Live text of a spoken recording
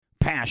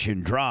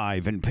passion,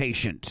 drive, and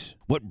patience.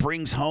 What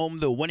brings home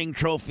the winning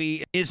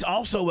trophy is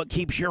also what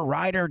keeps your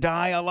ride or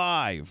die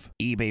alive.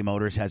 eBay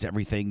Motors has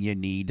everything you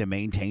need to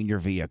maintain your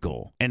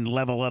vehicle and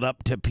level it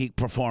up to peak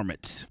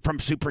performance. From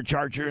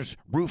superchargers,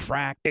 roof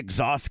rack,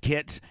 exhaust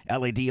kits,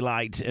 LED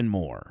lights, and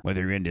more.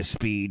 Whether you're into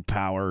speed,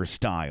 power, or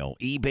style,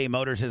 eBay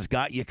Motors has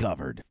got you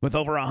covered. With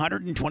over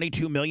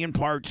 122 million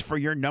parts for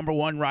your number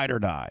one ride or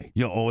die,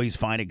 you'll always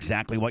find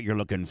exactly what you're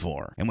looking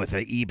for. And with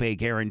the eBay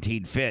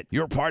Guaranteed Fit,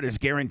 your part is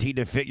guaranteed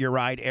to fit your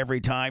ride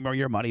every time or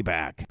your money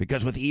back.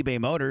 Because with eBay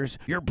Motors,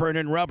 you're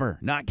burning rubber,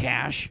 not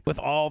cash, with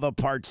all the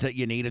parts that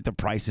you need at the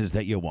prices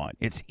that you want.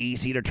 It's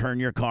easy to turn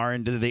your car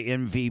into the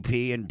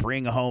MVP and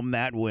bring home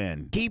that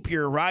win. Keep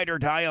your ride or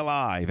die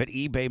alive at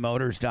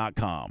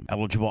ebaymotors.com.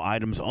 Eligible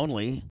items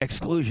only.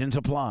 Exclusions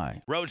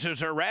apply.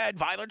 Roses are red,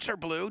 violets are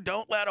blue.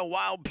 Don't let a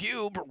wild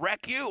pube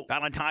wreck you.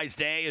 Valentine's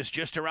Day is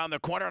just around the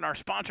corner, and our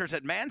sponsors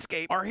at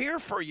Manscaped are here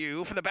for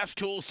you for the best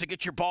tools to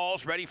get your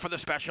balls ready for the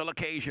special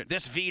occasion.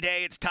 This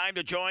V-Day, it's time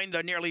to join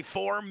the nearly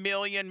 4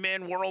 million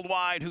men worldwide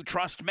who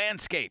trust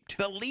Manscaped,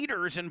 the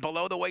leaders in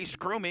below-the-waist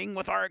grooming,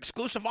 with our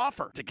exclusive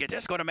offer. To get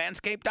this, go to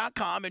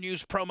manscaped.com and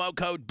use promo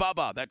code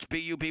BUBBA, that's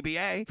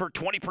B-U-B-B-A, for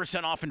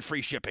 20% off and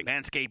free shipping.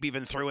 Manscaped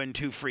even threw in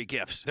 2 free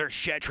gifts: their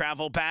Shed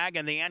Travel Bag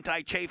and the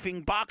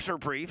anti-chafing boxer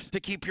briefs to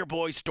keep your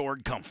boys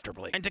stored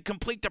comfortably. And to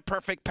complete the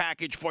perfect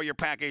package for your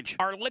package,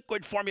 our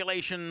liquid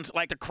formulations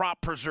like the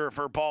Crop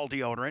Preserver Ball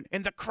Deodorant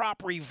and the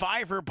Crop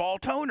Reviver Ball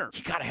Toner.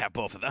 You gotta have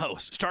both of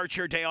those. Start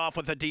your day off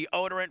with a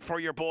deodorant for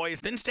your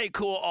boys, then stay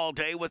cool all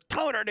day with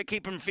toner to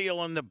keep them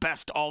feeling the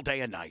best all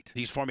day and night.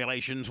 These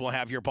formulations will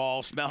have your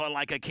balls smelling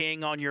like a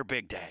king on your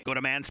big day. Go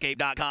to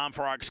manscaped.com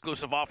for our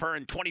exclusive offer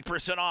and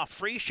 20% off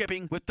free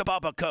shipping with the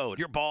BUBBA code.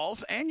 Your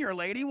balls and your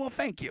lady will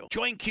thank you.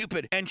 Join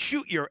Cupid and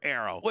shoot your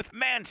arrow with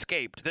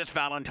Manscaped this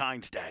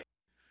Valentine's Day.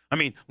 I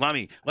mean,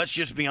 Lummy, let's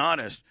just be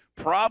honest.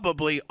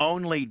 Probably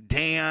only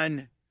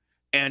Dan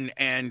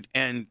and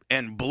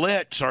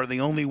Blitz are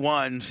the only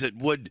ones that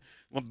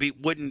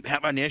wouldn't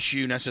have an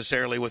issue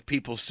necessarily with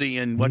people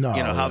seeing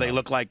how they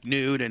look like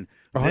nude and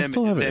I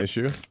still have an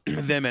issue.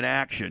 Them in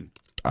action.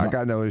 I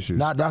got no issues.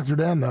 Not Dr.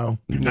 Dan, though.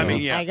 No. I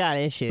mean, yeah. I got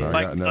issues.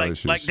 I got no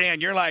issues. Like Dan,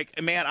 you're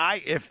like, man,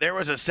 if there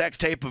was a sex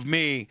tape of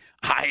me,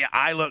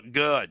 I look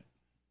good.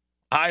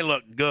 I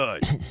look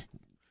good.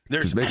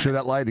 Just make sure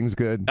that lighting's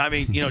good. I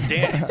mean,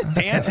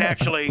 Dan's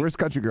actually. Where's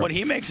Country Girl? When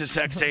he makes a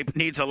sex tape,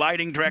 needs a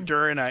lighting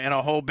director and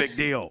a whole big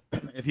deal.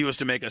 If he was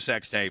to make a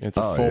sex tape, it's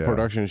a full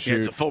production shoot.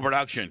 It's a full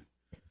production.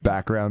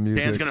 Background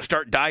music. Dan's going to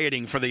start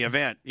dieting for the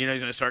event. He's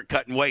going to start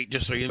cutting weight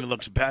just so he even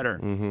looks better.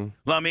 Mm-hmm.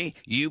 Lummy,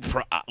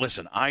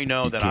 listen. I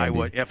know that I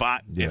would if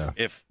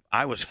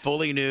I was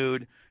fully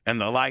nude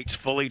and the lights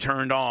fully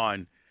turned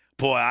on.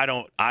 Boy, I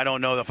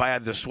don't know if I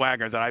had the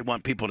swagger that I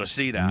want people to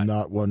see that.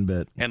 Not one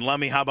bit. And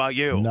Lummy, how about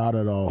you? Not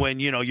at all.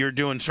 When you're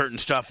doing certain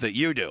stuff that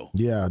you do.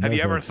 Yeah. Have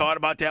you ever thought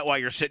about that while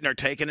you're sitting there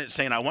taking it,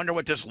 saying, "I wonder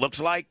what this looks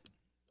like"?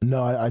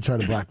 No, I try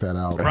to black that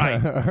out.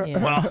 Right. Yeah.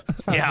 Well,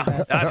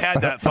 yeah, I've had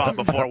that thought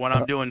before when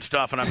I'm doing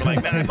stuff, and I'm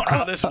like, man, I wonder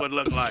how this would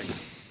look like.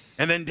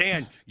 And then,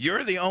 Dan,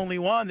 you're the only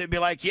one that'd be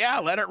like, yeah,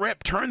 let it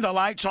rip. Turn the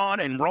lights on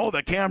and roll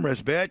the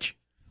cameras, bitch.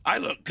 I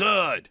look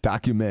good.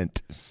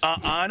 Document.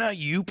 Anna,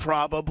 you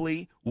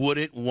probably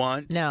wouldn't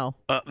want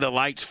the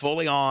lights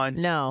fully on.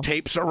 No.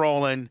 Tapes are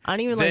rolling. I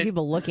don't even like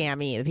people looking at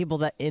me, the people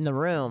that in the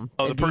room.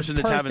 Oh, the person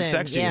that's having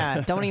sex to you.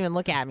 Yeah, don't even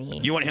look at me.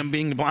 You want him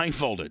being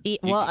blindfolded.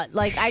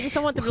 I just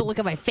don't want them to look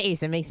at my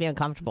face. It makes me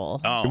uncomfortable.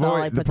 Oh. So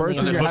Wait, the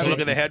person they're supposed to look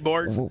at the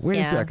headboard? Wait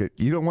a second.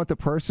 You don't want the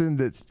person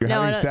that you're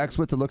having sex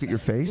with to look at your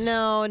face?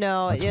 No.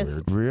 That's just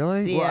weird.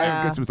 Really? Yeah. Well,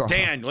 I guess with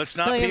Dan, let's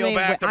not peel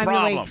back the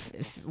problem.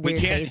 We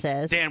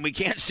can't, Dan, we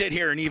can't sit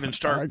here and even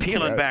start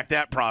peeling back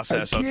that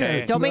process,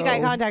 okay? Don't make eye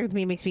contact with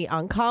me. It makes me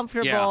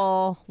uncomfortable.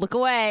 Yeah. Look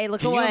away.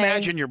 Look away. Can you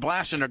imagine you're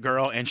blasting a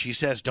girl and she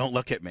says, "Don't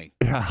look at me"?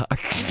 Yeah, I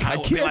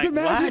can't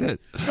imagine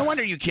it. No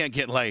wonder you can't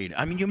get laid.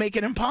 I mean, you make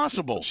it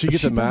impossible. She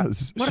gets the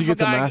mask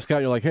out.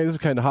 And you're like, "Hey, this is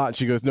kind of hot." And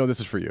she goes, "No, this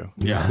is for you."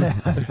 Yeah.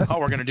 Oh,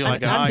 we're gonna do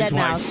like I'm an dead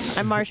now. twice.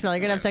 I'm Marshmallow.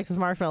 You're gonna have sex with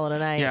Marshmallow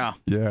tonight. Yeah.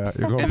 Yeah.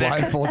 You're gonna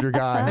blindfold your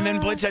guy. And then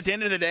Blitz, at the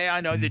end of the day,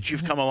 I know that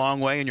you've come a long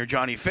way in your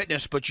Johnny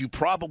Fitness, but you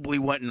probably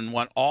wouldn't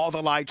want all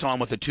the lights on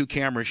with a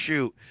 2-camera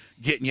shoot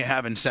getting you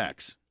having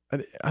sex.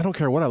 I don't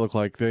care what I look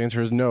like. The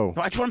answer is no.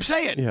 That's what I'm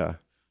saying. Yeah.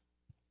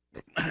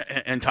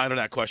 And Tyler,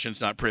 that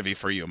question's not privy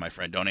for you, my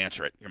friend. Don't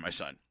answer it. You're my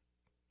son.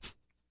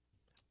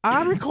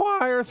 I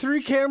require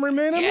 3 camera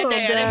minimum,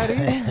 Daddy.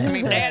 I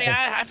mean, Daddy,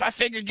 I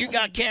figured you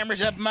got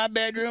cameras up in my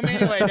bedroom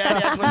anyway, Daddy.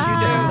 That's what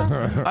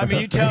you do. I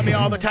mean, you tell me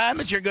all the time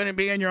that you're going to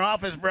be in your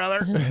office,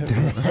 brother.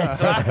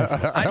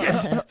 So I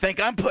just think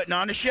I'm putting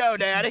on a show,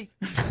 Daddy.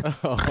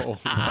 Oh,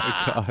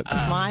 my God.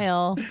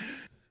 Smile.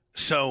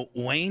 So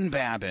Wayne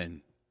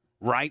Babin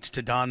writes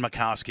to Don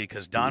Makowski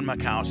because Don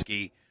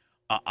Makowski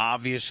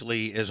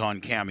obviously is on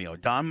Cameo.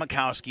 Don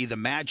Makowski, the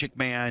Magic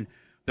Man,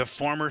 the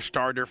former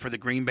starter for the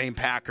Green Bay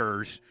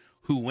Packers,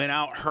 who went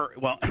out hurt.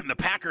 Well, the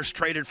Packers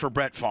traded for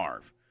Brett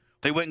Favre.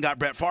 They went and got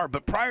Brett Favre.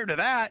 But prior to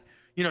that,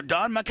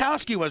 Don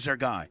Makowski was their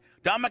guy.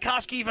 Don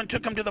Majkowski even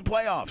took him to the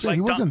playoffs. Yeah,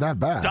 he wasn't that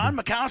bad. Don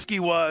Majkowski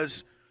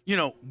was,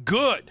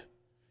 good.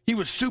 He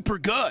was super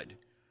good.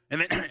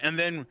 And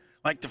then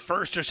like the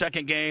first or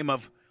second game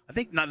of, I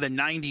think the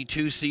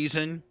 92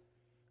 season,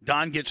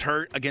 Don gets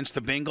hurt against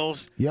the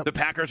Bengals. Yep. The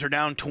Packers are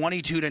down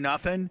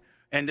 22-0,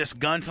 and this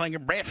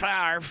gunslinger Brett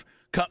Favre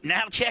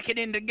now checking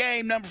into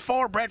game number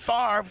 4. Brett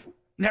Favre,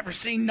 never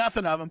seen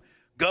nothing of him,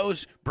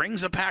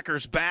 brings the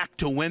Packers back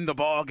to win the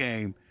ball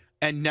game,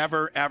 and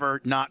never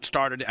ever not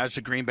started as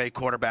the Green Bay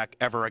quarterback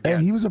ever again.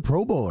 And he was a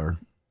Pro Bowler.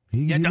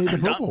 He made the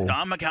Pro Bowl.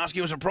 Don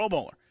Majkowski was a Pro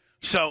Bowler.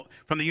 So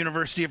from the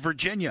University of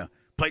Virginia.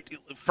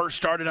 First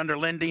started under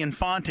Lindy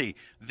Infante,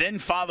 then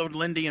followed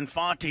Lindy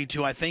Infante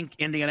to, I think,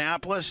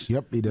 Indianapolis.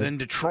 Yep, he did. Then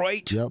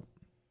Detroit. Yep.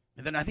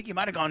 And then I think he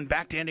might have gone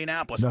back to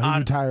Indianapolis. No, he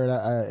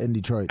retired in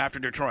Detroit. After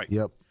Detroit.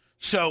 Yep.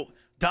 So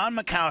Don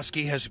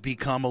Majkowski has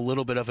become a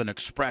little bit of an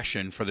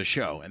expression for the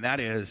show, and that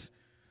is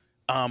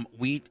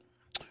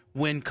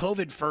when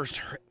COVID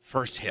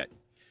first hit,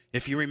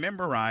 if you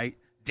remember right,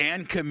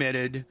 Dan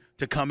committed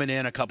to coming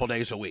in a couple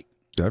days a week.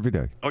 Every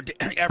day. Or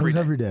every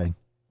day. Day.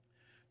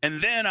 And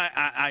then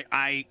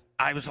I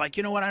was like,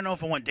 you know what? I don't know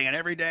if I want Dan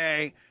every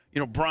day.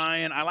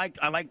 Brian, I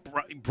like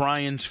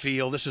Brian's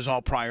feel. This is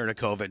all prior to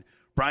COVID.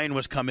 Brian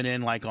was coming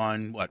in like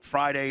on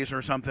Fridays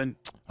or something.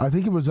 I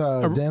think it was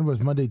Dan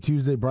was Monday,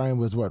 Tuesday. Brian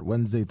was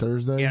Wednesday,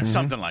 Thursday. Yeah,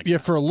 something like that. Yeah,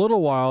 that. for a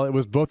little while it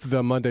was both of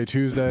them Monday,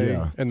 Tuesday,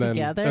 and then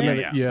together.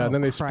 And then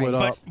they split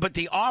up. But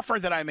the offer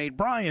that I made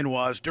Brian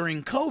was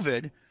during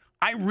COVID,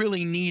 I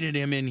really needed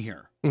him in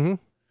here. Mm-hmm.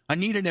 I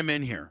needed him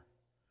in here,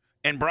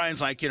 and Brian's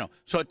like,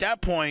 so at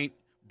that point.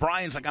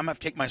 Brian's like, I'm going to have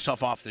to take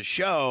myself off the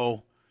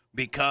show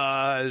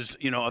because,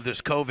 of this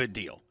COVID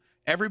deal.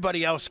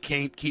 Everybody else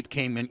keep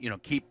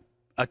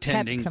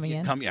attending.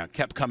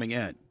 Kept coming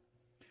in.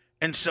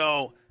 And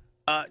so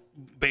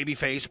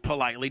Babyface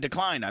politely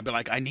declined. I'd be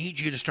like, I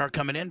need you to start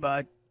coming in,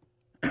 bud.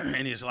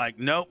 And he's like,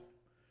 nope.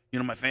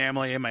 My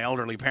family and my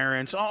elderly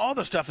parents, all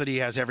the stuff that he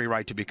has every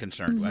right to be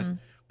concerned with.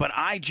 But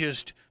I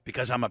just,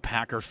 because I'm a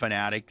Packer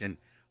fanatic and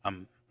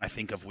I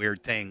think of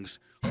weird things,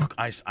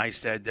 I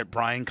said that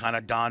Brian kind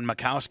of Don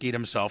Majkowski'd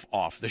himself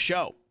off the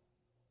show.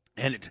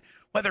 And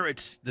whether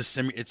it's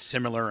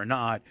similar or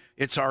not,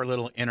 it's our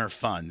little inner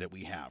fun that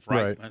we have,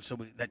 right? And so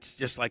that's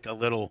just like a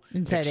little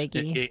inside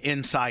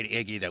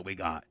Iggy that we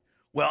got.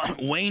 Well,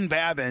 Wayne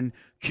Babin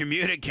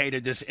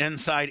communicated this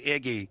inside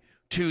Iggy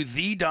to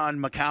the Don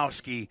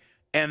Majkowski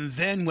and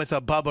then with a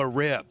Bubba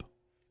rib.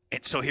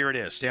 And so here it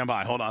is. Stand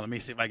by. Hold on. Let me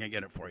see if I can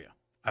get it for you.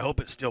 I hope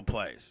it still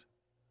plays.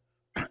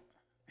 Here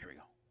we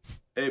go.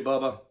 Hey,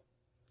 Bubba.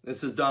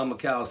 This is Don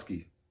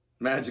Majkowski,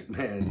 Magic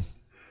Man,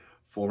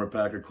 former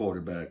Packer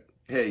quarterback.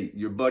 Hey,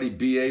 your buddy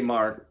B.A.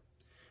 Mark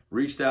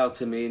reached out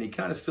to me, and he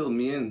kind of filled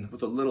me in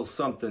with a little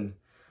something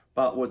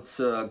about what's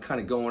kind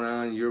of going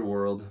on in your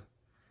world,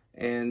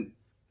 and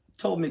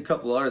told me a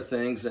couple other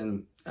things,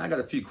 and I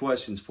got a few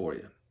questions for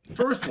you.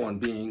 First one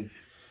being...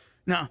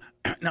 Now,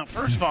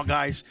 first of all,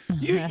 guys,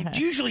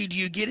 usually do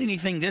you get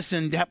anything this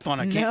in depth on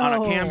a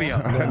cameo?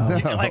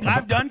 No. Like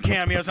I've done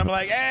cameos. I'm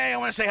like, hey, I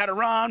want to say hi to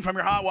Ron from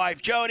your hot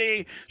wife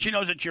Jody. She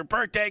knows it's your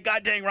birthday.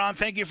 God dang, Ron,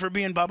 thank you for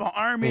being Bubba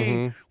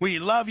Army. We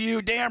love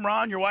you. Damn,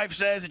 Ron, your wife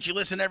says that you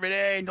listen every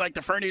day and like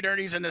the Fernie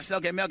Dirties and the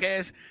Silky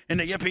Milkies and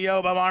the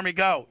Yippee-Yo, Bubba Army,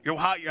 go. You're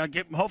hot.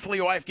 Hopefully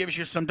your wife gives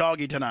you some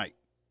doggy tonight.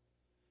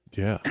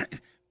 Yeah.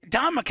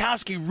 Don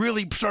Majkowski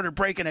really started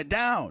breaking it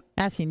down.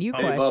 Asking you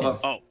hey, questions. Bubba.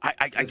 Oh,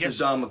 I guess.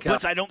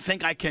 But I don't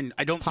think I can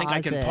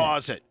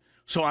pause it.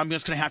 So I'm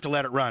just gonna have to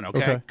let it run,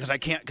 okay? Because I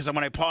can't. Because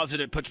when I pause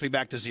it, it puts me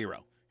back to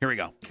 0. Here we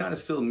go. Kind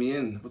of filled me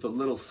in with a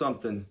little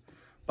something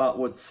about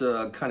what's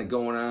kind of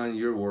going on in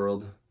your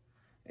world,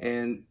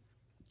 and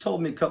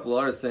told me a couple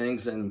other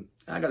things, and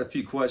I got a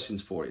few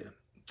questions for you.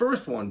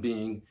 First one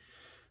being,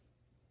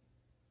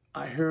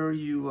 I heard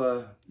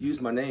you use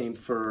my name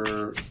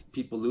for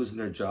people losing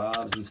their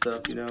jobs and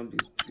stuff,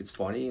 It's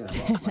funny. I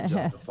lost my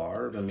job to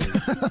Favre. I mean,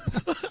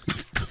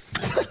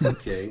 it's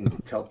okay.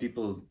 And tell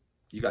people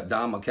you got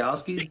Don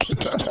Majkowski.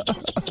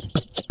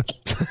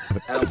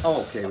 I'm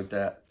okay with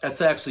that.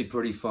 That's actually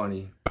pretty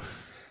funny.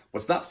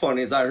 What's not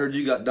funny is I heard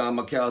you got Don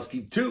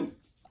Majkowski too.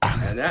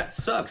 And that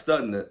sucks,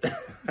 doesn't it?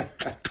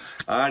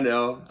 I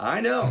know.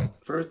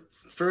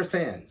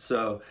 Firsthand.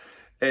 So,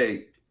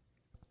 hey,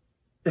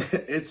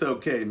 it's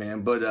okay,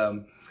 man. But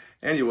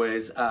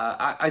anyways,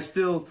 I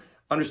still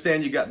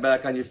understand you got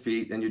back on your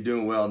feet and you're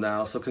doing well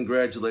now. So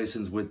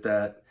congratulations with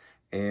that.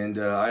 And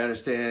I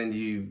understand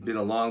you've been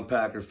a long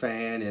Packer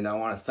fan, and I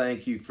want to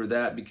thank you for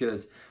that,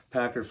 because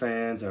Packer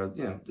fans are,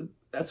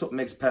 that's what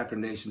makes Packer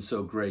Nation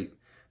so great.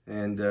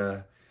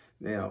 And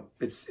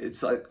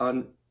it's like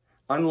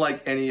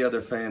unlike any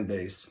other fan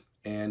base.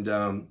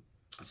 And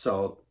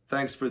so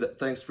thanks for that.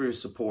 Thanks for your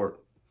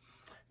support.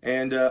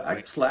 And I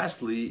guess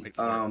lastly,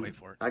 wait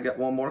for it. I got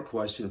one more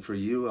question for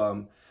you.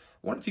 I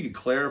wonder if you could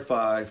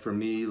clarify for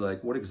me,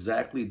 like, what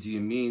exactly do you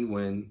mean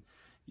when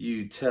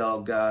you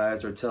tell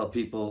guys or tell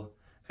people,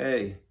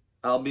 hey,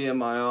 I'll be in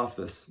my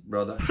office,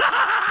 brother? What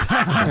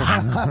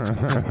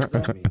does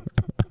that mean?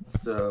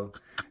 So,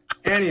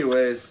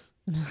 anyways,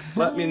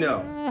 let me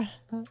know.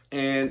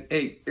 And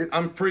hey,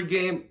 I'm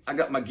pregame. I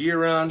got my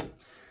gear on,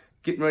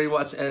 getting ready to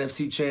watch the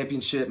NFC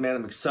Championship. Man,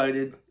 I'm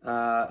excited.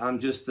 I'm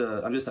just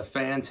a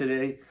fan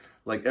today,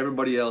 like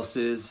everybody else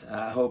is.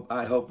 I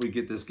hope we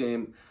get this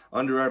game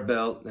under our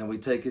belt and we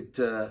take it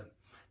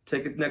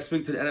next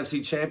week to the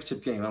NFC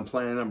Championship game. I'm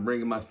planning on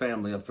bringing my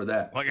family up for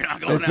that. Well, you're not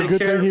going. It's a good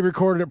thing he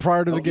recorded it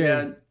prior to the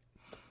game.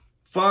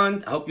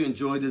 Fun. I hope you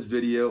enjoyed this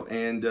video,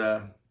 and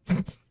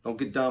don't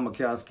get Don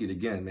Majkowski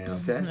again, man,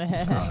 okay? All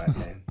right,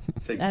 man.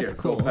 Take care. That's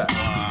cool. Go Pack. Is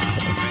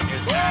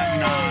that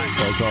not?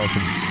 That's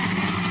awesome.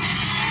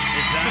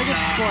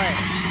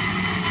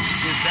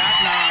 Is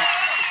that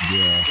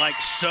Yeah. like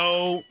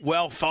so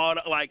well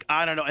thought? Like,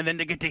 I don't know. And then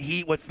to get to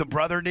Heat with the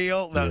brother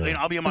deal.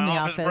 I'll be in my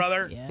office,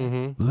 brother.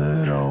 Yeah.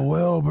 Little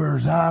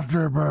Wilbur's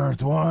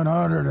afterbirth,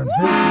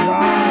 150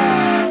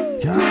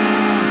 hours.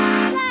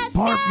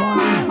 Park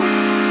money.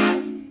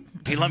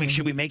 Hey, Lummy,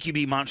 should we make you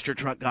be monster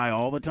truck guy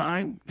all the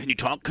time? Can you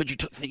talk? Could you?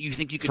 You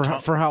think you could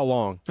talk for how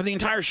long? for the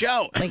entire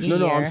show? Like a No,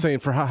 year. I'm saying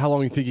for how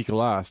long you think he can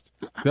last.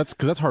 Because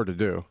that's hard to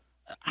do.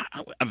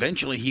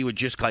 Eventually, he would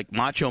just like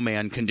Macho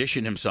Man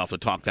condition himself to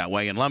talk that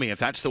way. And Lummy, if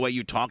that's the way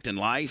you talked in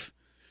life,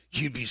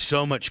 you'd be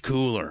so much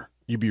cooler.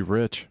 You'd be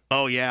rich.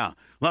 Oh yeah,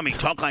 Lummy,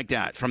 talk like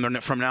that from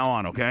now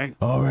on, okay?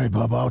 All right,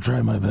 Bob, I'll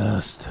try my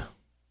best.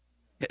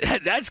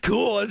 That's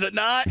cool, is it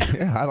not?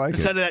 Yeah, I like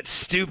Instead it. of that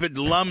stupid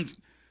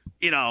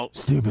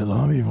Stupid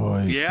Lummy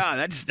voice. Yeah,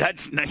 that's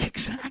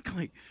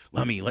exactly.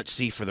 Lummy, let's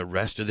see for the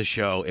rest of the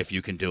show if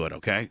you can do it,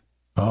 okay?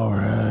 All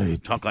right.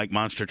 Talk like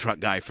monster truck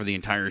guy for the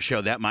entire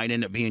show. That might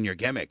end up being your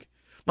gimmick.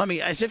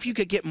 Lummy, as if you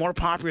could get more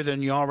popular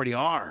than you already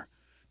are.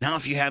 Now,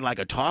 if you had like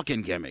a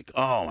talking gimmick,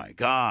 oh my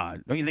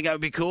God, don't you think that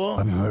would be cool?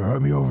 Let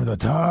me over the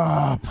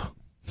top.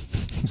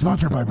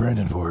 Sponsored by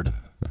Brandon Ford.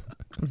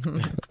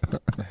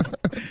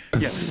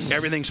 Yeah,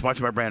 everything's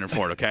sponsored by Brandon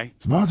Ford, okay?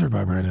 Sponsored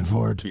by Brandon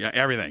Ford. Yeah,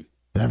 everything.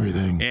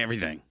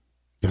 Everything.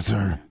 Yes,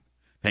 sir.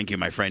 Thank you,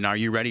 my friend. Now, are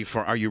you ready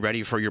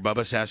for your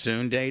Bubba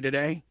Sassoon day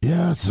today?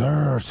 Yes,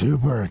 sir.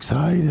 Super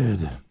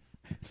excited.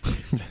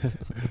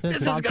 This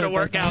is going to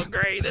work out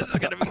great. This is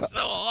going to be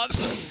so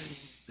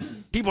awesome.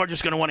 People are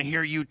just going to want to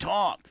hear you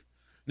talk.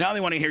 Now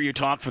they want to hear you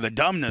talk for the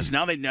dumbness.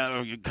 Now they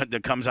know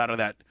that comes out of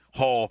that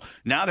hole.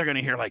 Now they're going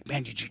to hear like,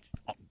 man,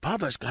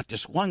 Bubba's got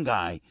this one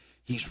guy.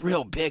 He's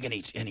real big and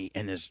he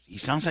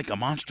sounds like a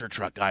monster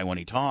truck guy when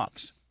he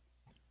talks.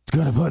 It's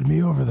gonna put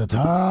me over the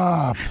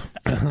top.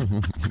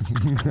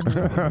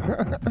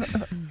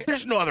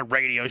 There's no other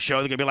radio show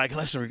that's gonna be like,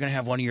 listen, we're gonna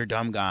have one of your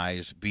dumb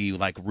guys be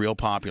like real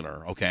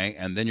popular, okay?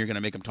 And then you're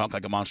gonna make him talk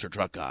like a monster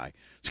truck guy.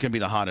 It's gonna be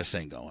the hottest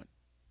thing going.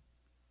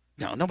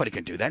 No, nobody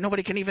can do that.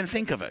 Nobody can even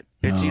think of it.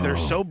 It's either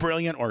so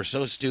brilliant or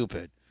so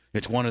stupid.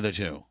 It's one of the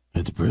two.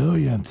 It's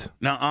brilliant.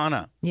 Now,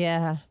 Anna.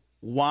 Yeah.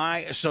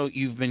 Why? So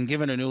you've been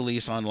given a new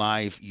lease on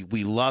life.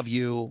 We love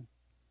you.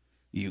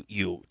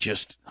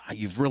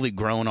 You've really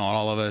grown on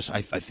all of us.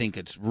 I think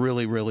it's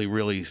really, really,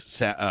 really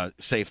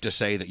safe to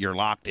say that you're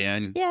locked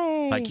in.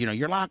 Yay. Like,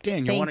 you're locked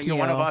in. You're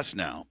one of us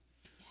now.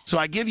 So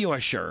I give you a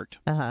shirt.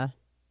 Uh-huh.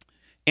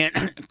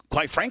 And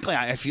quite frankly,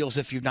 I feel as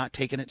if you've not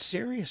taken it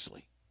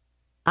seriously.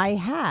 I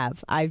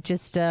have. I've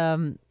just,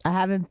 I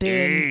haven't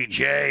been.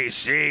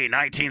 EJC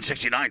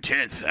 1969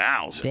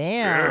 10,000.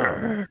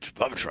 Damn. It's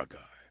Bubba Truck Guy.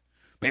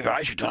 Maybe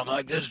I should talk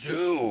like this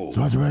too.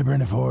 Sponsored by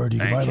Brandon Ford. You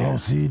can buy the whole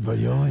seat, but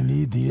you only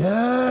need the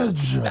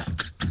edge.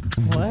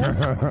 What?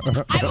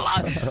 I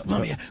love.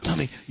 Let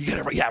me. You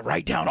gotta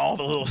write down all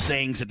the little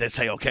sayings that they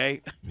say.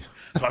 Okay.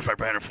 Sponsored by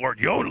Brandon Ford.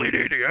 You only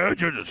need the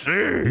edge of the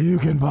seat. You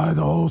can buy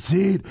the whole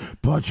seat,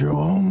 but you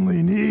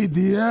only need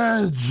the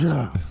edge.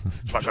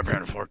 Sponsored by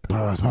Brandon Ford.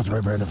 Sponsored by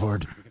Brandon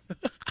Ford.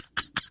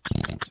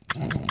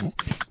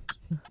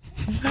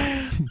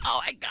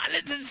 Oh my God,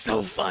 this is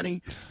so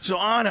funny. So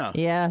Anna.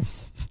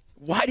 Yes.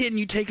 Why didn't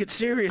you take it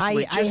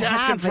seriously? Just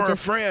asking for a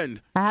friend.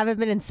 I haven't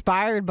been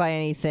inspired by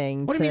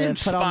anything. What do you mean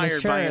put on the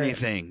inspired by shirt.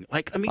 anything?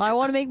 Like, I mean, I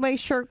want to make my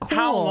shirt cool.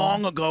 How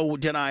long ago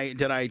did I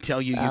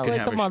tell you you could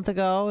like have a month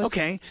ago.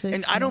 Okay,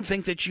 and I don't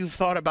think that you've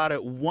thought about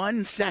it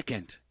 1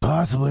 second.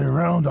 Possibly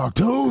around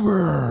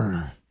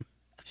October.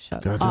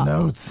 Shut Got up. the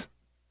notes.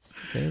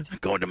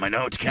 Going to my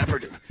notes,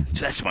 Capper.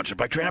 That's sponsored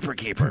by Trapper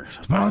Keeper.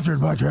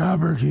 Sponsored by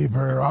Trapper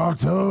Keeper,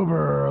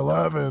 October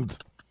 11th.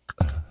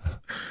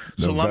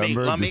 So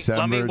November,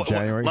 December,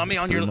 January. Let me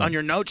on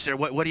your notes there.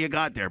 What do you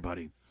got there,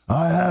 buddy?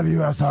 I have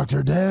you ask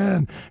Dr.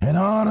 Dan and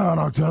Anna on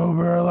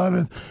October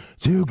 11th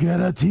to get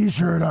a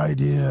T-shirt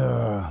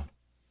idea.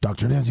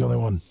 Dr. Dan's the only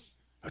one.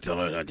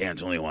 Dan's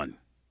the only one.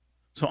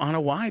 So Anna,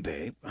 why,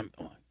 babe?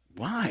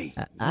 Why?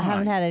 I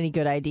haven't had any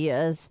good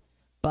ideas,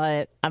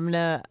 but I'm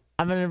gonna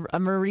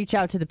reach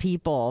out to the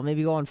people.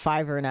 Maybe go on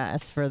Fiverr and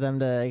ask for them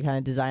to kind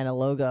of design a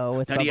logo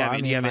with. Now, do you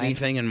have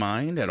anything in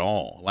mind at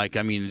all? Like,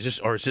 I mean, is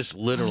this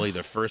literally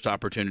the first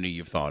opportunity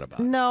you've thought about?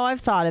 No,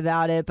 I've thought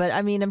about it, but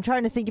I mean, I'm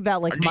trying to think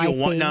about like my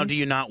things. Now, do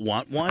you not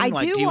want one? I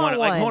like, do you want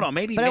one. Like, hold on,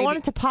 maybe. I want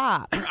it to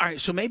pop. All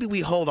right, so maybe we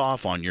hold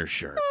off on your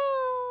shirt.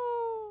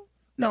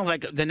 No,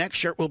 like the next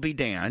shirt will be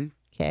Dan.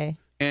 Okay.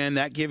 And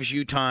that gives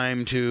you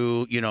time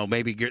to,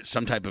 maybe get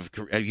some type of,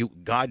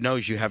 God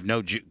knows you have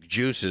no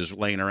juices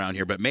laying around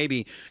here, but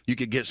maybe you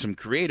could get some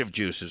creative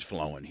juices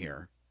flowing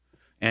here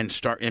and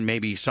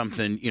maybe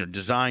something,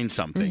 design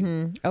something.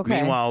 Mm-hmm. Okay.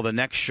 Meanwhile, the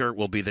next shirt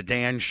will be the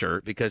Dan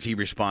shirt because he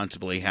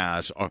responsibly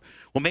has, I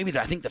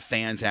think the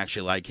fans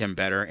actually like him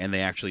better and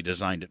they actually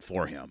designed it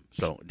for him.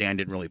 So Dan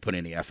didn't really put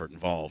any effort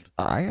involved.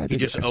 He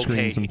just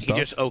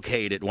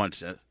okayed it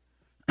once.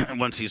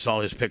 Once he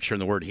saw his picture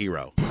and the word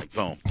hero, like,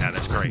 boom, yeah,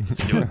 that's great.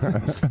 Let's do it.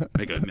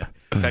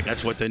 In fact,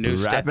 that's what the new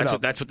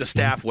that's what the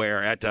staff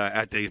wear at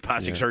the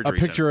plastic surgery.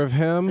 A picture of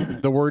him,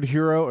 the word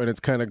hero, and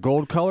it's kind of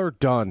gold color.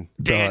 Done.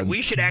 Dan,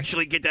 we should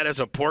actually get that as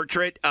a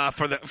portrait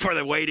for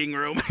the waiting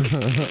room.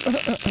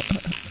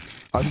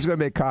 I'm just gonna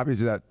make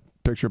copies of that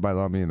picture by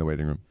me in the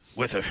waiting room.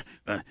 With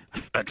a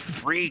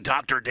free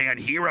Dr. Dan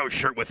Hero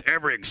shirt with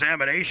every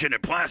examination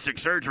at Plastic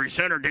Surgery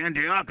Center, Dan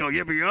Diaco,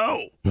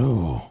 yippee-yo.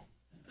 Ooh.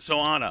 So,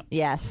 Anna.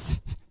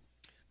 Yes.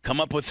 Come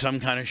up with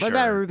some kind of shirt. What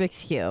about a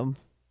Rubik's Cube?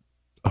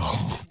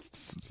 Oh.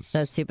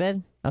 That's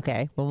stupid?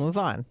 Okay, we'll move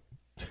on.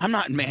 I'm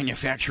not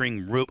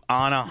manufacturing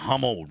Anna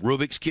Hummel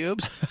Rubik's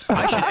Cubes.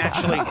 I should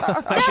actually...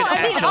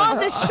 on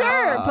the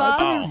shirt,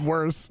 Bubs. That's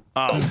worse.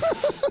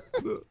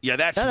 Yeah,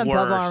 that's Not worse.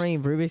 a Bubba Army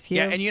Rubik's Cube.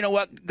 Yeah, and you know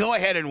what? Go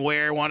ahead and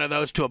wear one of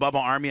those to a Bubba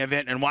Army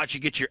event and watch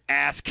you get your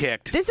ass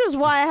kicked. This is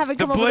why I haven't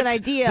come up with an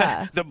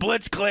idea. The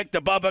Blitz Click,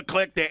 the Bubba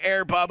Click, the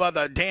Air Bubba,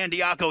 the Dan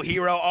Diaco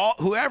Hero,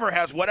 whoever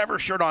has whatever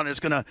shirt on is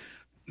going to...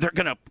 They're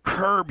gonna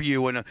curb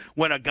you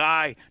when a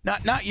guy,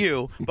 not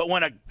you, but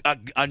when a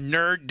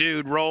nerd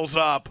dude rolls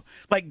up,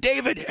 like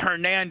David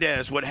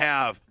Hernandez would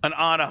have an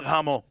Anna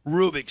Hummel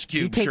Rubik's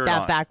Cube you take shirt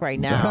that on. back right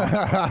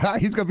now.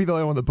 He's gonna be the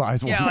only one that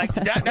buys one. Yeah, like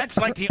that's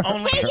like the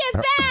only. Take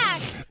it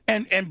back.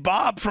 And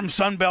Bob from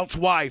Sunbelt's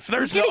wife.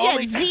 There's It's the gonna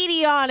only. get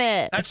ZD on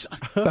it. That's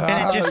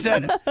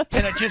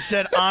and it just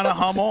said Anna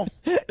Hummel.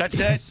 That's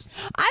it.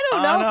 I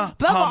don't know. Anna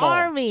Bubba Hummel.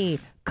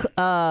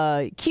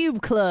 Army,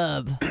 Cube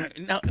Club.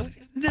 No.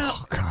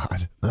 Oh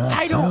God,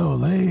 that's so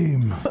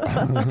lame.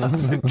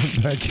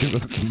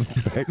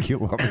 Thank you,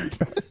 love it.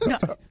 No.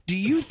 Do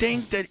you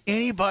think that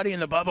anybody in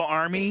the Bubba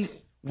Army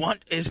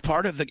is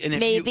part of the? And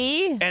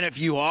if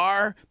you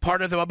are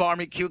part of the Bubba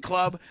Army Cube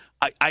Club,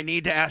 I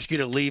need to ask you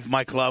to leave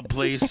my club,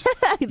 please.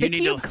 You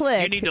need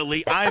to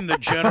leave. I'm the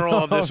general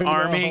of this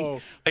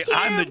army.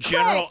 I'm the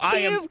general.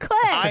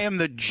 I am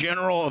the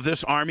general of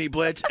this army,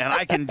 Blitz, and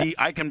I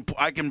can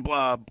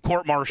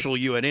court-martial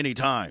you at any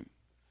time.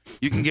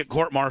 You can get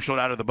court-martialed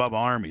out of the Bubba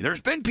Army. There's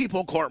been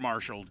people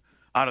court-martialed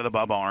out of the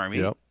Bubba Army.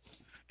 Yep.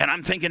 And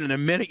I'm thinking the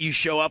minute you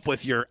show up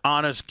with your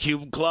Anna's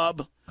Cube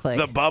Club,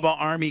 the Bubba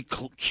Army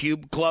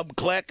Cube Club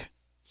click,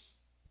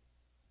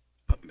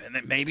 and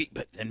then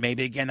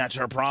maybe again that's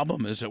our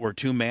problem is that we're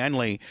too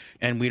manly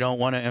and we don't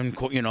want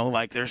to,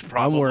 like there's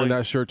probably. I'm wearing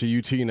that shirt to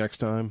UT next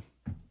time.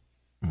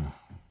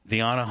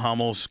 The Anna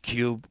Hummel's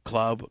Cube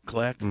Club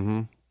click.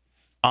 Mm-hmm.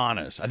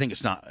 Anna's. I think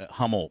it's not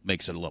Hummel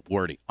makes it a little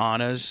wordy.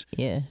 Anna's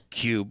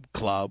Cube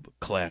Club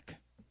click.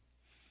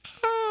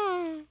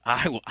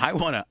 I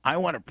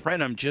want to print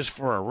them just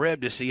for a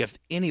rib to see if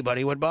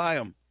anybody would buy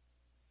them.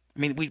 I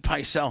mean, we'd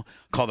probably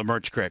call the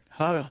merch crick.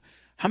 How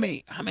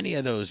many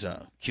of those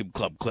Cube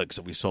Club clicks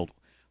have we sold?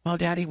 Well,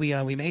 Daddy,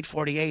 we made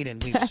 48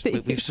 and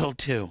we've sold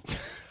 2.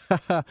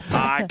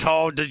 I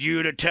told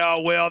you to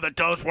tell Will that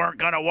those weren't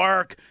going to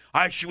work.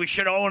 We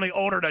should have only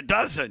ordered a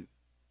dozen.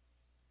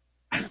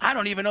 I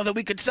don't even know that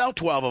we could sell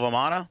 12 of them,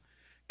 Anna.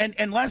 And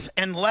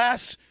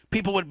unless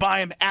people would buy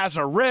them as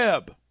a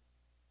rib.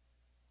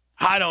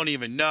 I don't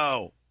even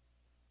know.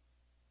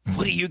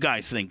 What do you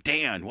guys think?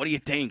 Dan, what do you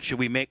think? Should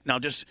we make now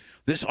just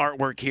this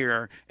artwork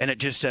here and it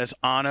just says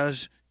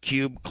Anna's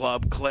Cube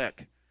Club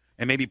click?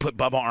 And maybe put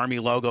Bubba Army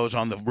logos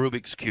on the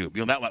Rubik's Cube.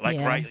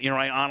 Right?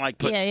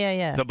 Put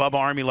the Bubba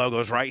Army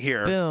logos right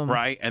here. Boom.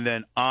 Right? And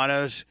then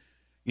Anna's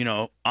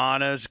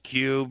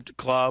Cubed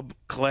Club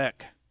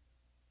click.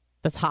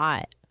 That's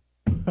hot.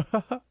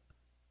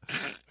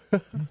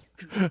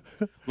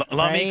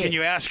 Lummy, can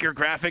you ask your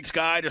graphics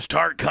guy to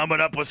start coming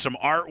up with some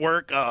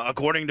artwork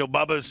according to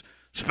Bubba's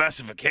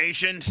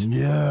specifications?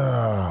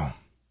 Yeah.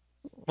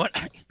 What?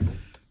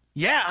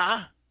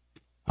 Yeah.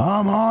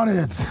 I'm on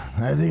it.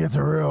 I think it's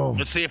a real...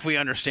 Let's see if we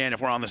understand, if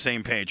we're on the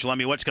same page.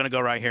 Lummy, what's going to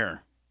go right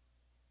here?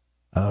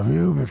 A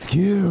Rubik's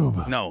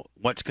Cube. No,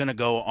 what's going to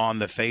go on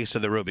the face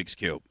of the Rubik's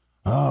Cube?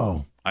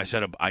 Oh. I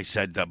said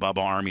the Bubba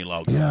Army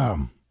logo. Yeah.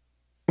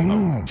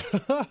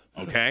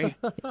 Okay.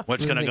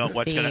 What's going to go?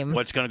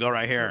 What's going to go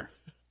right here?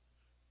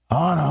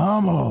 Anna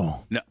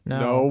Hummel.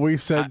 No, we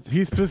said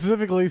he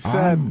specifically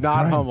said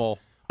Hummel.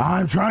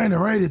 I'm trying to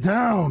write it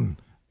down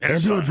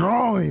into a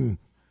drawing.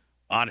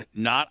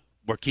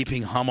 We're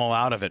keeping Hummel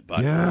out of it,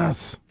 buddy.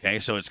 Yes. Okay,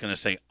 so it's going to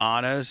say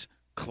Anna's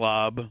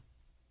Club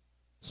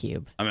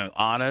Cube.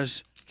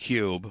 Anna's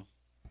Cube,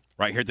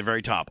 right here at the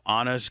very top.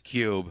 Anna's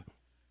Cube,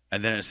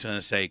 and then it's going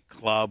to say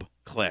Club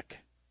Click.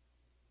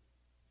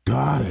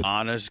 Got it.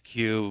 Anna's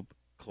Cube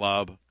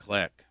Club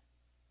Click.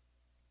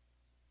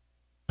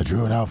 I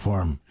drew it out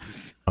for him.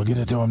 I'll get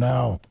it to him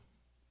now.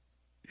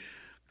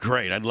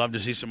 Great. I'd love to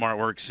see some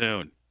artwork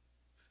soon.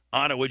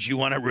 Anna, would you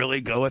want to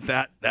really go with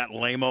that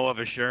lame-o of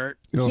a shirt?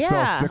 You'll Yeah.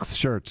 sell 6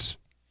 shirts.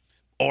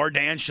 Or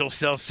Dan, she'll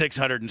sell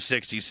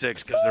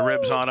 666 because the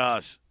rib's on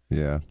us.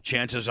 Yeah.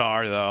 Chances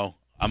are, though,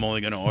 I'm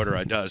only going to order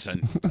a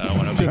dozen. I don't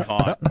want to be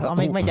caught. I'll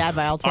make my dad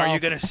buy all 12. Are you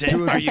going to send?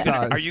 Two of Are each you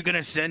gonna, size. are you going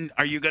to send?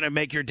 Are you going to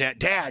make your dad?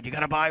 Dad, you got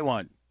to buy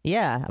one.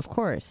 Yeah, of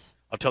course.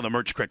 I'll tell the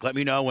merch crick. Let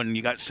me know when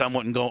you got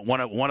someone and go.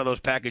 One of those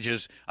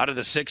packages out of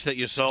the 6 that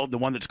you sold, the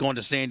one that's going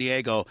to San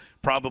Diego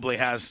probably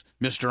has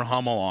Mr.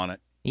 Hummel on it.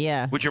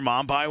 Yeah. Would your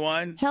mom buy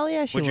one? Hell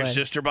yeah, she Would would. your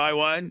sister buy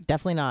one?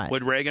 Definitely not.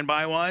 Would Reagan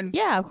buy one?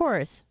 Yeah, of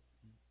course.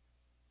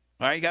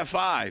 All right, you got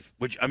 5.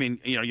 Which I mean,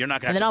 you're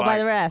not going to. And then have to I'll buy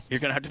the rest. You're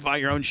going to have to buy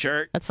your own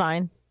shirt. That's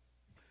fine.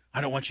 I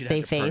don't want you to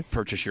Save have to face.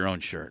 purchase your own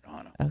shirt,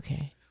 Anna.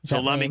 Okay. Is So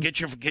that let me lame? get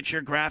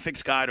your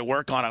graphics guy to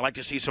work on it. I'd like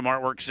to see some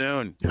artwork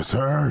soon. Yes,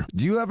 sir.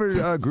 Do you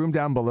ever groom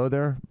down below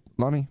there,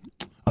 Lummy?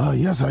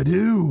 Yes, I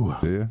do.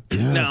 Do you?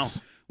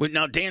 Yes.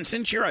 Now, Dan,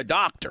 since you're a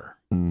doctor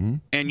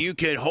and you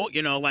could hold,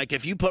 like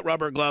if you put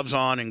rubber gloves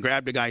on and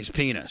grabbed a guy's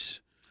penis,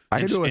 I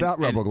can and- do it without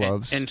and- rubber and-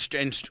 gloves.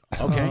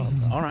 Okay,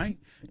 all right.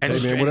 And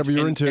Hey, man, whatever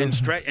you're into.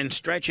 and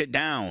stretch it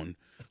down,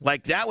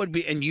 like that would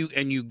be, and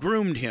you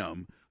groomed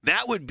him.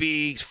 That would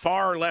be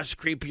far less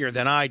creepier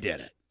than I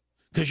did it,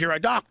 because you're a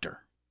doctor.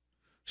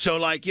 So,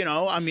 like,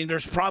 I mean,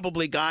 there's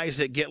probably guys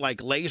that get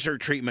like laser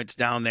treatments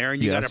down there,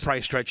 and you got Yes. to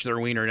probably stretch their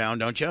wiener down,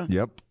 don't you?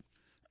 Yep.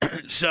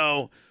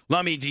 So,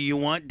 Lummy, do you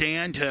want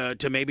Dan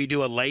to maybe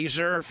do a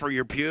laser for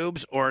your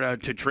pubes or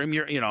to trim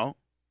your,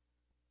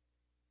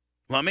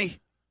 Lummy?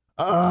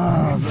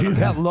 See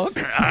that look?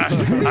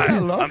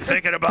 I'm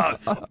thinking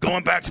about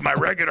going back to my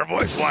regular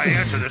voice while I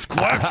answer this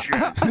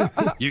question.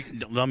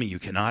 Lummy, you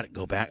cannot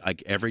go back.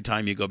 Like every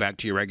time you go back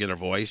to your regular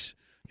voice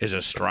is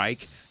a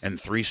strike, and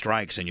 3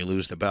 strikes, and you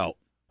lose the belt.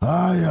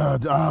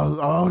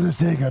 I'll just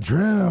take a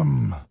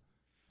trim.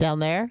 Down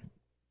there?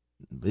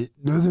 Do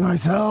it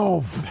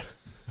myself.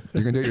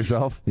 You can do it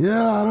yourself?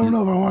 Yeah, I don't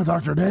know if I want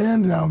Dr.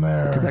 Dan down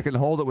Because I there. can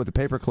hold it with a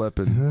paper clip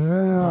and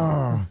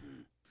Yeah.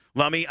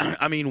 Lummy,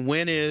 I mean,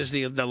 when is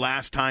the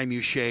last time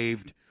you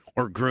shaved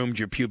or groomed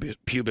your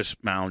pubis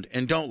mound?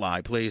 And don't lie,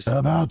 please.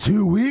 About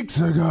 2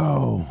 weeks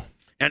ago.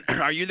 And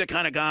are you the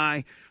kind of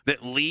guy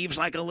that leaves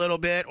like a little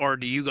bit, or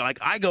do you go like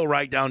I go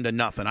right down to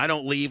nothing? I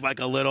don't leave like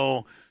a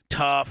little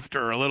tuft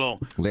or a little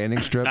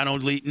landing strip. I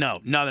don't leave. No,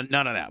 none of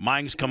that.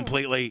 Mine's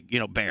completely,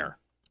 bare.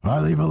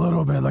 I leave a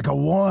little bit, like a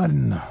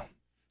 1.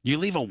 You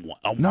leave a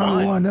Not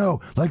one. a 1,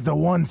 no. Like the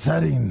 1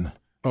 setting.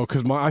 Oh,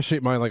 because I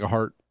shape mine like a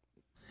heart.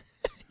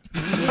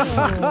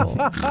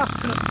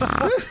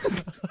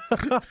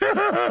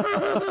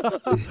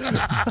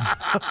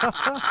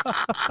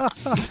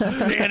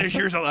 Dan, is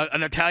yours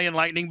an Italian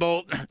lightning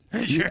bolt?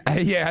 Yeah,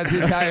 it's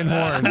Italian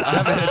horn. I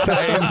have an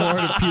Italian horn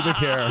of pubic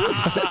hair.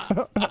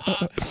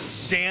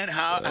 Dan,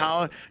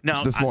 how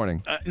now? This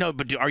morning. No,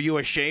 but are you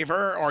a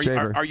shaver or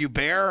Shaver. Are you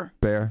bare?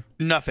 Bear.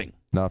 Nothing.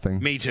 Nothing.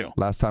 Me too.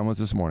 Last time was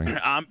this morning.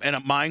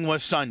 And mine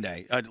was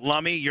Sunday.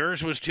 Lummy,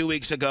 yours was 2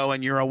 weeks ago,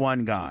 and you're a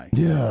 1 guy.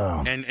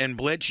 Yeah. And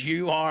Blitz,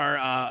 you are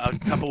a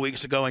couple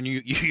weeks ago, and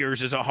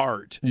yours is a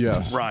heart.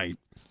 Yes. Right.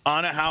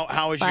 Anna,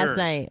 how is Last yours?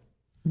 night.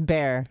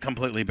 Bear.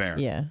 Completely bare.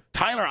 Yeah.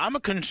 Tyler, I'm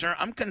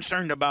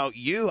concerned about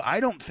you. I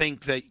don't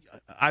think that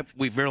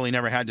we've really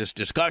never had this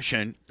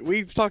discussion.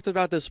 We've talked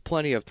about this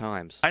plenty of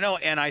times. I know,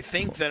 and I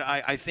think that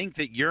I think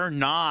that you're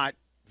not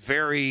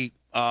very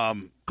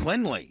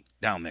cleanly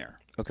down there.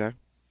 Okay.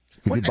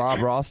 Is he Bob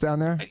Ross down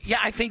there? Yeah,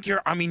 I think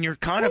you're. I mean, you're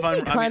kind of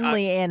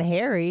Cleanly and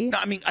hairy. No,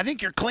 I mean, I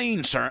think you're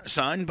clean,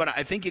 son, but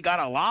I think you got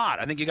a lot.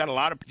 I think you got a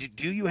lot of.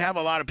 Do you have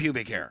a lot of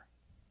pubic hair?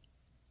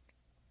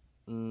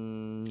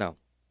 No.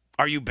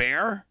 Are you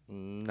bare?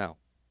 No.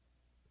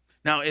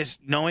 Now, is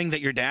knowing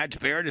that your dad's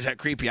bare, does that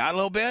creep you out a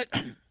little bit?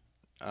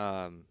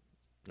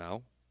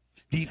 No.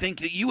 Do you think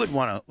that you would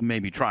want to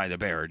maybe try the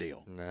bare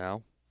deal?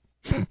 No.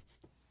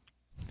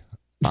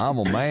 I'm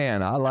a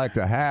man. I like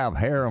to have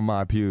hair on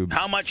my pubes.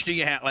 How much do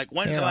you have? Like,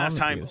 when's the Hair on last the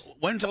time? pubes.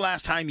 When's the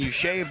last time you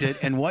shaved it,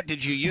 and what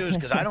did you use?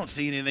 Because I don't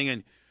see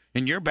anything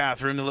in your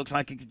bathroom that looks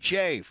like you could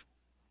shave.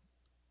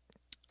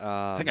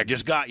 I think I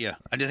just got you.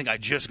 I think I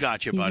just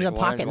got you, He's buddy. a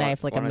pocket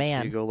knife like a why man.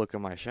 don't you go look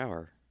in my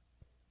shower?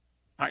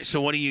 All right,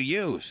 so what do you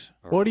use?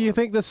 What do you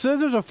think the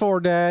scissors are for,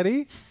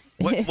 Daddy?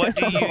 What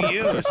do you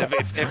use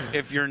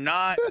if you're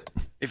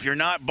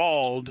not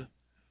bald?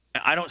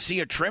 I don't see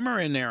a trimmer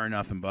in there or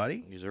nothing,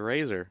 buddy. Use a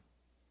razor.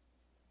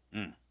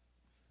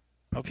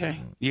 Okay.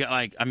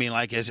 Yeah,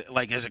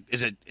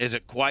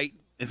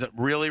 is it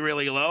really,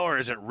 really low, or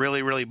is it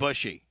really, really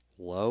bushy?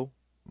 Low.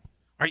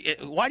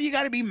 Why do you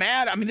got to be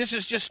mad? I mean, this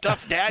is just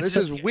stuff, Dad. This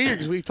is weird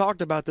because we've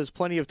talked about this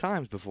plenty of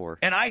times before.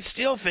 And I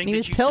still think He that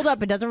was you. pilled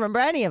up and doesn't remember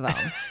any of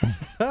them.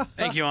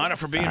 Thank you, Anna,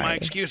 for being my Sorry.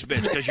 excuse,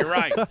 bitch. Because you're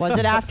right. Was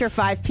it after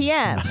 5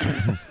 p.m.?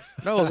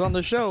 No, it was on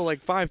the show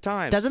like 5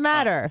 times. Doesn't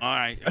matter. All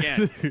right.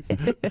 Again,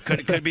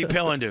 could be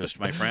pill induced,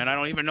 my friend. I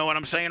don't even know what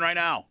I'm saying right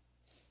now.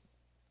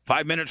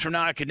 5 minutes from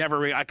now, I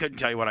couldn't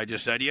tell you what I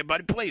just said to you,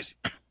 buddy. Please.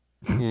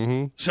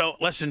 So,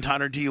 listen,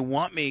 Tyler, do you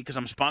want me, because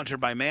I'm sponsored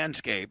by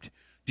Manscaped,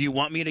 do you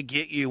want me to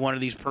get you one of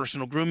these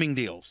personal grooming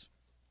deals?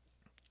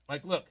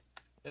 Like, look,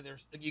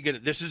 You get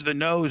it. This is the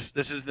nose.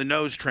 This is the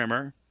nose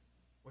trimmer,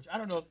 which I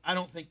don't know. I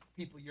don't think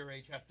people your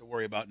age have to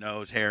worry about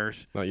nose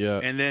hairs. Not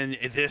yet. And then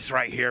this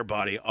right here,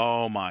 buddy.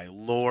 Oh my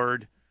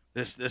Lord,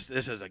 this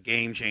is a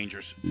game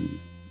changer.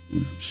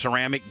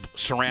 Ceramic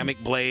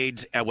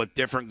blades with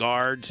different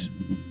guards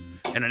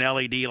and an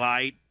LED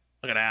light.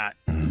 Look at that.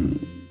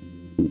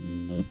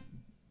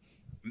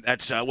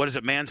 That's what is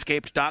it?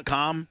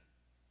 Manscaped.com.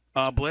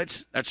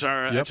 Blitz. That's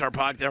our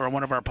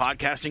one of our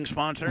podcasting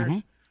sponsors. Mm-hmm.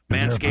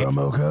 Is there a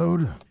promo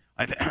code?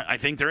 I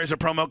think there is a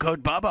promo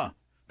code Bubba.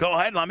 Go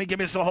ahead, let me give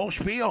you the whole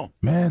spiel.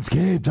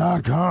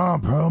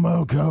 Manscaped.com,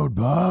 promo code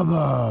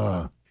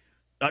Bubba.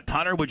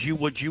 Tyler, would you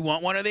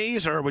want one of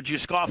these, or would you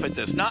scoff at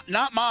this?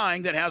 Not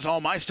mine that has all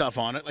my stuff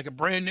on it, like a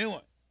brand new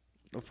one.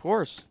 Of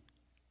course.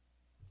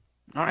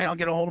 All right, I'll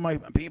get a hold of my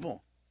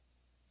people.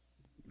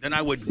 Then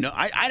I would know.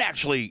 I'd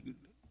actually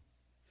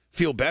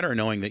feel better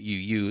knowing that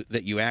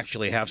you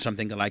actually have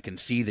something that I can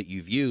see that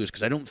you've used,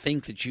 because I don't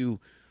think that you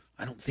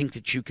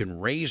can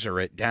razor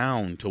it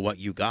down to what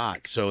you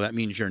got. So that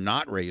means you're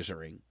not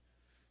razoring,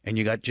 and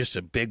you got just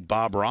a big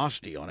Bob Ross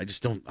deal. And I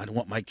don't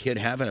want my kid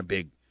having a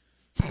big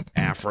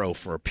afro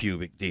for a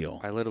pubic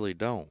deal. I literally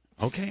don't.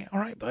 Okay, all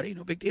right, buddy,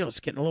 no big deal. It's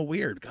getting a little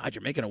weird. God,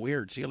 you're making it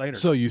weird. See you later.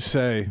 So you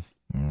say.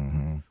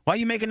 Mm-hmm. Why are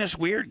you making this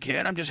weird,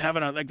 kid? I'm just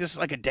having this is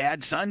like a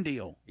dad-son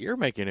deal. You're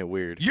making it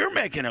weird. You're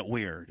making it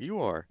weird.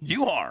 You are.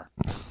 You are.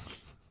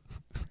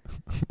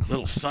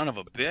 Little son of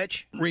a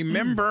bitch.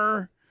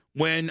 Remember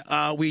when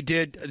we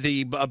did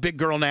the Big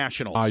Girl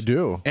Nationals? I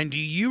do. And do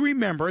you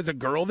remember the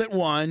girl that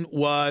won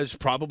was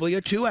probably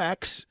a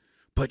 2X,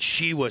 but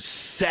she was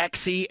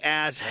sexy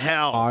as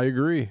hell. I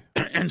agree.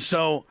 And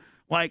so,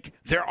 like,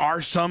 there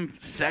are some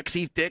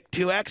sexy, thick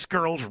 2X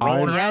girls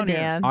rolling around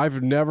here.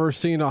 I've never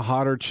seen a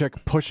hotter chick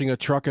pushing a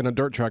truck in a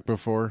dirt track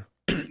before.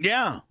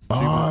 Yeah.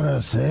 On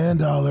a sand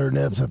dollar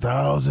nips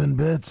 1,000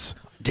 bits.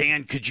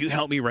 Dan, could you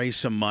help me raise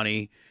some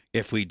money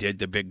if we did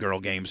the Big Girl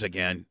Games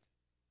again?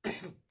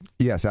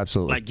 Yes,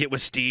 absolutely. Like, get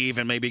with Steve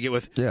and maybe get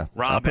with I'll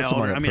Rob put some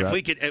money Elder. up I mean, for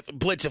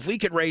that. if we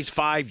could raise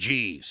 5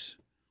 G's,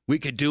 we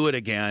could do it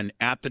again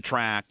at the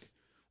track,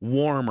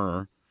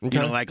 warmer. Okay.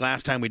 You know, like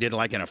last time we did it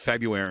like in a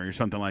February or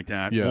something like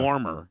that, Yeah.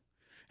 warmer.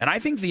 And I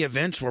think the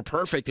events were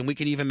perfect, and we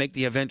could even make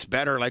the events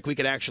better. Like, we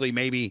could actually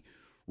maybe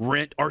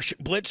rent or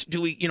Blitz.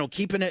 Do we,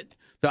 keeping it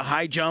the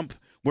high jump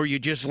where you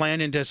just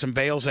land into some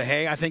bales of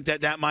hay? I think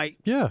that might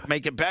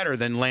make it better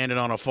than landing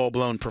on a full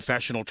blown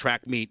professional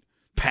track meet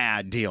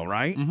pad deal,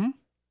 right? Mm-hmm.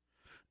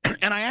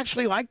 And I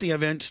actually like the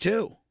events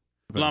too.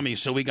 Lummy,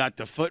 so we got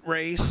the foot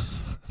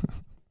race,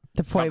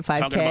 the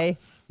 0.5K.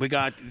 We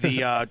got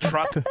the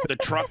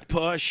truck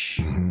push.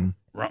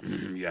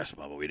 Yes,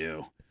 Bubba, we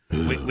do.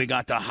 We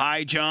got the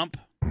high jump.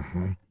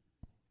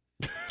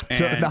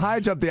 So the high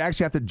jump, they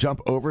actually have to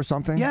jump over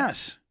something?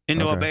 Yes,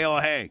 into a bale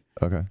of hay.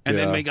 Okay. And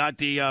then we got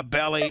the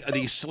belly,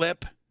 the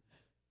slip,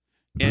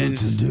 and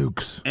Boots and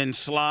Dukes. and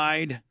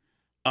slide,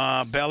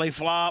 belly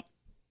flop.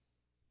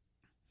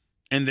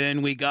 And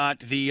then we got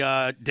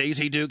the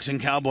Daisy Dukes and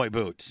cowboy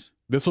boots.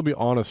 This will be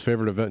Anna's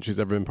favorite event she's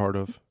ever been part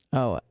of.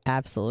 Oh,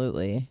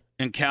 absolutely.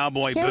 And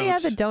cowboy Can boots. we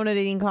have the donut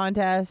eating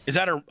contest? Is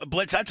that a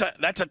Blitz? That's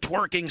a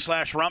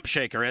twerking / rump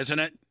shaker, isn't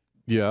it?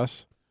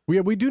 Yes.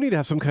 We do need to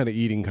have some kind of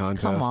eating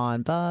contest. Come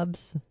on,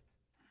 Bubs.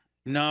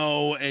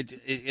 No,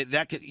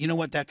 that could, you know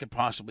what that could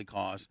possibly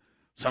cause?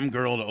 Some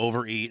girl to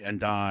overeat and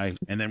die,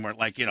 and then we're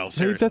like, Hey,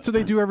 seriously. that's what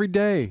they do every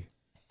day.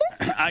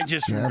 I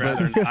just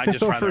rather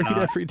not.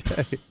 Every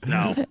day.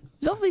 No.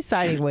 Don't be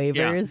signing waivers.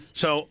 Yeah.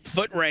 So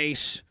foot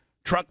race,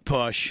 truck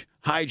push,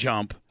 high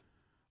jump,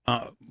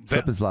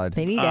 slip and slide.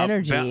 They need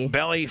energy.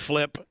 belly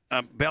flip,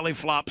 belly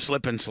flop,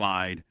 slip and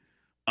slide,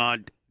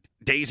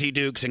 Daisy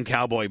Dukes and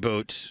cowboy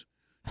boots,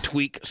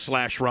 tweak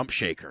 / rump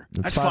shaker.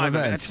 That's 5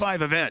 events. That's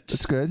 5 events.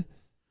 That's good.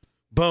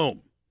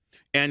 Boom.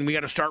 And we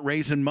got to start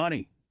raising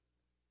money.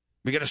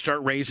 We got to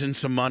start raising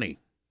some money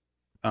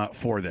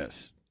for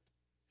this.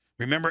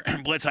 Remember,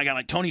 Blitz, I got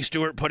like Tony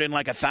Stewart put in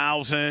like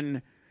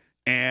 1,000,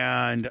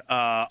 and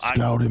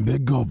Scout and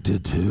Big Gulp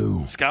did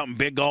too. Scout and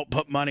Big Gulp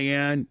put money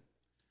in.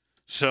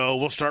 So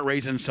we'll start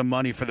raising some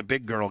money for the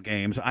Big Girl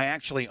Games. I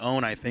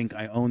think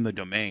I own the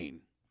domain.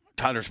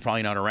 Tyler's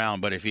probably not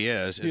around, but if he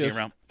is he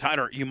around?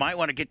 Tyler, you might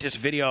want to get this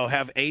video,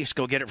 have Ace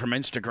go get it from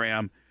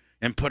Instagram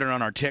and put it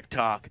on our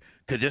TikTok,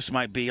 because this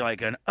might be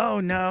like an,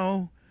 oh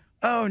no,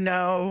 oh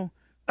no,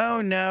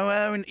 oh no,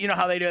 oh, you know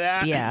how they do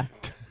that? Yeah.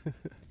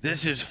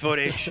 This is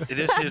footage.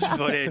 This is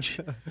footage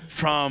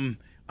from,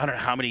 I don't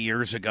know how many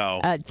years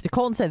ago.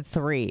 Colton said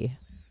 3.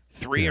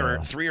 3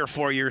 or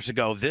 4 years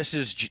ago. This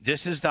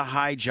is the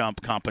high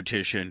jump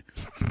competition.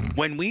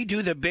 When we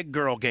do the Big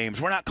Girl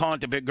Games, we're not calling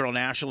it the Big Girl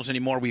Nationals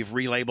anymore. We've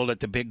relabeled it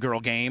the Big Girl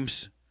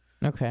Games.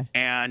 Okay.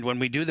 And when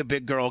we do the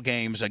Big Girl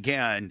Games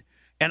again,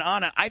 and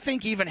Anna, I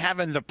think even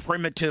having the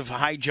primitive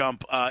high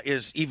jump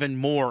is even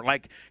more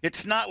like,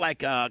 it's not like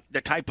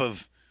the type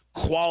of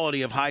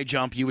quality of high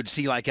jump you would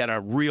see like at a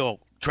real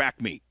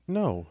track meet.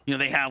 No.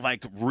 They have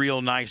like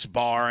real nice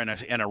bar and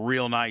a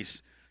real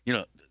nice,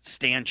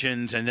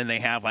 stanchions, and then they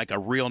have like a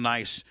real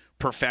nice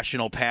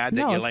professional pad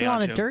that No, you it's lay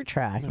on onto. a dirt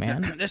track,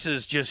 man. This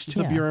is just It's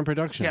a beer in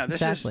production. yeah.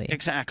 This Exactly. is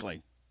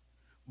exactly.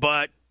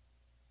 But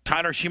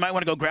Tyler, she might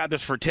want to go grab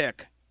this for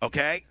Tick,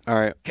 okay? All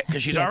right.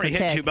 Because she's Yeah, already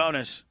for hit Tick. 2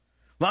 bonus.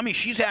 Well, I mean,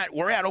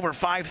 we're at over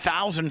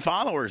 5,000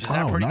 followers. Is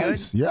that Oh, pretty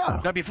nice. good?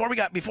 Yeah. Now,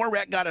 before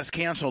Rhett got us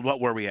canceled, what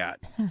were we at?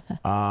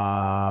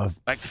 About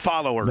Like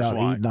followers wise.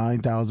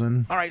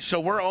 8,000-9,000. All right,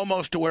 so we're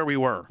almost to where we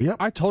were.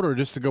 I told her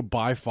just to go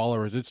buy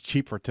followers. It's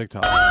cheap for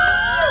TikTok.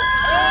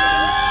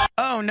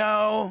 Oh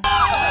no!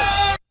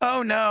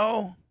 Oh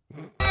no!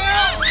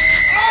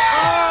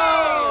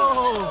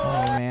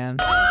 Oh man,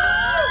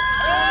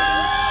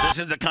 This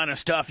is the kind of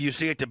stuff you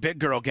see at the big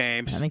girl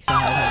games. that makes my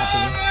heart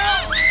happy.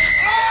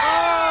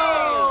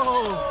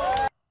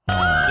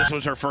 This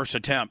was her first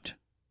attempt.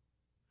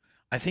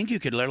 I think you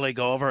could literally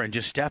go over and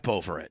just step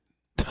over it.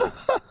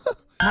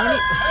 How many?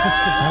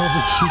 I don't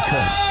think she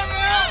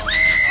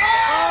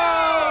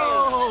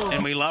could.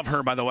 And we love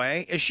her, by the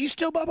way. Is she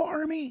still Bubba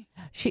Army?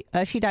 She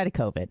died of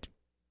COVID.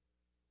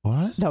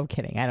 What? No, I'm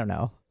kidding. I don't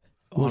know.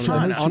 Well, sure.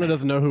 Anna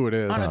doesn't know who it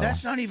is. Anna,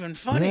 that's not even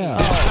funny. Yeah.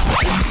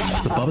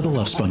 The Bubba the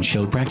Love Sponge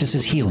Show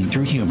practices healing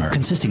through humor,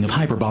 consisting of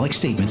hyperbolic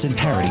statements and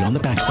parody on the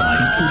backside,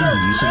 including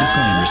the use of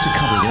disclaimers to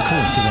cover their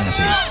collective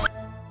asses.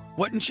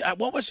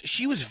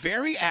 She was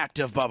very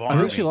active, Bubba I Army.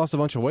 think she lost a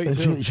bunch of weight, And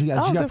too. she Oh,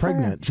 got good for her.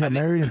 pregnant. She got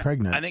married and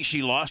pregnant. I think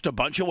she lost a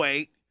bunch of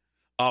weight,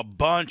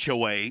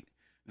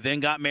 then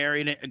got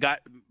married, got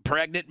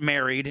pregnant,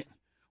 married.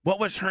 What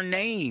was her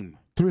name?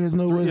 Three has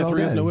no whiz. Yeah, all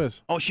 3 has day. no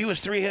whiz. Oh, she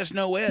was 3 His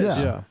No Whiz.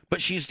 Yeah. Yeah. But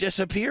she's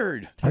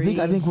disappeared. I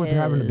think with her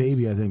having a His.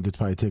 baby, I think it's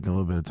probably taking a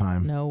little bit of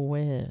time. No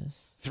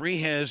whiz. 3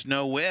 His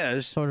No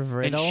Whiz. Sort of And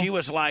riddle. she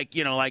was like,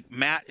 like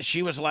Matt.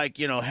 She was like,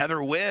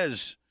 Heather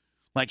Whiz.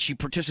 Like she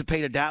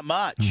participated that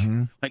much.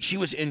 Mhm. Like she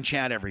was in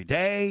chat every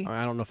day.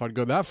 I don't know if I'd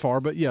go that far,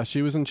 but yeah,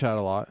 she was in chat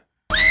a lot.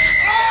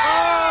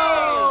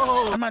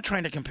 I'm not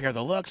trying to compare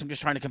the looks. I'm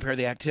just trying to compare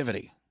the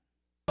activity.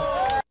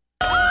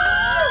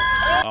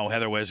 Oh,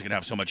 Heather Whiz is gonna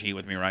have so much heat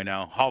with me right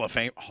now. Hall of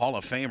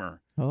Famer.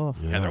 Oh,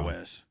 Yeah. Heather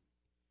Whiz.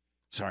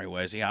 Sorry,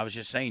 Wizzy. I was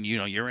just saying,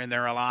 you're in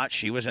there a lot.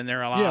 She was in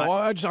there a lot. Yeah,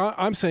 well,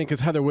 I'm saying because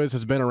Heather Whiz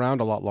has been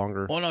around a lot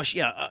longer. Well, no,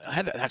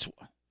 Heather. That's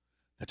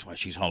why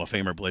she's Hall of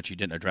Famer. Blitz. You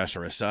didn't address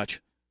her as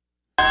such.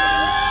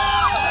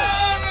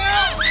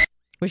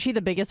 was she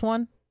the biggest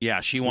one?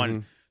 Yeah, she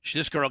won. Mhm.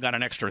 This girl got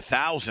an extra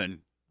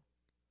 1,000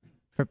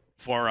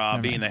 for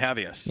being the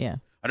heaviest. Yeah.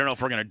 I don't know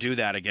if we're gonna do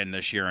that again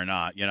this year or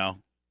not.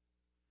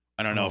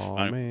 I don't know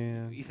Oh, if.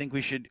 man. You think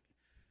we should?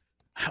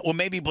 Well,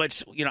 maybe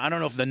Blitz. I don't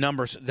know if the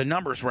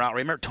numbers were out.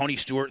 Remember Tony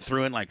Stewart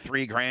threw in like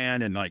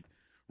 $3,000, and like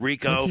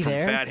Rico Was he from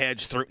there?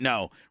 Fatheads threw.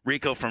 No,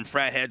 Rico from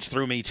Fatheads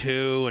threw me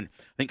 2, and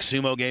I think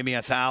Sumo gave me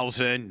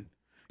 1,000.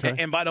 Okay.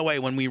 And by the way,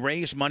 when we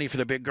raise money for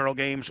the big girl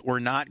games, we're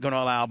not going to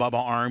allow Bubba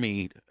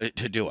Army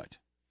to do it.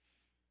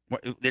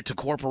 It's a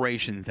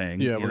corporation thing.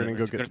 Yeah, we're gonna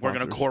go get We're going to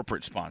sponsors.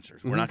 corporate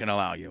sponsors. We're Mhm. not going to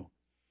allow you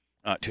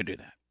to do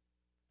that.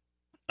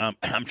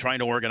 I'm trying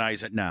to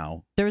organize it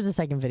now. There was a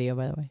second video,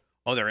 by the way.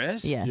 Oh, there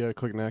is? Yeah. Yeah,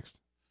 click next.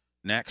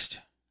 Next.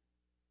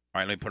 All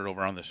right, let me put it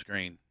over on the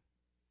screen.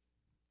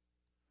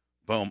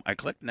 Boom. I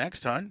clicked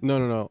next, hon.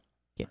 No.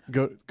 Yeah.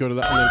 Go to that and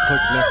then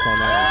click next on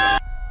that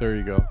one. There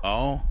you go.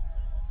 Oh,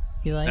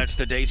 You like? that's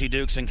the Daisy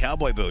Dukes and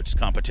Cowboy Boots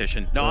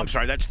competition. No, I'm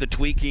sorry. That's the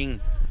tweaking.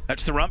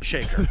 That's the rump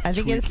shaker. I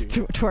think it's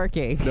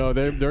twerking. No,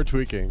 they're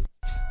tweaking.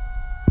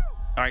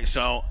 All right,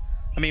 so,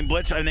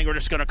 Blitz, I think we're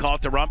just going to call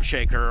it the rump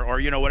shaker or,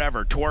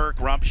 whatever. Twerk,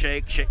 rump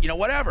shake,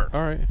 whatever.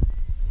 All right.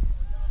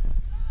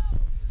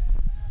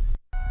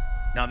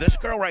 Now, this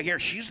girl right here,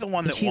 she's the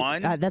one that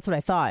won. That's what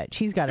I thought.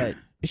 She's got a.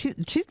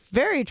 She's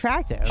very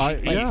attractive.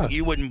 Yeah.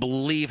 You wouldn't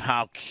believe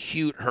how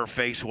cute her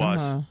face was.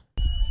 Uh-huh.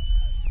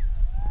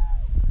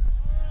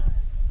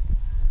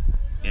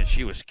 And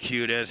she was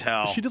cute as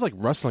hell. She did like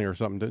wrestling or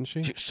something, didn't she?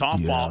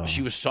 Softball. Yeah.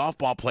 She was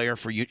softball player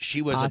for you.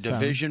 She was Awesome. a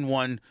Division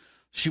I.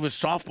 She was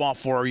softball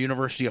for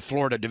University of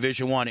Florida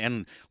Division I,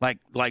 and like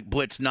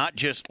Blitz, not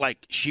just like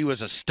she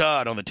was a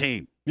stud on the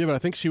team. Yeah, but I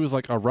think she was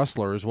like a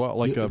wrestler as well.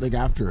 Like Like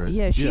after it.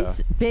 Yeah,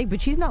 she's big,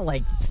 but she's not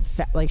like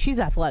like she's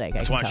athletic.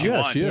 That's I why can she tell.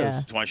 Yeah, won. she is. Yeah.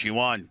 That's why she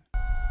won.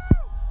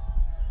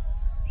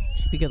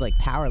 She'd be good like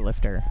power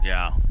lifter.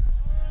 Yeah.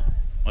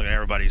 Look at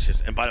everybody's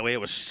just. And by the way, it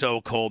was so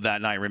cold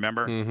that night.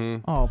 Remember?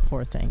 Mm-hmm. Oh,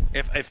 poor things.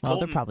 If Well,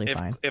 Colton, they're probably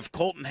fine. If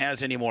Colton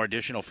has any more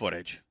additional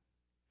footage,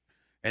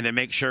 and then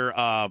make sure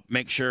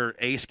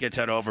Ace gets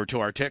that over to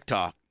our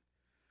TikTok.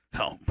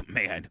 Oh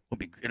man,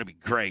 it'll be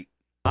great.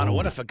 Anna,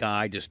 what if a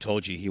guy just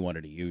told you he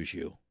wanted to use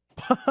you?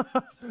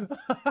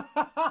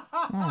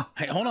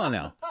 Hey, hold on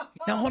now.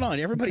 Now hold on.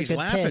 Everybody's good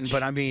laughing, pitch.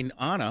 but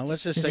Anna,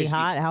 let's just Is say he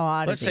hot? How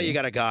hot Let's is say he? you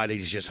got a guy that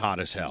he's just hot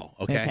as hell.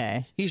 Okay.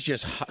 Okay. He's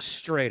just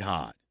straight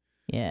hot.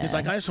 Yeah. He's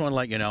like, I just want to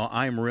let you know,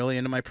 I'm really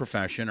into my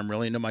profession. I'm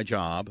really into my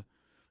job.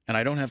 And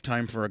I don't have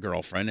time for a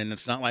girlfriend. And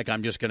it's not like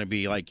I'm just going to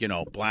be like,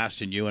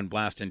 blasting you and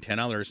blasting 10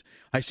 others.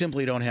 I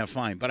simply don't have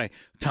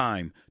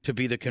time to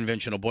be the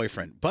conventional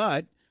boyfriend.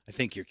 But I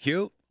think you're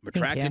cute. I'm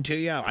attracted to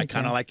you. I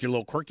kind of like your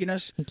little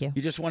quirkiness. Thank you.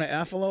 You just want to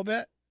F a little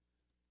bit?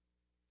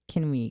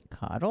 Can we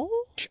cuddle?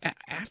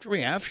 After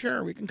we have,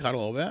 sure, we can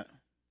cuddle a little bit.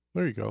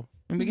 There you go.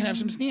 And we can have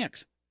some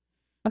snacks.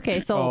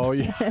 Okay, so Oh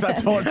yeah,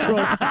 that's all it's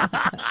really.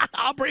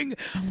 I'll bring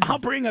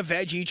a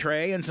veggie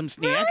tray and some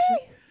snacks.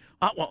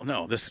 Really? Well,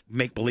 no, this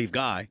make-believe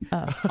guy.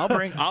 Oh. I'll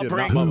bring.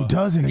 Who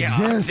doesn't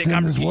exist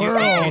in this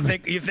world?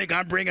 You think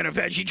I'm bringing a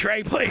veggie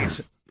tray,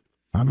 please?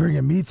 I'm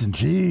bringing meats and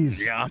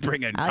cheese. Yeah, I'm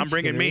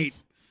bringing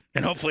meat,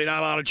 and hopefully not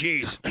a lot of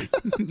cheese.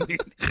 You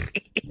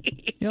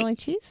don't like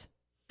cheese?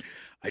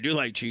 I do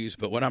like cheese,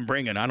 but what I'm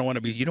bringing, I don't want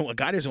to be. You know, a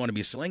guy doesn't want to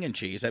be slinging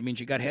cheese. That means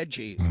you got head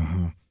cheese.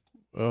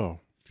 Oh.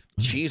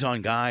 Cheese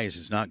on guys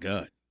is not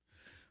good.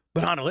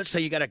 But Anna, let's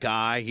say you got a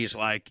guy. He's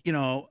like,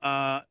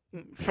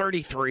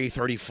 33,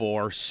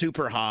 34,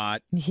 super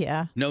hot.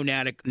 Yeah. No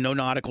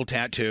nautical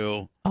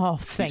tattoo. Oh,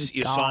 thank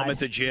You God. saw him at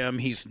the gym.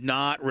 He's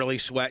not really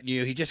sweating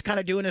you. He's just kind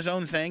of doing his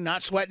own thing,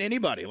 not sweating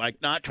anybody.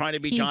 Like not trying to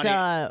be He's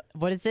Johnny.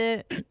 what is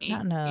it?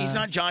 He's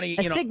not Johnny.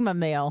 A Sigma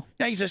male.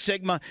 Yeah, he's a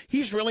Sigma.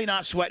 He's really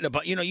not sweating.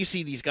 But you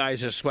see these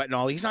guys just sweating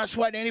all. He's not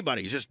sweating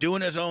anybody. He's just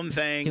doing his own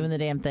thing. Doing the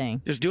damn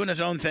thing. Just doing his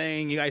own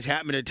thing. You guys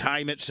happen to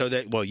time it so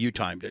that you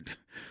timed it,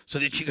 so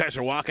that you guys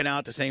are walking out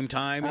at the same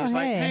time. Oh, He's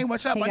like, hey. hey,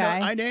 what's up? Hey,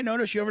 I didn't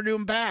notice you ever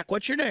doing back.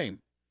 What's your name?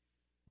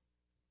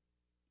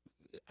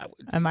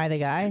 Am I the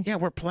guy? Yeah,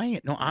 we're playing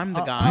it. No, I'm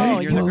the guy. Hey,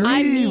 and you're the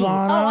I'm me. Anna.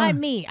 Oh, I'm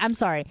me. I'm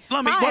sorry.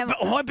 Let me, Hi,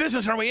 what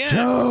business are we in?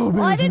 Show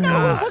well, I didn't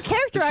know business. what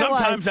character I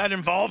Sometimes was. that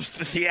involves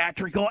the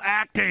theatrical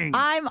acting.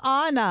 I'm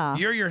Anna.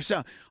 You're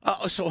yourself.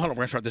 So hold on, we're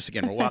gonna start this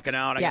again. We're walking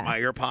out. I got Yeah. my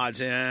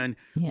earpods in.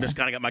 Yeah. Just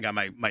kind of got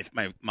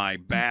my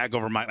bag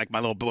over my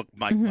little book,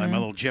 my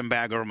little gym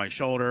bag over my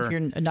shoulder. Your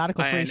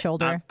nautical free And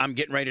shoulder. I'm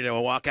getting ready to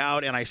walk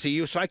out, and I see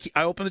you. So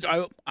I open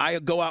the. I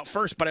go out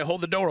first, but I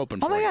hold the door open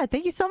Oh for my you. God!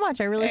 Thank you so much.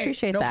 I really Hey,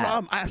 appreciate no that.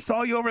 problem. I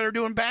saw you over there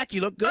doing back.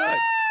 You look good.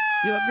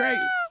 You look great.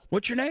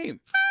 What's your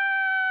name?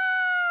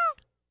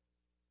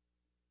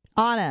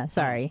 Anna.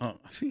 Sorry. Oh.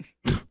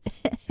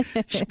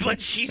 But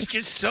she's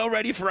just so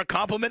ready for a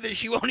compliment that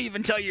she won't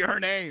even tell you her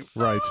name.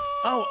 Right.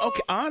 Oh,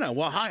 okay, Anna.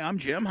 Well, hi, I'm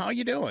Jim. How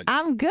you doing?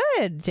 I'm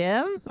good,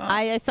 Jim.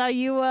 I saw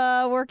you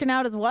working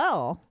out as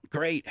well.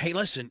 Great. Hey,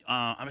 listen.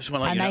 I just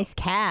want to let you Nice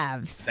know.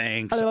 calves.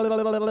 Thanks.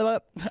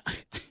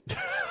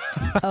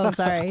 Oh,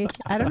 sorry.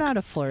 I don't know how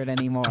to flirt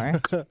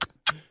anymore.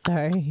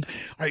 Sorry.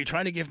 Are you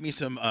trying to give me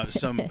some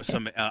hoppy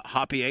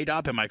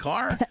ADOP in my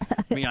car?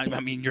 I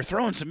mean, you're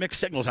throwing some mixed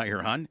signals out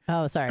here, hon.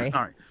 Oh, sorry.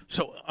 All right.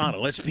 So, Anna,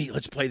 let's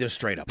play this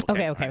straight up.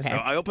 Okay. All right, so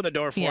I open the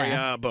door for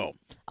you. Boom.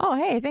 Oh,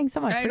 hey, thanks so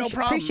much. Hey, no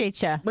problem.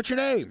 Appreciate you. What's your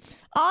name?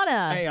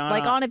 Anna. Hey, Anna.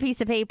 Like on a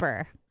piece of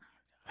paper.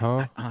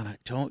 Huh? Anna,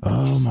 don't.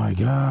 Oh my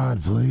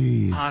God,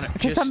 please. Anna,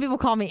 Because some people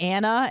call me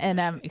Anna,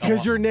 and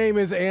Because your name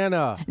is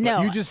Anna.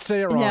 No, You just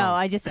say it wrong. No,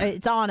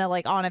 it's Anna,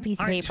 like on a piece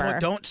of all right, paper. well,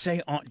 don't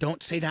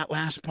say that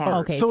last part.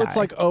 Okay. So it's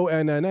sorry. like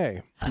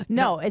ONNA.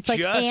 No, it's like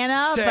Just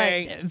Anna,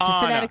 say but Anna.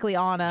 phonetically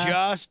Anna.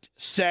 Just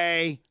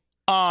say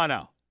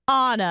Anna.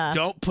 Anna.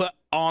 Don't put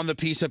on the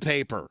piece of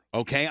paper,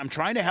 okay? I'm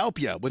trying to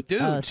help you with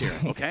dudes here,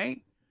 sorry.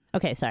 okay?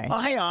 Okay, sorry. Oh,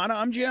 hey, Anna.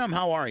 I'm Jim.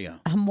 How are you?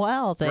 I'm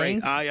well,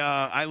 Great. thanks.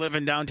 I live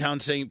in downtown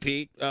St.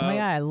 Pete. Oh my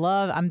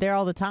God, I'm there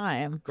all the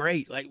time.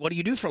 Great. Like, what do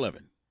you do for a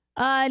living?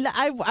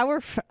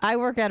 I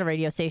work at a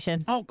radio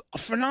station. Oh,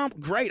 phenomenal.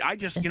 Great. I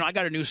just, I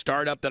got a new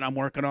startup that I'm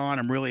working on.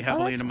 I'm really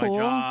heavily that's into cool.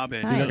 my job.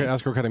 And You're not Nice. going to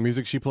ask her what kind of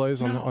music she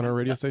plays on her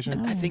radio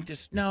station? I think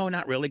no,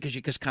 not really, because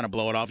you just kind of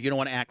blow it off. You don't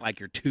want to act like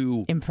you're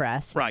too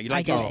Impressed. right. You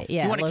like I get it.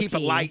 Yeah, you want to keep it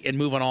low-key. light and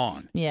moving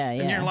on. Yeah,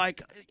 yeah. And you're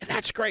like,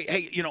 that's great.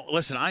 Hey,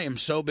 listen, I am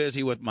so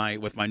busy with my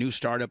new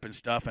startup and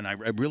stuff, and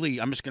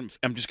I'm just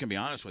gonna be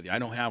honest with you. I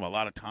don't have a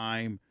lot of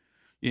time,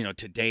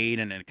 to date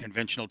in a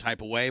conventional type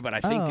of way. But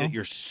I think that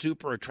you're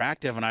super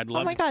attractive, and I'd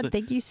love. Oh my God,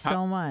 thank you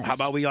so much. How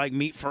about we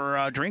meet for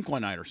a drink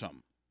one night or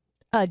something,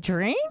 a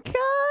drink?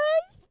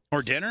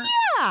 or dinner?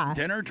 Yeah.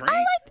 Dinner, drink.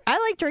 I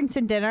like drinks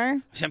and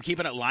dinner. See, I'm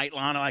keeping it light,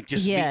 Lana. Like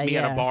just Yeah, meet me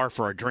at a yeah. bar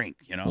for a drink.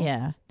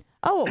 Yeah.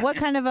 Oh, what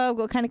kind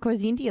of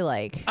cuisine do you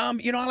like? I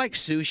like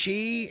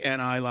sushi,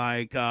 and I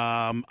like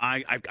I'm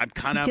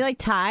kind of. Do you like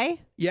Thai?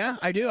 Yeah,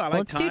 I do. I like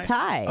Let's do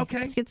Thai. Okay.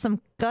 Let's get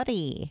some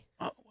gutty.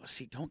 Oh,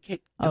 see, don't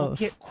get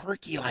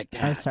quirky like Oh,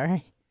 that.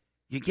 sorry.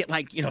 You get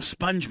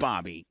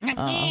SpongeBob-y. Oh,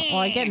 well,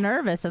 I get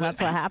nervous, and that's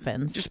what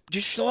happens. Just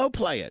slow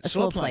play it.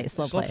 Slow play.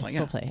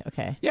 Yeah.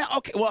 Okay. Yeah.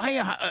 Okay. Well, hey,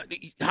 how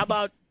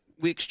about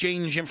we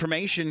exchange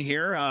information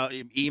here,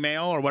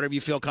 email or whatever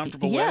you feel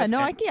comfortable with? Yeah. No,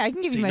 and- I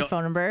can give you my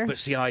phone number. But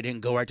see how I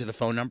didn't go right to the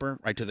phone number,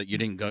 you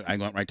didn't go. I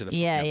went right to the.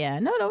 Yeah.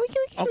 No, we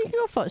can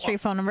go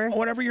straight phone number.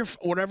 Whatever your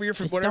Just whatever.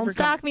 don't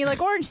stalk me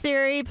like Orange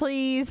Theory,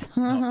 please.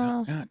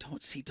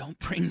 Don't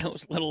bring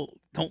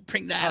don't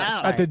bring that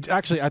out. At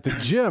the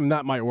gym,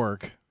 that might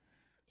work.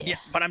 Yeah,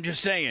 but I'm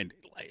just saying,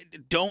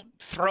 don't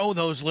throw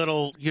those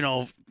little,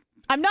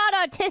 I'm not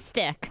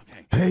autistic.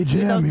 Hey, Though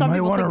Jim, you some might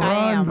people want to think I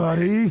run, am.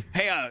 buddy.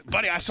 Hey,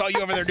 buddy, I saw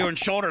you over there doing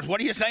shoulders. What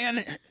are you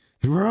saying?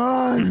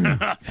 Run!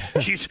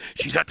 She's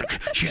at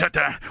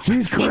the.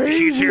 She's crazy,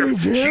 She's here. Jim.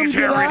 She's Get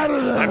here. out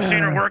of there. I've seen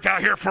her work out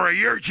here for a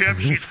year, Jim.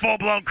 She's full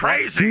blown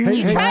crazy.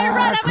 He's trying to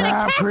run. I'm gonna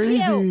crap, catch crazy.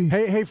 you.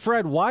 Hey,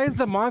 Fred, why is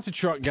the monster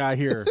truck guy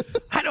here?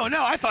 I don't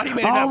know. I thought he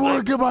made I'm enough money.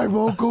 working my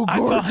vocal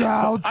cords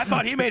out. I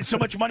thought he made so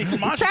much money from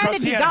He's monster trying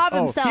trucks. to He had, degob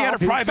himself. he had a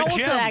private Sold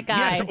gym. to that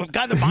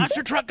guy. The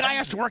monster truck guy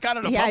has to work out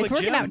at a Yeah, he's public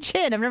working gym. out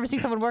chin. I've never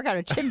seen someone work out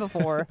a chin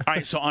before. All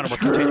right, so Anna, we're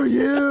Screw continuing.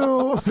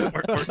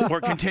 you.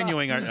 We're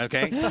continuing,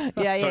 okay?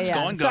 Yeah, So it's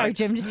going good. Sorry,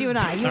 Jim, just you and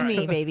I. You and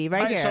me, baby,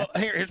 right All here. So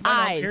here's my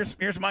Eyes. number.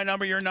 Here's my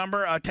number. Your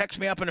number. Text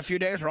me up in a few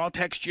days, or I'll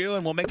text you,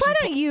 and we'll make Why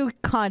some. don't you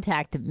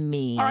contact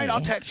me? All right,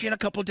 I'll text you in a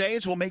couple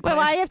days. We'll make. Well,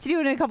 plans. I have to do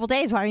it in a couple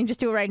days. Why don't you just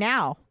do it right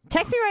now?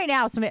 Text me right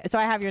now so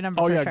I have your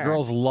number Oh for yeah, sure.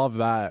 girls love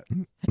that.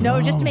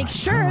 No, just to make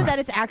sure that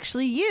it's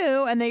actually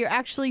you and that you're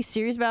actually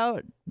serious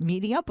about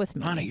meeting up with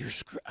me. Anna,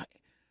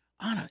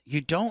 Anna, you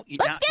don't.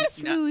 Let's get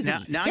a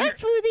smoothie. Now Get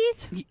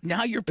smoothies.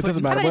 Now you're It putting.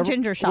 doesn't How matter. about a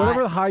ginger shot?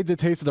 Whatever hides the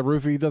taste of the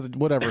roofie, doesn't.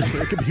 Whatever.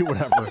 It can be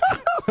whatever.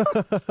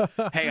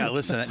 Hey,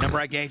 listen, that number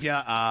I gave you,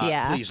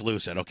 Yeah. please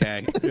lose it,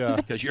 okay? Yeah.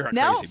 Because you're a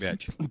No. crazy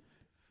bitch.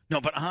 No,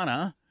 but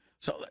Anna,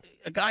 so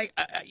a guy,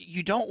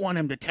 you don't want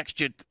him to text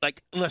you.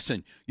 Like,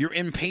 listen, your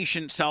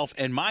impatient self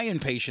and my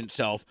impatient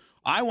self,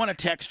 I want to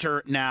text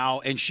her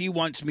now, and she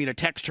wants me to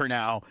text her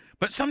now.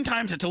 But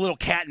sometimes it's a little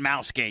cat and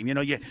mouse game. You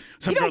know,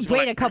 some You girls don't go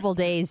wait like, a couple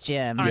days,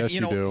 Jim. All right, Yes,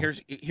 you do.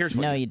 Here's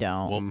what No, you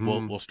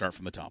don't. We'll start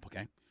from the top,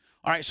 okay?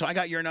 All right, so I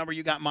got your number,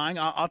 you got mine.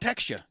 I'll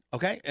text you,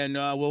 okay? And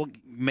we'll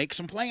make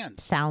some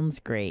plans. Sounds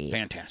great.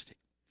 Fantastic.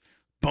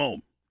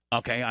 Boom.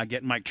 Okay, I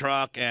get in my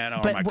truck or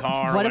But my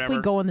car. what or if we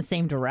whatever. go in the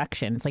same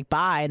direction? It's like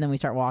bye, and then we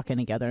start walking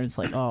together, and it's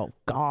like, oh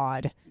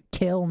God,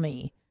 kill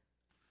me.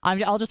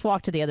 I'll just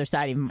walk to the other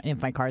side even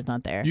if my car's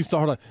not there. You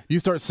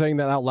start saying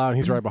that out loud, and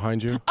he's right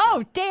behind you.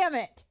 Oh damn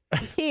it!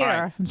 He's here.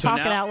 All right, I'm so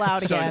talking now- out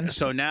loud so, again.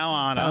 So now,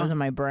 Anna. That was in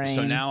my brain.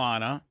 So now,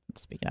 Anna, I'm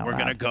speaking out we're loud.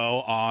 going to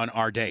go on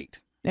our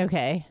date.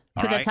 Okay.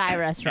 All To the right? Thai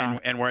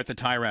restaurant. And we're at the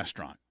Thai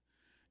restaurant.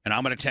 And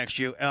I'm going to text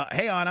you,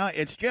 hey, Anna,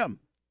 it's Jim.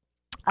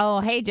 Oh,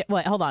 hey,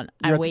 wait, hold on.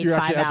 I You're wait you're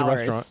 5 actually at the hours.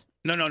 restaurant.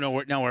 No,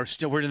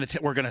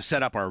 we're going to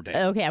set up our date.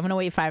 Okay, I'm gonna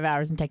wait 5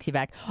 hours and text you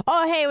back.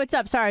 Oh, hey, what's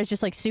up? Sorry, I was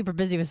just like super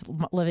busy with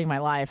living my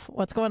life.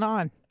 What's going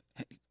on?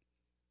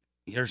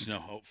 There's no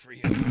hope for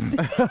you.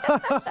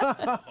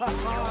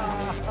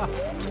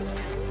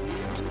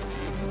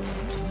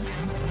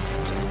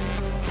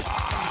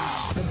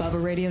 The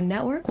Bubba Radio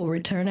Network will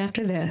return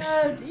after this.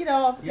 How's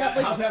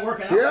that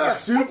working out? Yeah,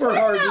 super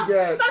hard to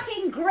get.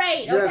 Fucking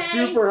great. Yeah,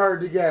 super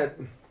hard to get.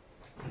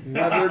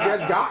 Never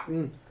get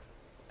gotten.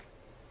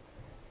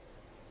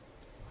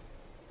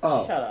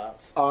 Oh, Shut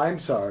up. I'm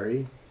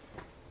sorry.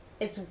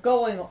 It's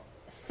going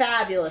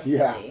fabulously.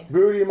 Yeah,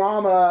 Booty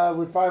Mama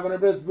with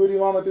 500 bits. Booty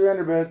Mama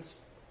 300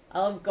 bits. I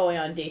love going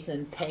on dates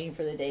and paying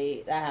for the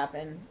date. That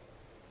happened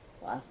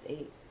last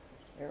date.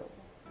 It's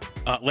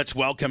terrible. Let's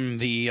welcome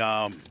the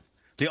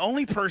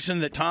only person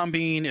that Tom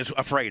Bean is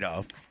afraid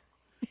of,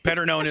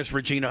 better known as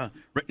Regina.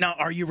 Now,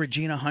 are you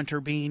Regina Hunter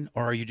Bean,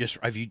 or are you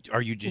just did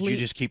you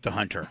just keep the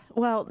Hunter?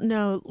 Well,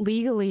 no,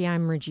 legally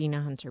I'm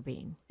Regina Hunter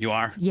Bean. You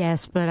are?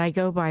 Yes, but I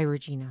go by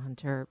Regina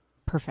Hunter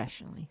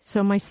professionally.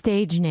 So my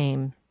stage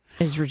name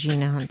is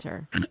Regina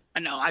Hunter.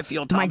 No, I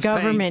feel Tom's My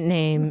government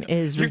name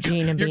is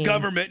Regina Bean. Your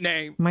government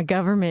name. My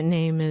government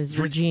name is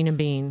Regina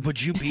Bean.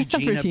 Would you be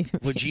Gina?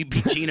 Would you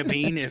be Gina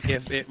Bean if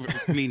it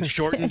means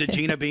shortened to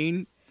Gina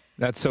Bean?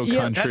 That's so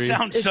Yeah, country. That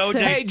sounds so.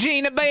 Hey,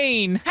 Gina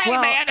Bean. Hey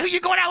Well- man, who you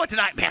going out with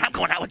tonight? Man, I'm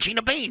going out with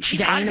Gina Bean.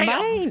 She's hot as Gina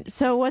hell. Bean.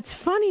 So what's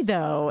funny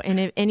though, and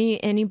if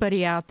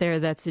anybody out there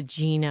that's a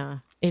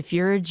Gina, if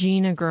you're a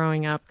Gina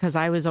growing up, because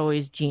I was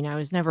always Gina, I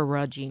was never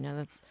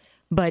Regina.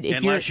 But if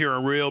Unless you're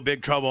in real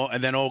big trouble,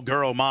 and then old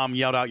girl mom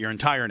yelled out your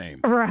entire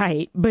name.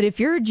 right, but if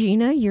you're a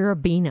Gina, you're a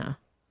Bina.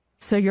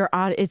 So you're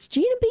odd. It's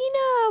Gina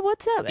Bina.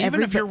 What's up?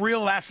 Even if your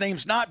real last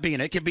name's not Bean,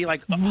 it could be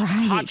like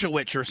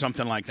Hotchowicz or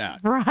something like that.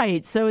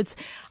 Right. So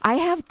I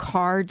have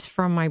cards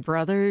from my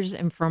brothers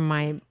and from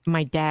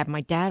my dad.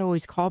 My dad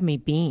always called me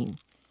Bean.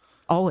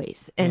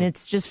 Always. And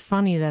it's just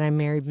funny that I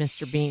married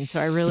Mr. Bean. So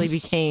I really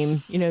became,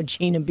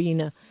 Gina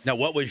Bina. Now,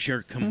 what was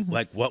your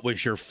what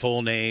was your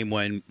full name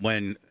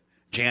when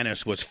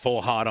Janice was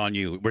full hot on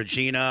you?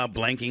 Regina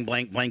blanking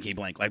blank blanky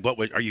blank. Like what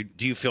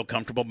do you feel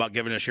comfortable about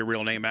giving us your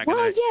real name back in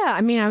Well, the day? yeah.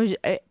 I mean, I was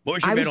What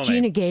was your I was middle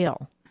Gina name?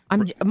 Gale.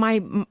 I'm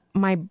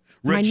my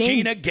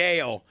Regina name.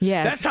 Gale.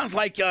 Yeah. That sounds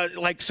like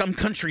some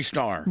country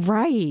star.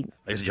 Right.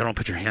 Ladies and gentlemen,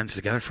 put your hands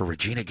together for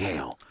Regina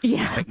Gale.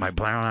 Yeah. Make my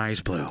brown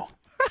eyes blue.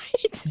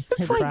 Right.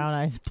 His brown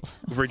eyes.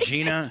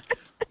 Regina.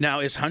 Now,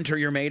 is Hunter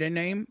your maiden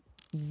name?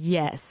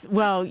 Yes.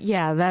 Well,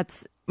 yeah,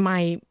 that's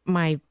my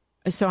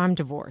so I'm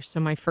divorced. So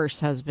my first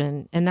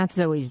husband, and that's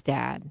Zoe's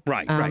dad.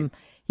 Right, right.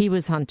 He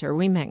was Hunter.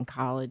 We met in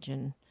college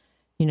and,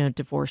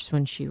 divorced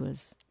when she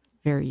was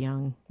very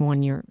young.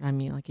 1 year,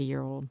 like a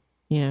year old.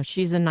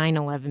 she's a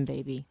 9/11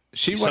 baby.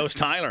 So's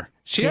Tyler.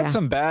 She had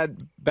some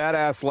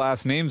badass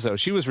last names though.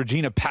 She was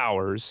Regina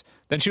Powers,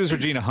 then she was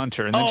Regina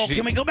Hunter, and then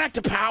can we go back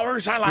to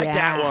Powers? I like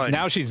that one.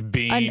 Now she's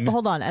Bean.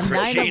 Hold on, a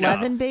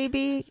 9/11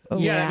 baby. Oh,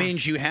 that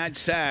means you had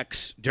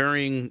sex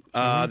during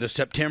the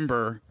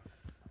September,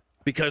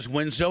 because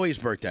when's Zoe's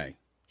birthday?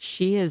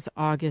 She is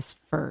August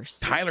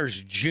 1st.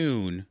 Tyler's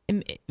June.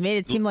 It made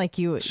it seem like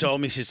you. So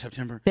let me see,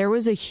 September. There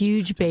was a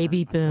huge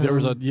baby boom. There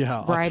was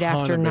right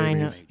after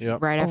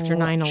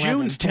 9/11.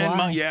 June's 10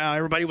 months. Yeah,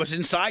 everybody was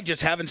inside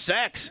just having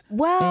sex.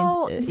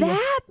 Well,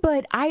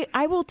 but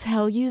I will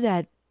tell you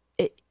that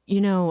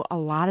a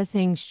lot of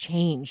things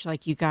changed.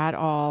 Like you got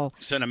all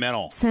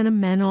sentimental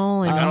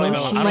and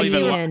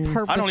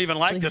I don't even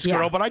like this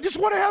girl, but I just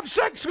want to have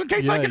sex in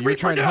case I can you're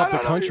trying to help the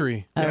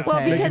country.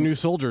 Making new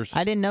soldiers.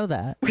 I didn't know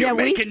that. We're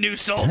making new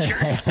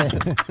soldiers.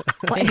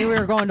 I knew we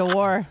were going to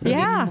war.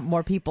 Yeah,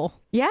 more people.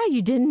 Yeah,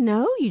 you didn't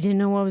know. You didn't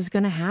know what was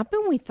going to happen.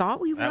 We thought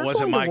we were. That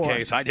wasn't my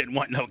case. I didn't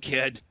want no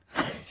kid.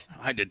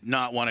 I did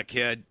not want a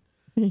kid.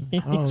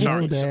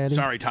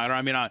 Sorry, Tyler.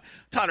 I mean,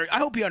 Tyler, I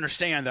hope you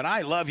understand that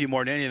I love you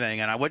more than anything,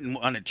 and I wouldn't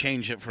want to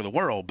change it for the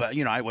world, but,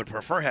 I would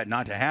prefer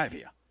not to have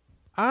you.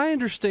 I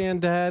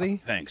understand,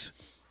 Daddy. Thanks.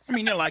 I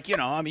mean,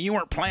 you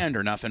weren't planned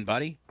or nothing,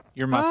 buddy.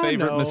 You're my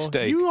favorite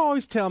mistake. You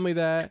always tell me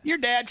that. Your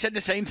dad said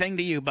the same thing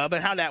to you,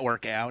 Bubba. How'd that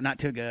work out? Not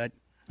too good.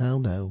 Oh,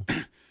 no.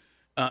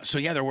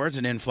 There was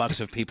an influx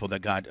of people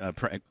that got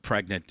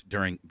pregnant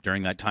during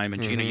that time,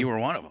 and Gina, you were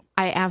one of them.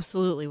 I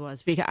absolutely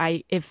was,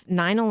 because if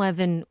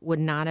 9/11 would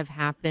not have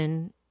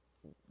happened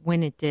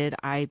when it did,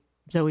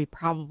 Zoe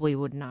probably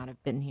would not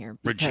have been here.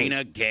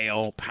 Regina,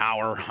 Gale,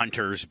 Power,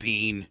 Hunters,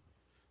 Bean.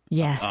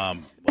 Yes.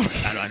 And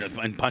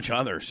a bunch of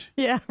others.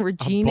 Yeah,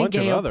 Regina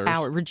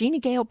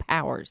Gale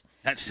Powers.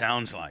 That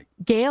sounds like.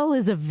 Gale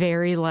is a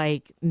very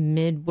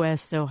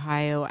Midwest,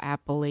 Ohio,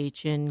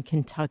 Appalachian,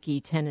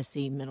 Kentucky,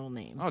 Tennessee middle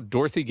name. Oh,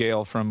 Dorothy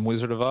Gale from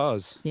Wizard of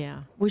Oz.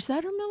 Yeah. Was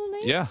that her middle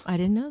name? Yeah. I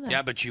didn't know that.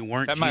 Yeah, but you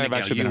weren't that Gina might have Gale.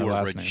 actually You been her were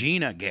last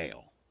Regina name.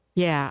 Gale.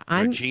 Yeah.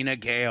 Regina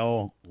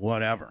Gale,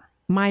 whatever.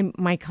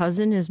 My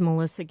cousin is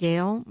Melissa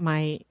Gale.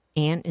 My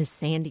aunt is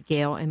Sandy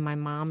Gale. And my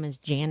mom is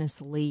Janice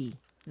Lee.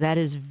 That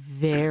is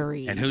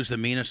very... And who's the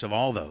meanest of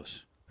all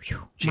those?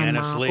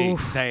 Janice Lee.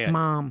 Oof, say it.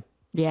 Mom.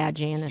 Yeah,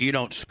 Janice. You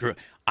don't screw...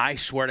 I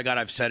swear to God,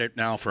 I've said it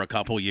now for a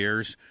couple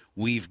years.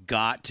 We've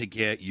got to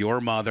get your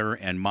mother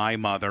and my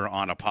mother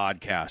on a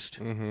podcast.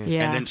 Mm-hmm.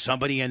 Yeah. And then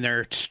somebody in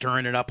there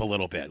stirring it up a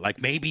little bit.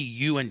 Like maybe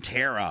you and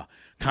Tara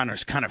kind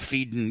of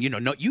feeding,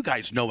 you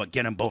guys know what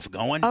get them both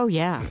going. Oh,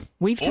 yeah.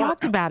 We've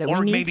talked about it. Or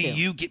we need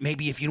maybe to.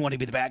 maybe if you don't want to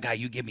be the bad guy,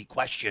 you give me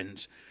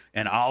questions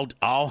and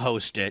I'll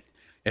host it.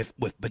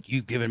 But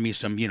you've given me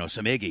some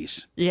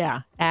Iggies.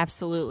 Yeah,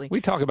 absolutely.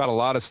 We talk about a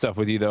lot of stuff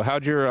with you, though.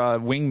 How'd your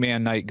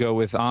wingman night go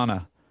with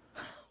Anna?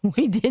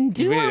 We didn't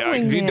do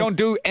anything. You don't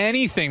do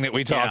anything that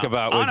we talk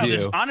about with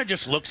you. Anna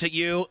just looks at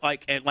you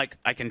like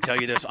I can tell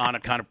you this.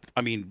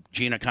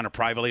 Gina kind of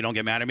privately, don't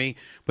get mad at me,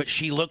 but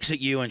she looks at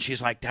you and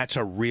she's like, "That's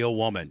a real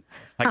woman.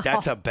 Like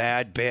that's a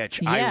bad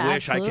bitch. Yeah, I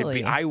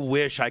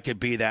wish I could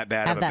be that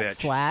bad Have of a that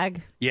bitch."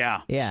 Swag. Yeah.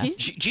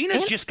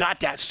 Gina's just got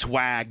that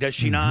swag, does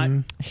she not?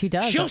 She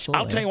does.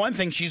 I'll tell you one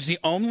thing. She's the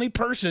only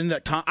person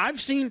that I've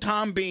seen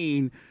Tom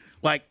Bean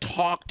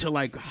talk to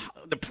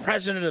the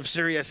president of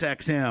Sirius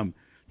XM.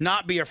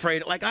 Not be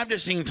afraid. I've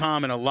just seen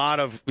Tom in a lot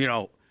of,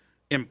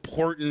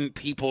 important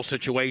people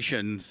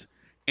situations,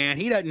 and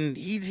he doesn't.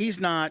 He's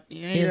not.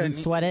 He doesn't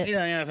sweat it. He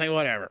doesn't say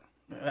whatever.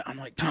 I'm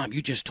like, Tom,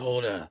 you just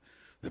told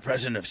the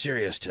president of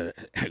Sirius to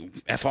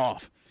F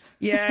off.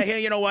 Yeah,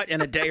 you know what? In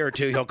a day or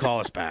two, he'll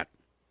call us back.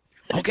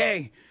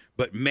 Okay,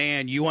 but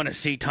man, you want to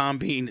see Tom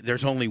Bean?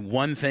 There's only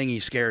one thing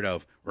he's scared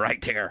of,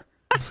 right there.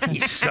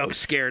 He's so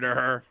scared of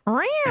her.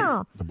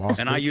 The boss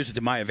and I use it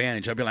to my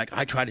advantage. I'd be like,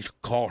 I try to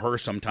call her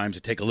sometimes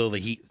to take a little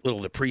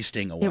of the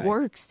pre-sting away. It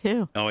works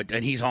too. Oh,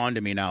 and he's on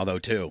to me now though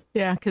too.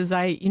 Yeah, because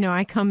I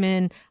come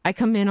in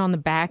on the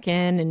back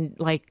end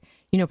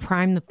and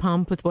prime the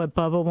pump with what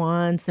Bubba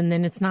wants, and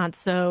then it's not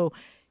so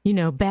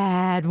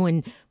bad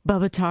when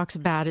Bubba talks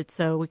about it.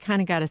 So we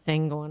kind of got a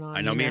thing going on.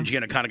 I know me and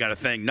Gina kind of got a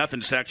thing.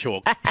 Nothing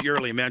sexual,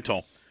 purely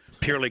mental,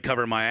 purely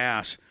cover my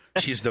ass.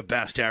 She's the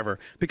best ever.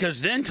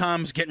 Because then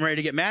Tom's getting ready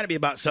to get mad at me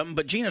about something,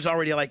 but Gina's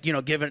already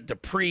giving it the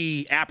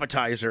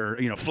pre-appetizer,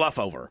 fluff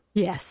over.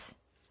 Yes.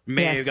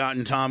 May have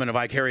gotten Tom in a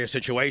vicarious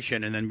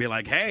situation and then be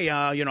like, hey,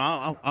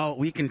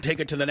 we can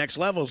take it to the next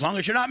level as long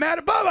as you're not mad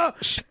at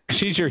Bubba.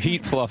 She's your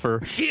heat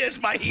fluffer. She is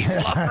my heat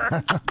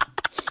fluffer.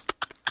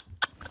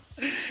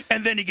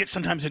 And then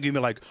sometimes he'll give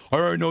me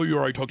I know you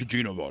already talked to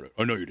Gina about it.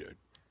 I know you did.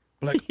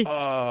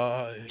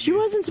 She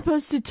wasn't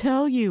supposed to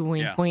tell you.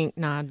 Wink, wink,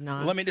 nod,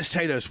 nod. Let me just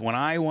tell you this. When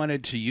I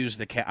wanted to use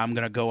I'm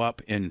going to go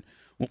up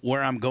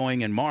where I'm going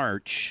in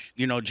March.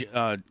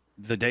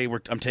 The day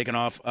I'm taking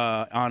off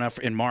Anna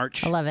in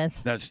March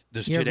 11th. That's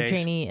 2 Your days.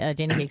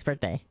 Janie Cake's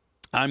birthday.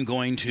 I'm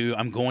going to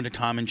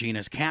Tom and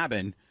Gina's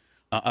cabin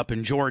up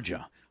in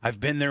Georgia. I've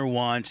been there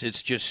once.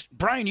 It's just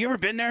Brian. You ever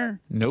been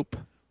there? Nope.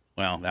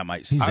 Well, that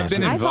might. I've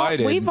been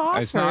invited. We've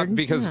offered. It's not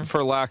because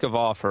for lack of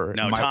offer.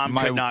 No, Tom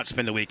could not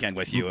spend the weekend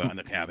with you in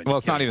the cabin. Well,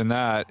 it's not even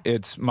that.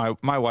 It's my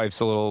wife's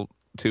a little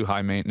too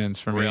high maintenance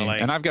for me. Really?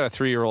 And I've got a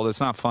 3-year-old. It's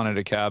not fun at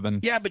a cabin.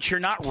 Yeah, but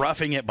you're not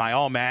roughing it by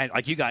all man.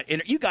 Like you got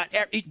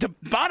the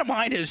bottom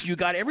line is you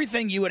got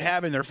everything you would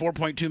have in their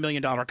 $4.2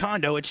 million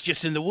condo. It's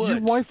just in the woods.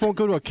 Your wife won't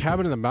go to a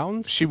cabin in the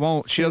mountains? She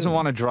won't. She doesn't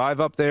want to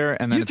drive up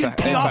there, and then it's a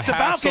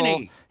hassle.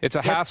 Balcony. It's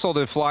a hassle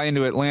to fly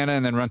into Atlanta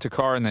and then rent a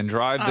car and then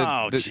drive.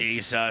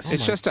 Jesus!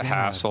 It's just a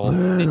hassle.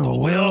 Little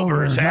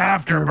Wilbur's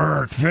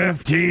afterbirth,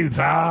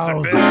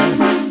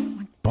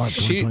 15,000.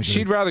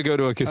 She'd rather go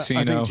to a casino.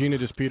 I think Gina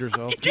just peed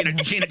herself. Gina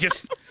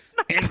just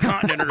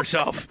incontinent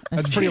herself.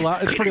 That's pretty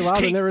loud. It's pretty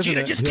loud in there, isn't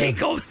Gina it? just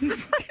tinkled.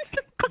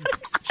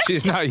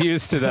 She's not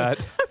used to that.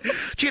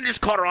 Gina just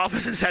called her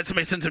office and said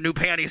somebody send some new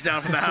panties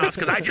down from the house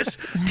because I just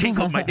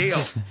tinkled my deal.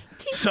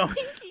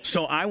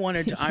 So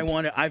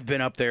I've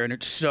been up there and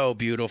it's so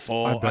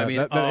beautiful. I mean,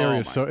 that area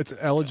is so. It's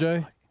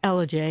Ellijay.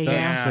 Ellijay,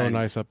 That's so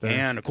nice up there.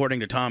 And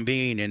according to Tom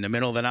Bean, in the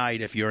middle of the night,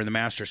 if you're in the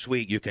master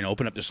suite, you can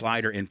open up the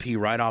slider and pee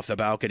right off the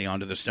balcony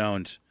onto the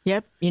stones.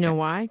 Yep. You know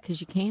why?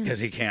 Because you can. Because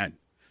he can.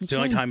 It's the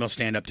only time he'll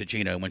stand up to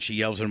Gina when she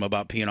yells at him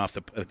about peeing off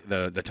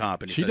the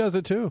top. And she does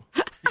it too.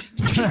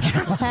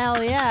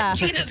 Hell yeah.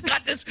 Gina's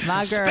got this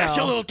My girl.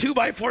 special little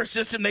 2x4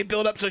 system they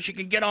build up so she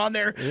can get on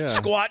there,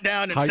 squat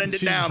down, and send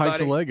it down. She hikes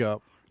buddy. a leg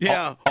up.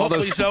 Yeah.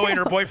 Hopefully Zoe and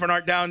her boyfriend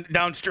aren't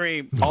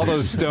downstream. All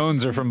those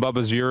stones are from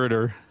Bubba's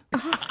ureter.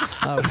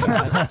 Oh,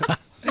 God.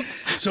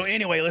 So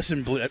anyway,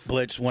 listen,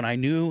 Blitz, when I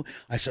knew,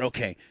 I said,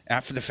 okay,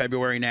 after the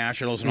February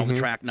Nationals and all the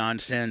track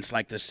nonsense,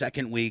 like the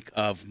second week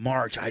of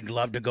March, I'd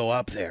love to go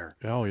up there.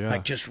 Oh, yeah.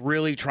 Like I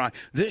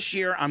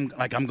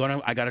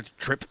got a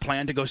trip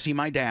planned to go see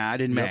my dad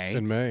in May.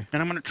 In May.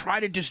 And I'm going to try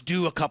to just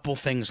do a couple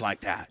things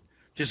like that.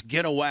 Just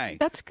get away.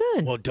 That's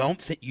good. Well,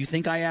 you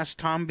think I asked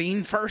Tom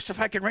Bean first if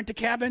I could rent a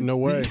cabin? No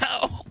way.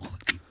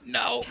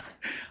 No.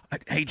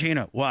 Hey,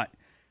 Gina, what?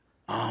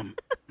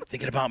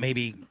 Thinking about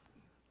maybe,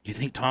 you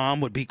think Tom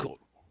would be cool?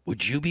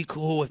 Would you be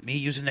cool with me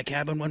using the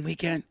cabin one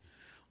weekend?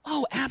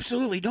 Oh,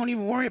 absolutely. Don't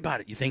even worry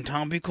about it. You think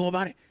Tom would be cool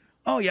about it?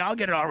 Oh, yeah, I'll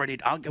get it already.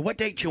 What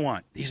date you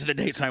want? These are the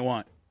dates I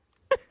want.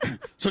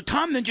 So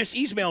Tom then just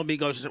emailed me,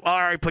 goes, I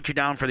already put you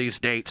down for these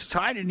dates. So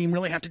I didn't even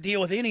really have to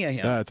deal with any of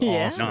him. That's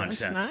awesome. Nonsense.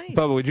 That's nice.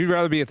 Bubba, would you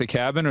rather be at the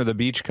cabin or the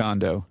beach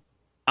condo?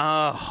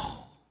 I'd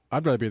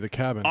rather be at the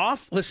cabin.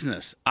 Listen to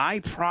this. I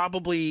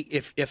probably,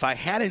 if I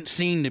hadn't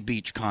seen the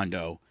beach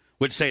condo,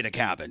 would say the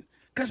cabin.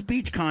 Because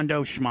beach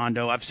condo,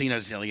 schmondo, I've seen a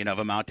zillion of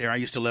them out there. I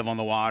used to live on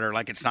the water.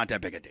 Like, it's not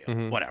that big a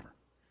deal. Whatever.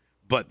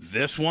 But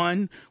this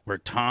one, where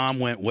Tom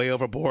went way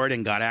overboard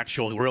and got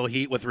actual real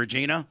heat with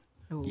Regina,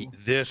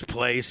 this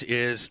place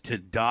is to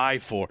die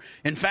for.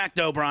 In fact,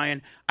 though,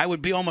 Brian, I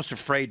would be almost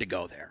afraid to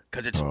go there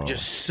because it's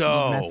just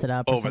so mess it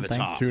up or over the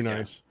something. top. Too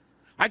nice.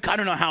 I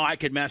don't know how I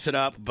could mess it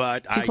up,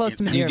 but Too close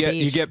to Madeira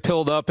Beach. You get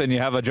pilled up and you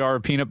have a jar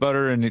of peanut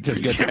butter and it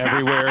just gets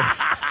everywhere.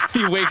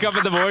 You wake up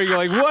in the morning, you're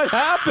like, what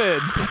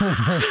happened?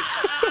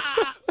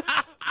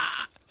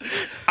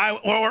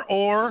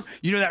 Or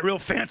you know that real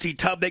fancy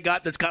tub they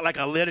got that's got like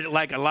a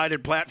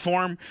lighted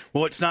platform.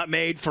 Well, it's not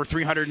made for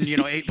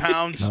 308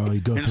 pounds. Oh,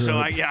 you go and through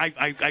so it.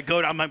 I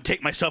go. I'm gonna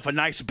take myself a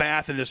nice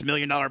bath in this $1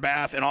 million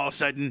bath, and all of a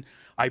sudden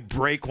I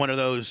break one of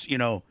those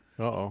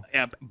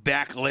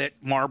backlit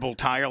marble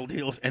tile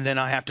deals, and then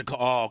I have to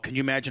call. Oh, can you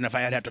imagine if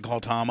I had to call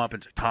Tom up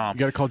and say, Tom? You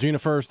got to call Gina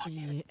first.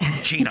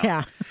 Gina.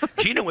 Yeah.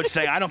 Gina would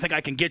say, I don't think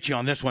I can get you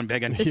on this one,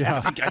 Biggin.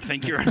 Yeah. I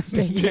think you're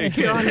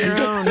You're on your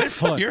own.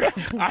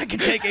 I can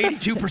take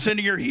 82% of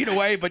your heat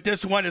away, but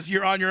this one is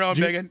you're on your own,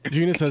 Biggin.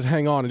 Gina says,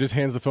 hang on, and just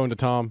hands the phone to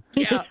Tom.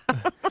 Yeah.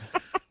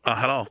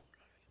 Hello.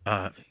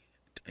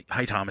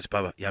 Hi, Tom. It's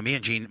Bubba. Yeah, me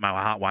and Jean, my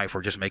hot wife,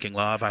 were just making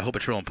love. I hope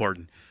it's real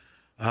important.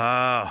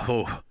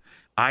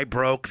 I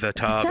broke the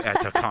tub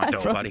at the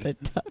condo, buddy.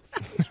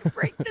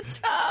 Break the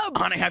tub.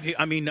 Honey, have you?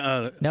 I mean,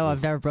 No,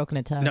 I've never broken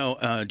a tub.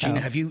 no, Gina,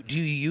 have you? Do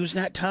you use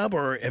that tub,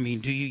 or do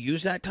you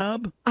use that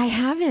tub? I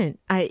haven't.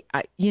 I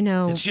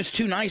It's just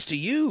too nice to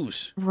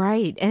use.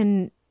 right.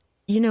 And,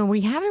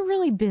 we haven't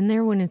really been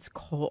there when it's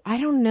cold. I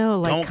don't know.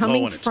 Like Don't go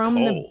coming when it's from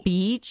the cold.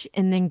 beach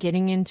and then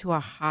getting into a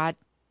hot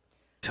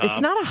Tub.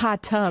 It's not a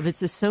hot tub.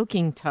 It's a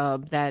soaking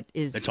tub that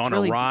is It's on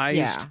really, a raised.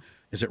 Yeah.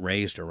 Is it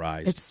raised or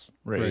raised? It's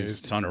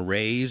Raised. It's on a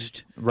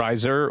raised.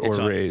 Riser or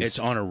raised? It's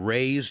on a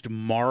raised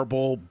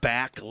marble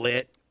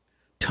backlit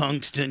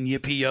tungsten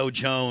Yippee-O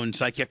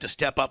Jones. Like you have to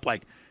step up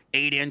like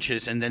 8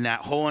 inches, and then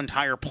that whole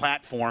entire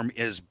platform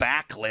is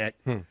backlit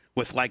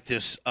with like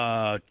this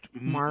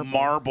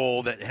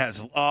marble that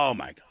has. Oh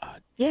my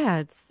God.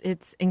 Yeah,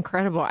 it's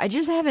incredible. I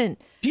just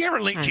haven't. Do you ever,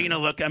 Gina,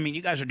 look? I mean,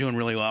 you guys are doing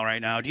really well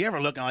right now. Do you ever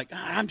look like, God,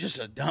 I'm just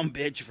a dumb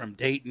bitch from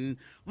Dayton?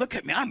 Look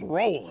at me, I'm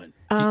rolling.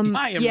 I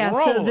am Yeah,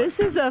 rolling. so this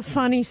is a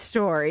funny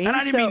story. And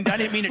I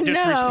didn't mean it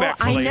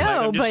disrespectfully. No, I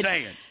know, I'm just but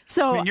saying.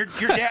 so I mean,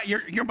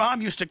 your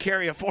mom used to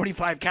carry a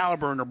 .45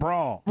 caliber in her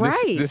bra.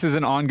 right. This is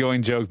an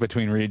ongoing joke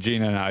between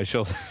Regina and I.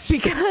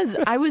 Because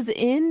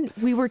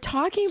we were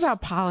talking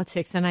about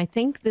politics, and I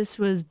think this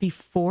was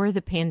before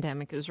the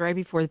pandemic. It was right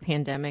before the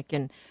pandemic,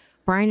 and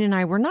Brian and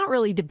I were not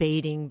really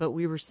debating, but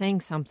we were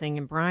saying something,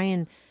 and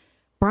Brian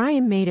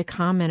made a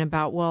comment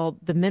about, well,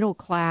 the middle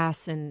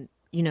class and,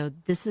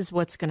 this is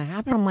what's going to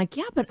happen. I'm like,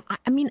 yeah, but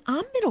I'm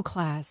middle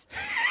class.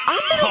 I'm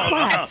middle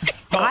class.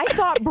 I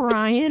thought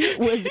Brian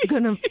was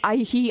going to,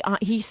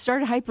 he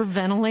started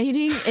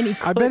hyperventilating and he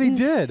couldn't. I bet he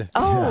did.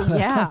 Oh,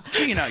 yeah.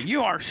 Gina,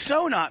 you are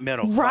so not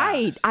middle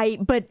class. Right.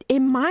 But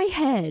in my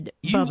head,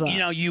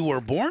 Bubba, you were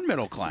born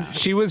middle class.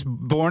 She was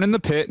born in the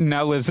pit and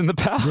now lives in the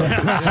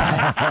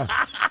palace.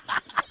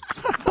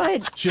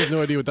 But she has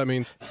no idea what that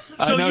means.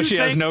 I know she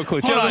has no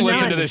clue. She doesn't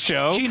listen to the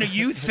show. Gina,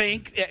 you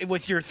think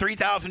with your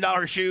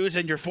 $3,000 shoes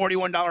and your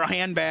 $41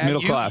 handbag,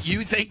 middle class.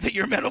 You think that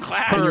you're middle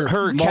class?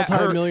 Her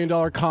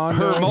multi-million-dollar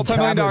condo. Her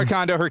multi-million-dollar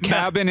condo, her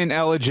cabin in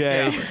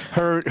LJ,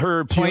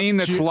 her plane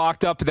that's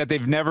locked up that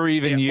they've never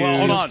even used. Well,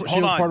 hold on. She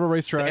was part of a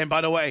racetrack. And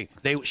by the way,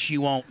 they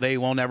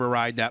won't ever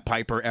ride that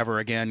Piper ever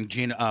again.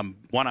 Gina,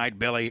 One-Eyed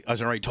Billy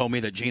has already told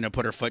me that Gina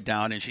put her foot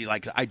down and she's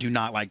like, I do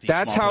not like these.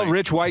 That's small how planes.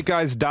 rich white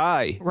guys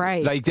die.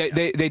 Right. Like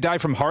they die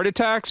from heart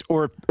attacks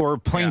or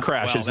plane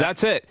crashes. Well,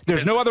 that's it.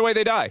 There's no other way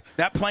they die.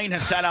 That plane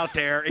has sat out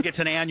there. It gets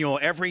an annual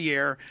every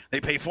year.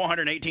 They pay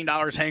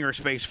 $418 hangar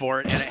space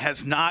for it, and it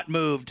has not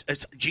moved.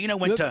 Gina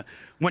went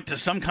to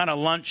some kind of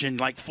lunch in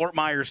like Fort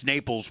Myers,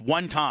 Naples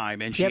one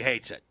time, and she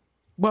hates it.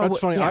 Well, that's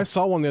funny. Yeah. I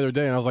saw one the other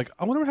day, and I was like,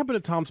 I wonder what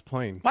happened to Tom's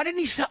plane. Why didn't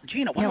he sell?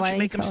 Gina, why don't you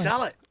make him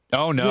sell it?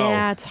 Oh no!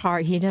 Yeah, it's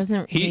hard. He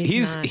doesn't.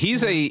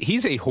 He's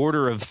a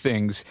hoarder of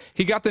things.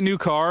 He got the new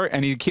car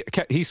and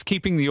he's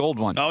keeping the old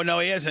one. Oh no,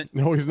 he isn't.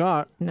 No, he's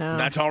not. No.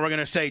 That's all we're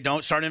gonna say.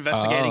 Don't start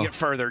investigating it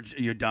further,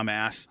 you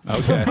dumbass.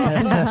 Okay.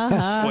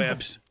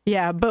 Squibs.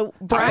 Yeah, but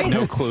Brian,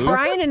 no clue.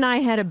 Brian and I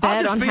had a bet I'll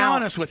on just be how.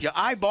 honest with you.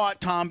 I bought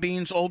Tom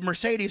Bean's old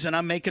Mercedes, and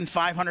I'm making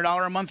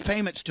 $500 a month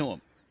payments to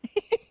him.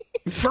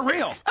 For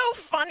real. So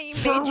funny.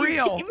 For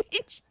real.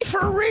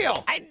 For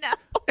real. I know.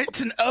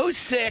 It's an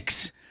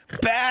 06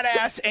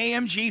 badass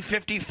AMG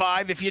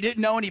 55. If you didn't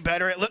know any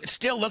better, it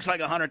still looks like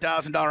a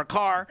 $100,000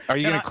 car. Are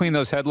you going to clean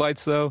those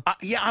headlights though?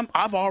 Yeah,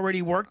 I've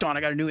already worked on it.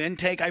 I got a new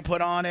intake I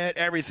put on it,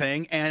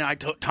 everything, and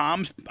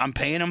I'm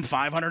paying him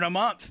 $500 a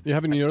month. You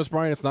haven't noticed,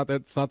 Brian? It's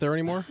not there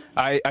anymore.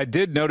 I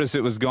did notice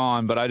it was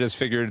gone, but I just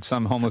figured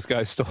some homeless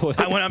guy stole it.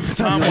 I went up to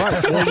Tom.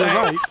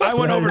 I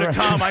went over to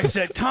Tom. I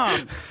said,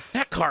 Tom,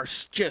 that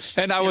car's just.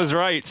 And I was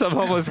right. Some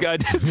homeless guy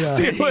did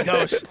steal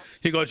it.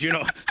 He goes,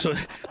 so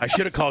I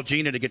should have called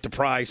Gina to get the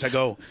price. I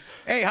go,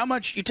 hey, how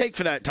much you take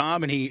for that,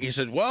 Tom? And he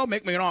said, well,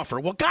 make me an offer.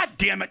 Well, God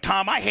damn it,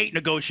 Tom, I hate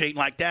negotiating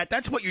like that.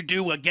 That's what you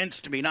do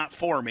against me, not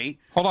for me.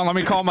 Hold on, let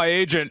me call my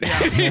agent.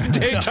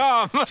 Hey,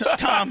 Tom.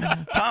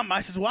 Tom,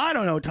 I says, well, I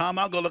don't know, Tom.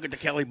 I'll go look at the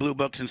Kelley Blue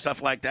Books and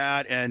stuff like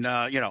that. And,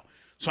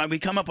 so we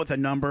come up with a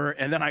number.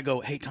 And then I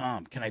go, hey,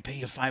 Tom, can I pay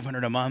you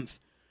 $500 a month?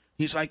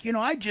 He's like,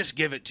 I'd just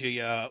give it to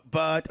you,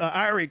 but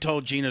I already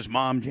told Gina's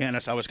mom,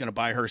 Janice, I was going to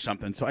buy her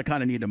something, so I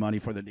kind of need the money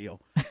for the deal.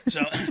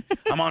 So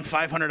I'm on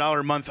 $500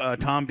 a month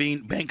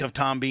Bank of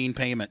Tom Bean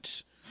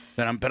payments.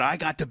 But I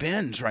got the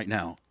Benz right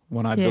now.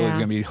 One-Eyed Billy's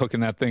going to be hooking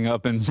that thing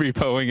up and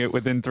repoing it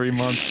within 3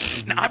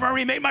 months. I've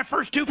already made my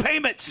first 2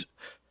 payments.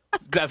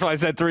 That's why I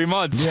said 3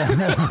 months.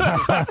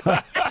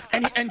 Yeah.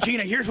 and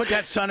Gina, here's what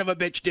that son of a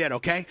bitch did,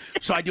 okay?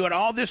 So I do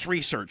all this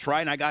research,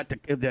 right? And I got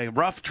the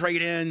rough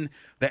trade-in,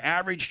 the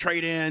average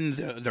trade-in,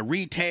 the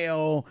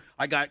retail.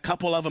 I got a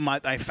couple of them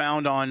I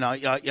found on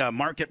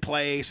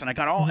Marketplace, and I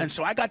got all. And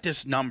so I got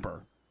this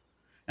number,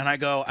 and I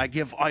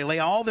lay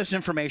all this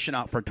information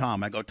out for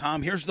Tom. I go,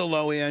 Tom, here's the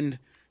low end,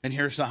 and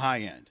here's the high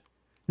end.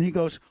 And he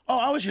goes, oh,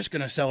 I was just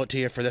going to sell it to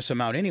you for this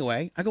amount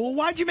anyway. I go, well,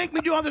 why'd you make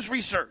me do all this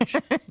research?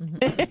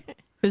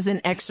 It was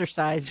an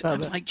exercise, Bubba. I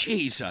was like,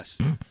 Jesus.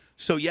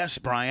 So yes,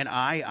 Brian,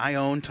 I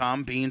own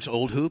Tom Bean's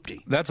old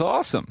hoopty. That's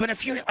awesome. But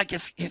if you're like,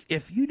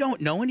 if you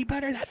don't know any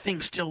better, that thing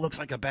still looks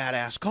like a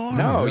badass car.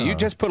 No, you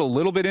just put a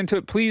little bit into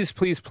it. Please,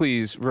 please,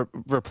 please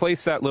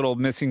replace that little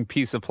missing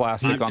piece of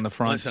plastic on the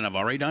front. Listen, I've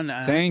already done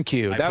that. Thank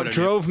you. That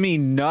drove me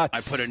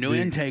nuts. I put a new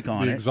intake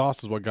on it. The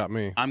exhaust is what got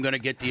me. I'm going to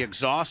get the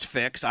exhaust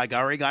fixed. I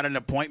already got an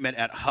appointment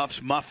at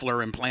Huff's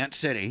Muffler in Plant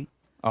City.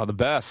 Oh, the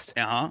best.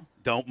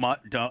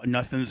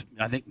 Nothing's.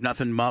 I think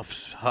nothing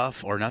muffs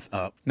Huff or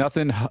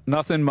nothing.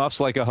 Nothing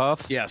muffs like a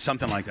huff. Yeah,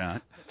 something like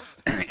that.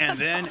 And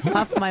then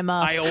Huff my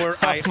muff.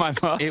 My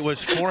muff. It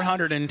was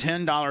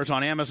 $410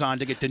 on Amazon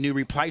to get the new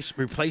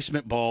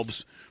replacement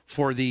bulbs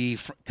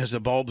because the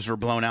bulbs were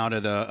blown out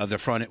of the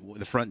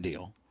front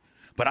deal.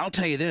 But I'll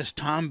tell you this: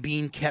 Tom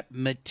Bean kept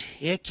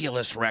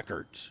meticulous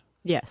records.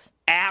 Yes,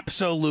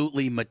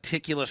 absolutely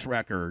meticulous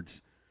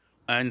records.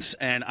 And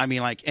I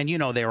mean, like, and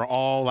they were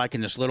all like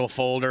in this little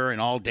folder and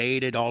all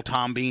dated, all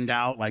Tom Beaned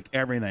out, like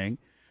everything.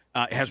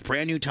 It has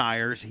brand new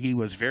tires. He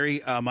was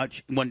very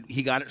much, when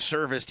he got it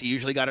serviced, he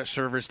usually got it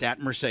serviced at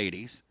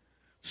Mercedes.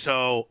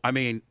 So, I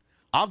mean,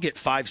 I'll get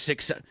 5,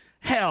 6, 7.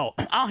 Hell,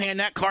 I'll hand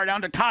that car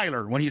down to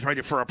Tyler when he's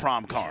ready for a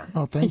prom car.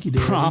 Oh, thank you,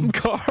 Dad. Prom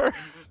car?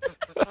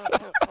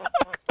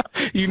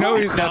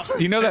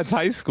 that's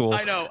high school.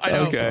 I know.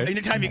 Okay.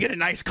 Anytime you get a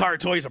nice car,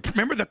 it's always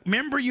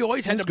remember you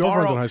always had His to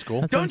girlfriend's borrow. in high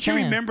school. Don't you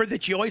remember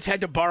that you always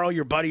had to borrow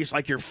your buddy's,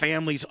 like your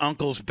family's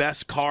uncle's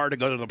best car to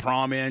go to the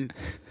prom in?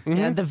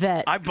 Yeah, the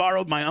vet. I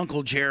borrowed my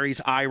Uncle Jerry's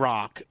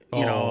IROC,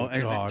 God.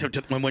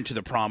 and went to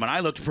the prom, and I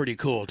looked pretty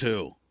cool,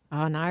 too.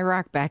 Oh, an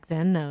IROC back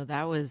then, though.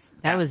 That was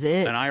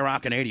it. An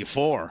IROC in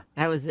 84.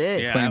 That was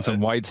it. Yeah, Playing some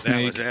White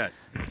Snake. That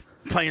was it.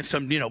 Playing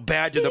some,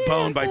 Bad to the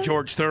Bone by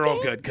George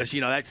Thorogood, because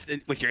that's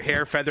with your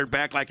hair feathered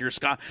back like you're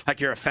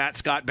a fat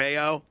Scott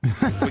Baio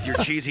with your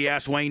cheesy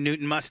ass Wayne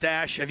Newton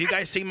mustache. Have you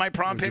guys seen my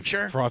prom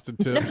picture? Frosted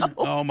tip. No.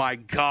 Oh my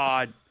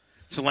God,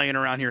 it's laying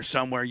around here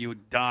somewhere. You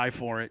would die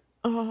for it.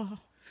 Oh.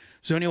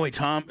 So anyway,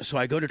 Tom. So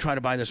I go to try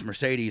to buy this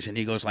Mercedes, and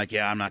he goes like,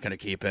 "Yeah, I'm not going to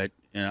keep it."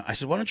 I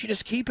said, "Why don't you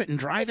just keep it and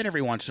drive it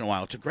every once in a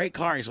while? It's a great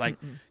car." He's like,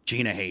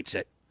 "Gina hates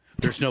it.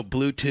 There's no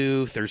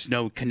Bluetooth. There's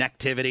no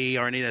connectivity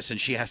or any of this, and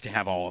she has to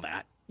have all of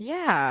that."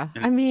 Yeah.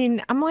 I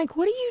mean, I'm like,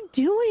 what are you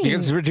doing?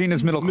 Because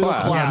Regina's middle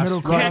class. Middle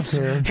class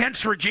here.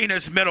 Hence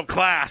Regina's middle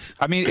class.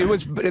 I mean,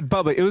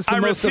 Bubba, it was the I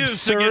most refuse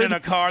absurd. to get in a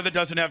car that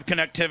doesn't have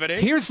connectivity.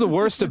 Here's the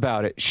worst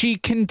about it. She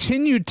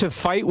continued to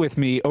fight with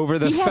me over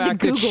the He had to fact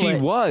that Google she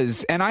it.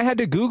 was, and I had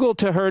to Google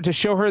to her to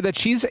show her that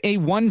she's a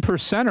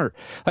 1%er.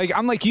 Like,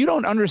 I'm like, you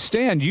don't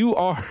understand. You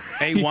are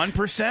a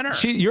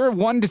 1%er. You're a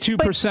 1 to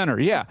 2%er.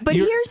 Yeah. But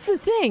here's the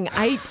thing.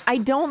 I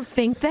don't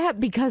think that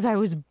because I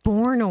was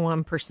born a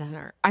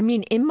 1%er. I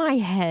mean, in my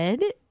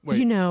head, Wait,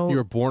 you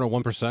were born a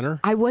 1%er?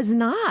 I was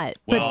not.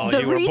 Well, but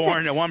the you were reason,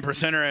 born a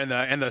 1%er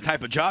in the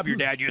type of job your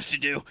dad used to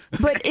do.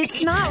 But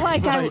it's not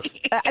like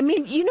I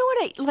mean, you know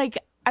what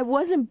I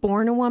wasn't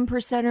born a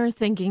 1%er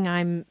thinking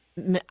I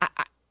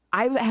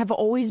have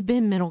always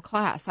been middle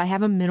class. I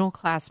have a middle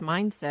class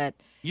mindset.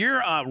 You're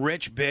a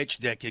rich bitch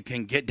that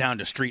can get down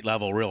to street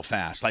level real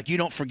fast. Like, you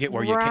don't forget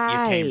where you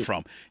came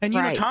from. And,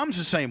 Tom's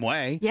the same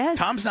way. Yes.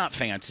 Tom's not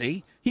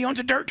fancy. He owns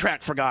a dirt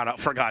track, for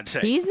God's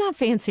sake. He's not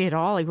fancy at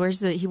all. He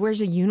wears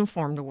a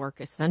uniform to work,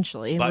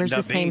 essentially. He wears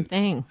the same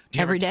thing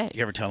every day.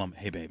 You ever tell him,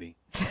 hey, baby,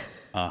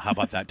 how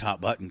about that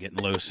top button getting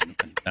loose and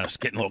us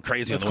getting a little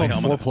crazy That's on the way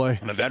called home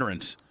foreplay. on the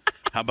veterans?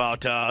 How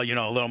about,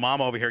 little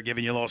mom over here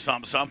giving you a little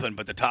something,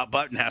 but the top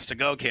button has to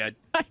go, kid.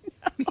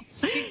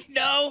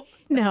 No.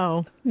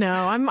 No,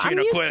 I'm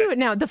used to it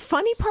now. The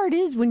funny part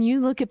is when you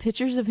look at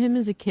pictures of him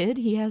as a kid,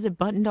 he has it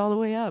buttoned all the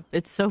way up.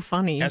 It's so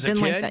funny. As He's a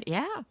been kid? like that.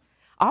 Yeah.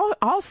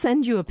 I'll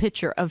send you a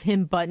picture of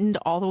him buttoned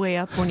all the way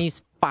up when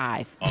he's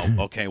 5. Oh,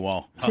 okay,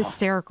 well. It's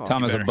hysterical.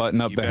 Tom has a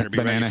button-up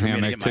banana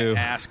hammock, too. My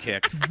ass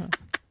kicked.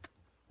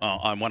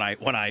 When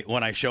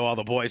I show all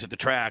the boys at the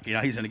track,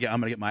 I'm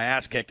gonna get my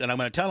ass kicked, and I'm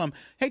gonna tell him,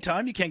 hey,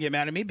 Tom, you can't get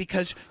mad at me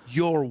because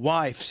your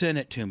wife sent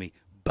it to me,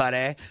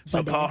 buddy.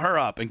 So call her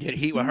up and get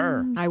heat with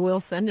her. I will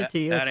send it to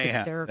you. It's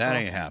hysterical. That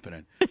ain't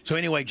happening. So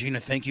anyway,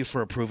 Gina, thank you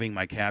for approving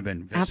my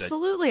cabin visit.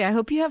 Absolutely. I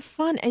hope you have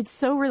fun. It's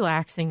so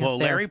relaxing. Well, up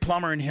there. Larry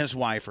Plummer and his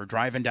wife are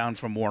driving down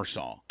from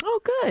Warsaw.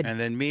 Oh, good. And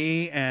then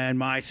me and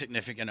my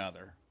significant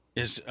other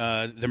is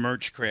the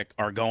Merch Creek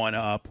are going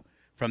up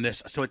from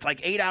this. So it's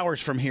like 8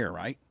 hours from here,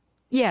 right?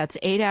 Yeah, it's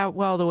 8 out.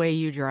 Well, the way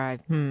you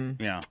drive.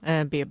 Yeah.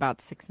 It'd be about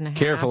 6.5.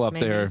 Careful up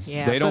maybe. there.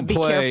 Yeah, they don't but be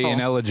play careful. in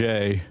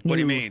LJ. What do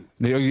you mean?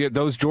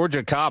 Those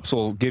Georgia cops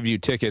will give you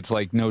tickets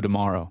like no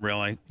tomorrow.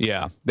 Really?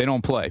 Yeah, they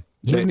don't play.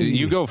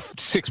 You go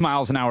 6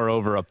 miles an hour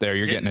over up there,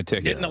 you're getting a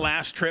ticket. Didn't the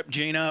last trip,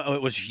 Gina,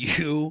 it was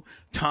you,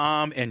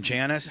 Tom, and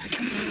Janice?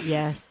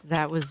 Yes,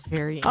 that was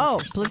very Oh,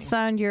 interesting. Blitz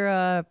found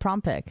your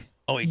prom pic.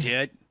 Oh, he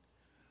did?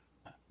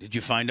 Did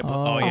you find it?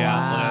 Oh,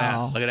 yeah.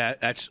 wow. Look at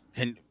that.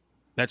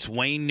 That's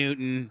Wayne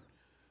Newton,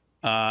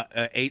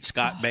 8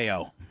 Scott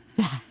Baio.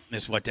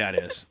 Is what that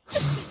is.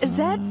 Is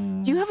that?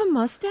 Do you have a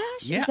mustache?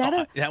 Yeah, Is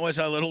that that was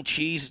a little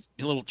cheese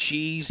You put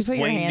your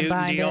Wayne hand Newton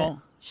behind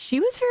deal.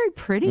 She was very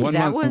pretty. One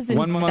that month, was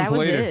one month that later,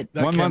 was it.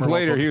 That 1 month camera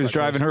later, won't he was focus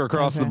like driving this. her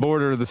across the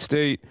border of the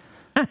state.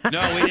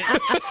 No, we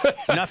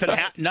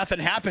didn't. Nothing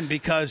happened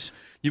because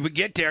you would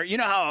get there. You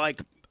know how,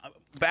 like,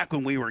 back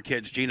when we were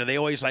kids, Gina, they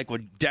always, like,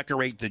 would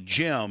decorate the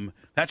gym.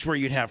 That's where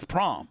you'd have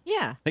prom.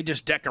 Yeah. They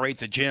just decorate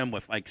the gym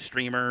with, like,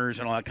 streamers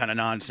and all that kind of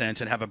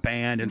nonsense and have a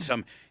band and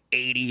some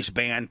 80s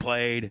band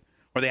played.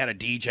 Or they had a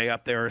DJ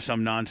up there or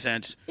some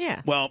nonsense.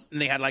 Yeah. Well,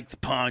 and they had, like, the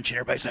punch, and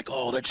everybody's like,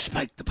 oh, let's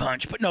spike the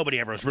punch. But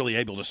nobody ever was really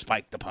able to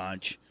spike the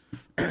punch.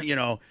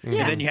 Yeah. And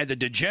then you had the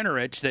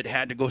degenerates that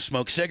had to go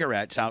smoke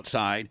cigarettes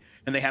outside,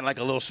 and they had like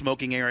a little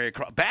smoking area.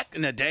 Back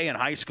in the day in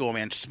high school,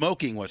 man,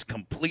 smoking was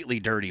completely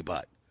dirty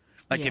butt.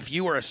 Like, if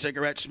you were a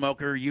cigarette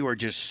smoker, you were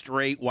just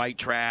straight white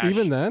trash.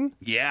 Even then?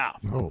 Yeah.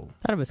 Oh.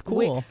 Thought it was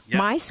cool. Yeah.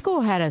 My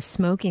school had a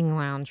smoking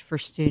lounge for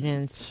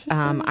students.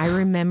 I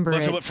remember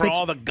Was it. it for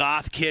all the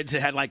goth kids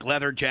that had like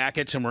leather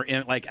jackets and were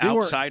in like They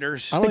were-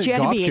 outsiders? I don't But think you had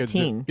to goth be kids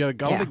 18. Yeah, I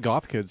don't Yeah. think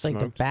goth kids Like the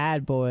smoked.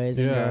 bad boys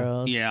and Yeah.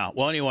 girls. Yeah.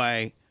 Well,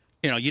 anyway,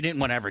 you didn't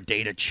want to ever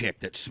date a chick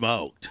that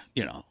smoked.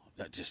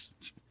 That just.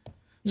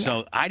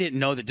 So I didn't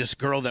know that this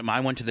girl that I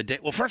went to the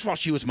date. Well, first of all,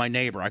 she was my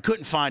neighbor. I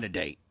couldn't find a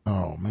date.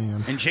 Oh,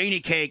 man. And Janie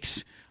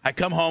Cakes, I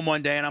come home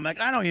one day and I'm like,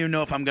 I don't even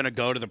know if I'm going to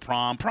go to the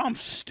prom. Prom's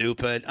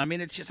stupid. I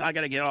mean, it's just, I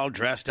got to get all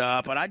dressed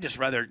up. And I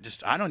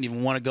I don't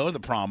even want to go to the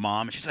prom,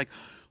 Mom. And she's like,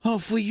 oh,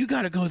 Flea, you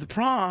got to go to the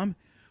prom.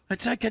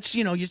 It's like, it's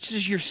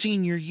just your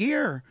senior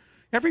year.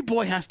 Every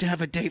boy has to have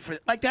a date for,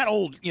 like that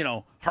old,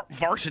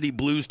 varsity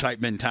blues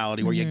type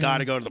mentality where you got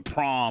to go to the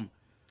prom.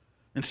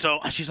 And so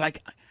she's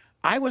like,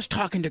 I was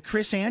talking to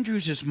Chris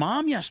Andrews'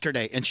 mom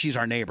yesterday, and she's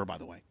our neighbor, by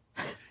the way.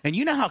 And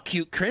you know how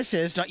cute Chris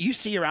is. Don't you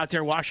see her out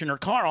there washing her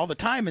car all the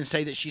time and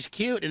say that she's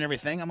cute and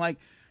everything? I'm like,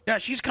 yeah,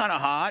 she's kind of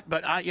hot,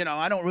 but I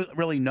don't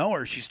really know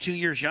her. She's 2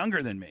 years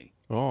younger than me.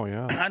 Oh,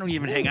 yeah. I don't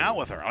even hang out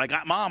with her. Like,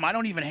 Mom, I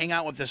don't even hang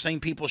out with the same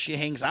people she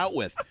hangs out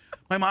with.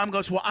 My mom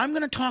goes, well, I'm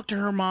going to talk to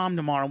her mom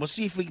tomorrow. We'll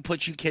see if we can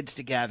put you kids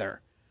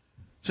together.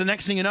 So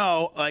next thing you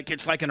know, like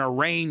it's like an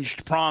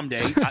arranged prom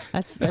date.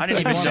 That's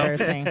even more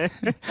embarrassing.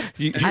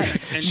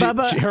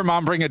 Her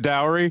mom bring a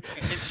dowry.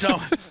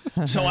 So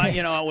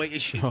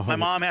my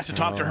mom has to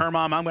talk to her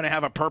mom. I'm going to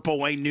have a purple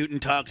Wayne Newton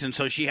tux, and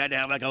so she had to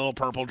have like a little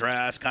purple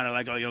dress, kind of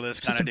like this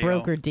kind of deal.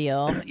 Broker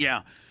deal.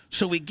 Yeah.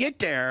 So we get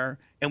there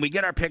and we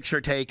get our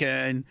picture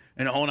taken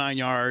and the whole 9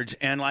 yards.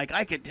 And like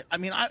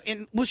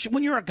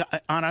when you're a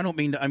guy, I don't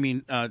mean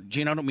to,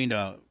 Gene, I don't mean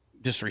to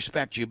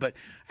disrespect you, but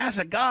as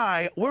a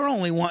guy,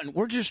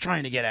 we're just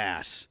trying to get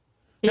ass.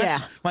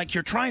 That's, like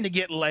you're trying to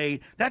get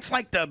laid. That's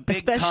like the big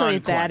especially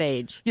at that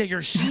age. Yeah,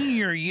 your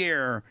senior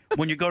year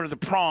when you go to the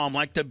prom,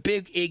 like the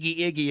big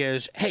iggy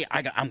is, hey,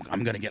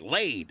 I'm gonna get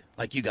laid.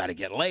 Like you got to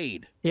get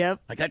laid. Yep.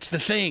 Like that's the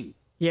thing.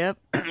 Yep.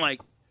 Like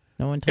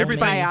no one tells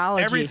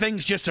biology.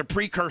 Everything's just a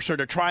precursor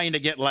to trying to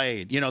get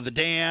laid. You know, the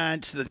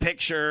dance, the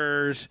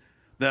pictures,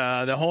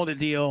 the whole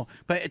deal.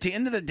 But at the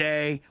end of the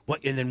day,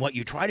 what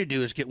you try to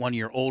do is get one of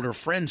your older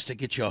friends to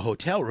get you a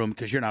hotel room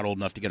because you're not old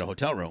enough to get a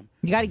hotel room.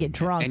 You got to get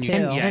drunk too,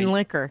 and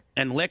liquor.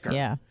 And liquor.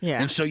 Yeah.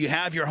 And so you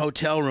have your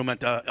hotel room at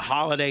the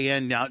Holiday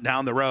Inn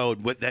down the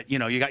road with that. You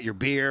know, you got your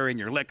beer and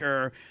your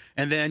liquor,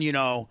 and then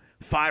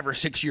 5 or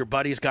 6 of your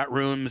buddies got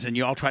rooms, and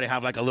you all try to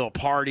have like a little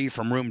party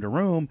from room to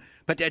room.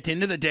 But at the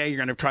end of the day, you're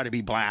going to try to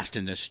be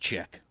blasting this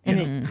chick.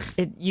 And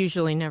it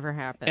usually never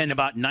happens. And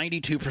about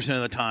 92%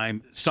 of the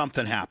time,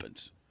 something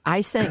happens.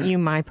 I sent you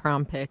my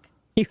prom pic.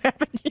 You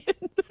haven't yet.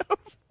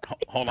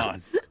 Hold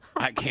on.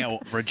 I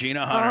can't.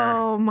 Regina Hunter.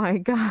 Oh, my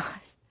gosh.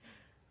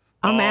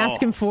 I'm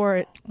asking for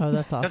it. Oh,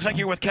 that's awesome. Looks like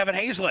you're with Kevin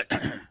Hazlett.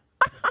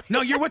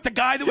 No, you're with the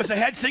guy that was the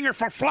head singer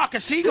for Flock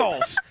of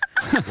Seagulls.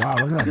 Wow,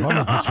 look at that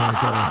bummer picture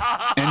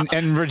right there.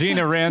 And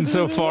Regina ran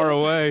so far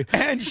away.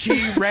 And she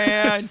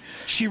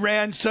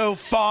ran so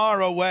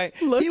far away.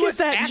 Look at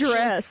that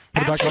dress.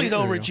 Actually,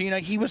 though, Regina,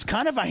 he was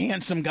kind of a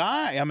handsome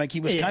guy. I mean, he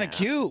was kind of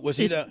cute. Was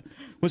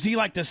he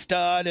like the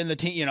stud and the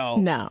team?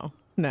 No.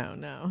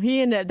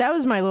 That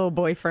was my little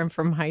boyfriend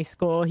from high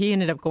school. He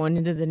ended up going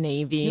into the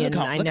Navy, look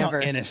how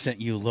innocent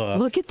you look.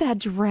 Look at that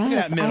dress.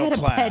 Look at that I had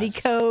class. a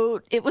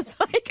petticoat. It was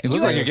like You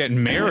look like you're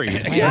getting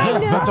married.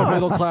 That's a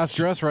middle class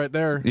dress right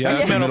there. Yeah,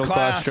 that's a middle middle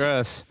class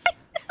dress.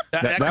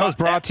 That That was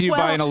brought to you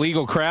by an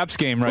illegal craps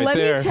game right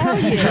there.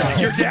 Let me tell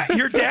you.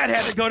 Your dad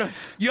had to go to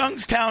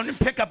Youngstown and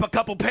pick up a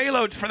couple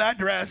payloads for that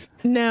dress.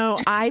 No,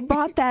 I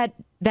bought that.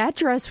 That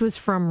dress was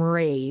from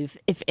Rave,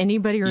 if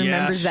anybody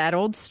remembers that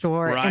old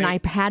store. Right. And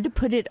I had to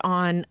put it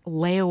on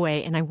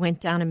layaway, and I went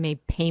down and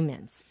made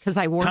payments because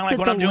I worked Kind of like at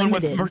what the I'm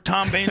Limited. doing with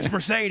Tom Bain's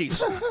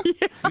Mercedes.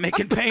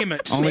 Making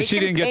payments. Only she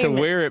didn't get to payments.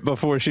 wear it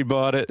before she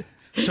bought it.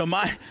 So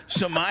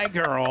my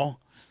girl,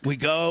 we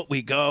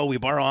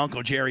borrow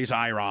Uncle Jerry's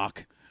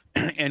IROC,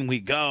 and we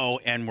go,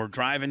 and we're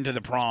driving to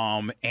the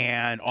prom,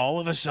 and all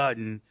of a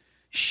sudden,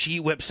 she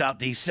whips out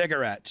these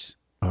cigarettes.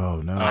 Oh,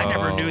 no. I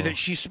never knew that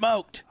she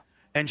smoked.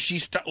 And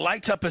she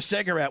lights up a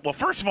cigarette. Well,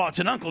 first of all, it's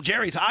an Uncle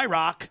Jerry's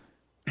IROC.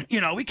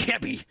 We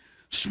can't be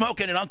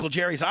smoking an Uncle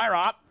Jerry's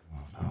IROC.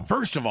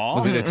 First of all.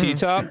 Was it a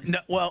T-top?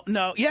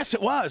 No. Yes,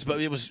 it was, but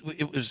it was. We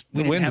The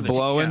didn't wind's have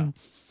blowing.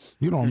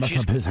 You don't mess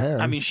up his hair.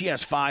 I mean, she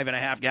has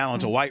 5.5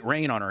 gallons of white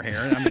rain on her hair.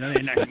 I mean, there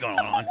ain't nothing going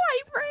on.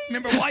 White rain.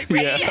 Remember white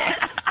rain? Yeah.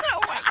 Yes. Oh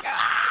my God.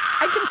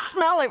 I can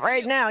smell it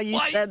right now. You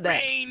White said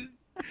that. rain.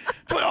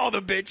 What all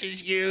the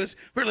bitches use.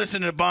 We're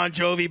listening to Bon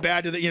Jovi,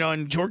 bad to the,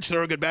 and George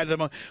Thorogood, bad to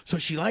the. So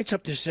she lights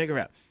up this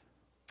cigarette,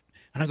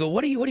 and I go,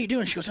 "What are you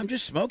doing?" She goes, "I'm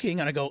just smoking."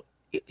 And I go,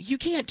 "You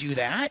can't do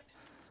that."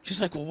 She's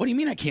like, "Well, what do you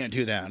mean I can't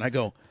do that?" And I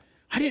go,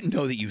 "I didn't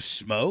know that you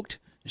smoked."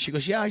 And she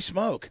goes, "Yeah, I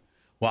smoke."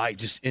 Well, I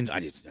didn't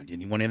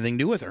want anything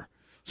to do with her.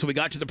 So we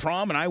got to the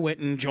prom, and I went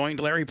and joined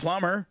Larry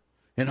Plummer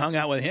and hung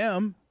out with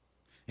him.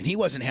 And he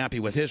wasn't happy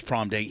with his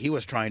prom date. He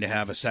was trying to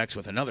have a sex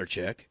with another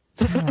chick.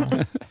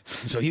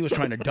 So he was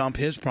trying to dump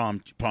his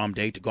prom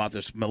date to go out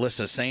with this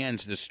Melissa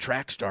Sands, this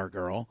track star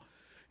girl.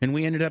 And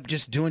we ended up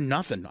just doing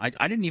nothing.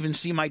 I didn't even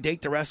see my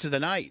date the rest of the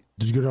night.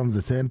 Did you go down to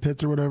the sand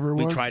pits or whatever it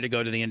was? We tried to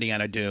go to the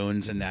Indiana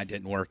Dunes, and that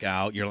didn't work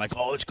out. You're like,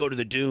 oh, let's go to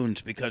the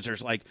Dunes because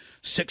there's like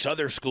 6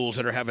 other schools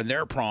that are having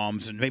their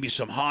proms, and maybe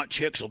some hot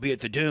chicks will be at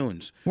the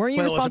Dunes. Weren't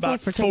you it was responsible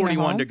about for taking her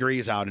 41 home?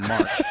 degrees out in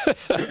March.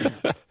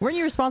 Weren't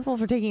you responsible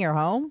for taking her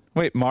home?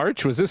 Wait,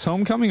 March? Was this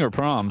homecoming or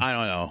prom? I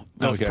don't know.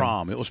 It was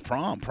prom. It was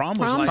prom. Prom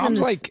was Prom's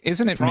like... in the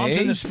Prom's isn't it Prom's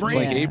May? in the spring.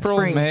 Like Yeah, April,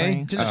 spring, May? spring.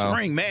 It's in the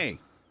spring, May.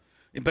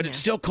 But it's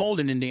still cold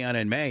in Indiana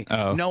in May.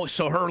 Oh. No,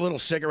 so her little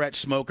cigarette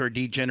smoker,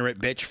 degenerate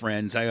bitch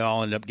friends, they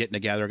all end up getting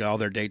together, got all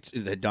their dates,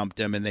 they dumped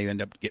them, and they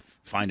end up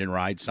finding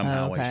rides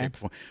somehow. Oh, okay. Way, shape, or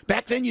form.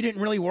 Back then, you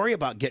didn't really worry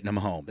about getting them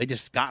home. They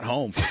just got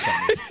home for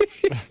some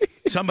reason.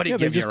 Somebody Yeah,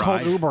 they give you a just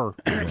called ride. Uber.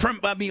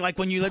 I mean, like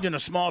when you lived in a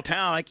small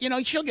town, like,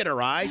 she'll get a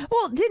ride.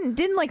 Well,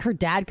 didn't like her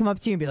dad come up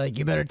to you and be like,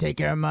 "You better take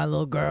care of my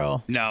little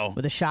girl"? No.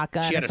 With a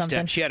shotgun She had or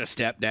something. She had a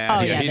stepdad.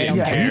 Oh yeah, he they didn't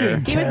don't care.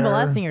 He was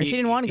molesting her. She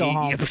didn't want to go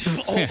home.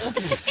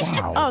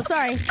 Wow. Oh,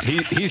 sorry.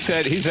 He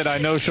said, I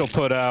know she'll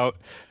put out.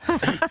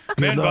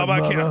 Man, luck, Bob, I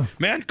Bubba. can't.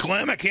 Man,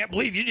 Clem, I can't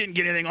believe you didn't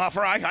get anything off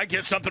her. I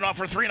get something off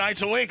her 3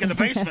 nights a week in the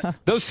basement.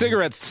 Those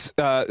cigarettes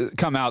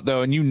come out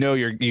though, and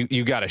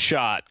you got a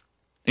shot.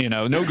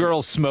 No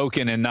girls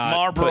smoking and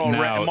not putting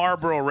out.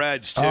 Marlboro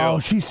Reds too. Oh,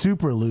 she's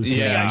super loose.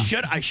 Yeah. See,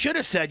 I should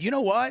have said, you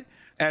know what?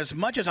 As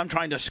much as I'm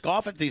trying to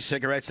scoff at these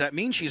cigarettes, that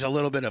means she's a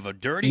little bit of a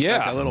dirty,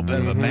 like a little bit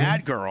of a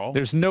bad girl.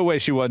 There's no way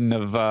she wouldn't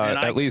have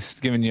at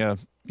least given you,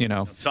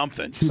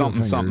 Something.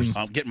 something.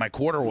 I'm getting my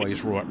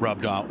corduroys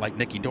rubbed out like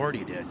Nikki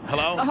Doherty did.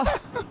 Hello?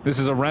 This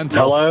is a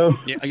rental. Hello?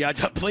 Yeah,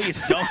 please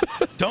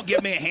don't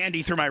give me a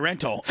handy through my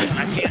rental.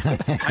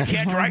 I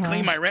can't dry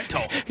clean my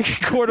rental.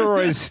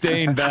 Corduroys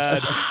stain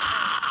bad.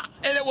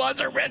 And it was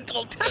a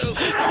rental too.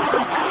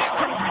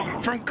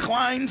 From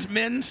Klein's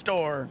men's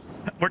store,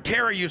 where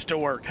Tara used to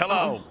work.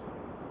 Hello.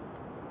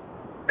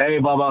 Hey,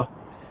 Bubba.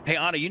 Hey,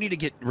 Anna, you need to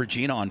get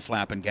Regina on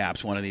Flapping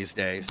Gaps one of these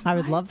days. I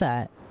would love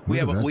that. We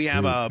have That's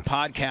a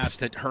podcast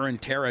that her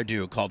and Tara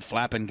do called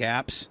Flapping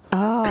Gaps.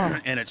 Oh,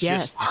 And it's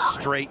yes. just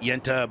straight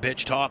yenta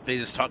bitch talk. They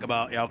just talk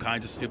about all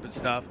kinds of stupid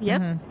stuff.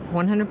 Yep,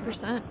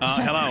 100%.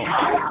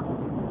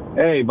 Hello.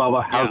 Hey,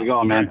 Bubba. How's it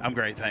going, man? I'm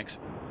great, thanks.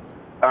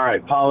 All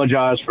right.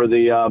 Apologize for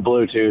the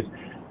Bluetooth.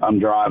 I'm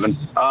driving.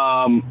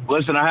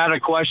 Listen, I had a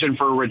question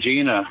for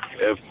Regina,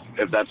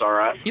 if that's all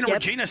right.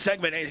 Regina's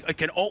segment,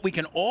 we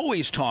can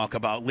always talk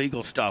about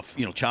legal stuff,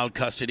 child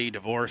custody,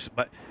 divorce,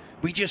 but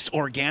we just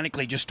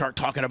organically just start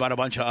talking about a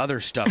bunch of other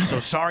stuff. So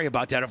sorry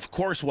about that. Of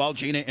course, while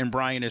Gina and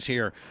Brian is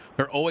here,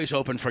 they're always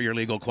open for your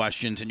legal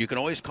questions, and you can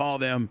always call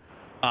them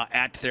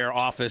at their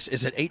office.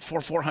 Is it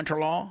 844 Hunter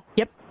Law?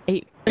 Yep.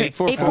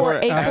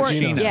 844 Ask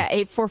Gina. Yeah,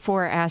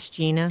 844 Ask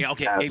Gina. Yeah,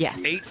 okay.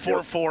 Yes.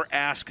 844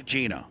 Ask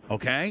Gina.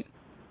 Okay.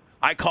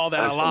 I call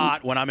that a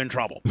lot when I'm in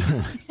trouble.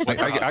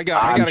 I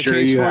got a case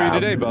for you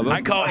today, Bubba.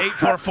 I call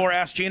 844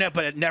 Ask Gina,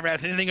 but it never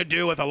has anything to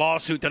do with a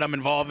lawsuit that I'm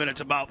involved in. It's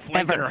about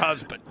Flink and her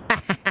husband.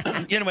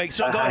 Anyway,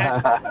 so go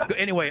ahead.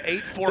 Anyway,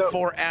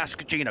 844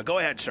 Ask Gina. Go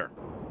ahead, sir.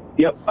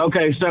 Yep.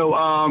 Okay. So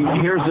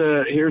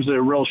here's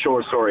a real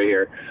short story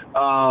here.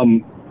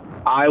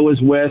 I was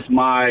with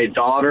my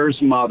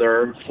daughter's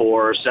mother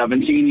for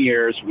 17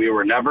 years. We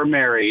were never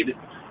married.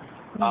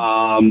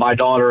 My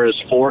daughter is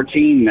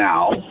 14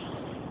 now.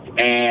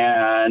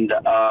 And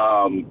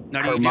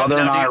her mother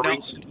and I...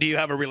 Do you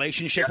have a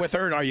relationship with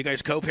her? Are you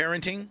guys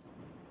co-parenting?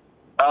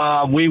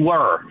 We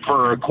were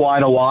for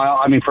quite a while.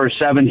 I mean, for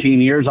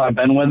 17 years I've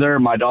been with her.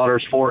 My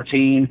daughter's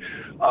 14.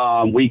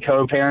 We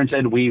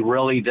co-parented. We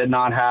really did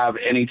not have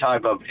any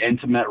type of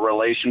intimate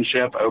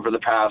relationship over the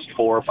past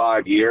 4 or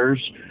 5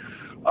 years.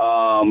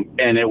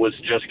 And it was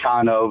just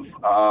kind of...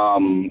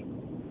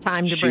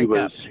 time to break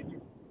up.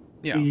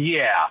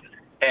 Yeah.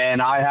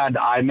 And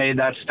I made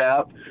that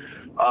step.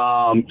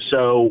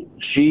 So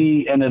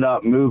she ended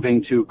up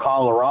moving to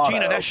Colorado.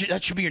 Gina,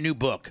 that should be your new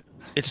book.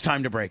 It's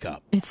time to break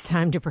up. It's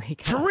time to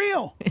break up. For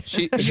real.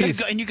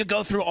 And you could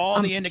go through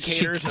all the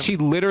indicators. She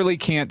literally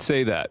can't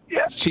say that.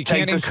 Yeah, she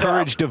can't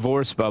encourage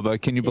divorce,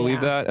 Bubba. Can you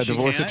believe that? A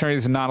divorce attorney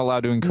is not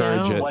allowed to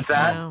encourage it. What's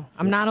that? No,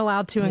 I'm not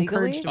allowed to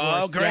encourage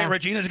divorce. Oh, great. Yeah.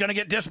 Regina's going to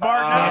get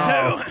disbarred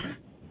now, too.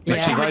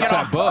 But she writes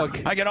that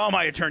book. I get all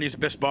my attorneys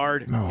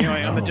disbarred.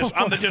 I'm the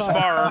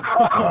disbarrer.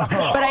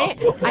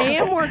 But I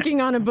am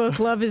working on a book,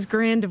 Love is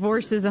Grand,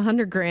 Divorce is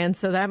 $100,000,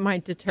 so that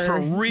might deter. For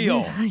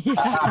real.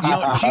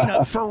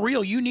 Gina, for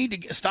real, you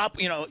need to stop,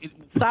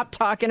 Stop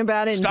talking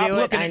about it and do it. Stop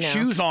looking at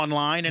shoes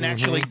online and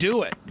actually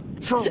do it.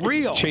 For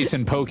real.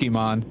 Chasing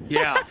Pokemon.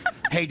 Yeah.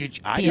 Hey,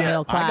 I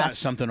got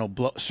something to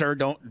blow. Sir,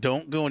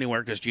 don't go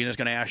anywhere because Gina's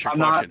going to ask you a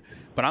question.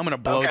 But I'm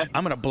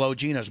going to blow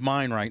Gina's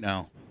mind right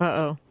now.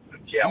 Uh-oh.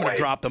 Yeah, I'm going to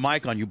drop the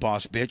mic on you,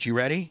 boss bitch. You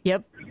ready?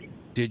 Yep.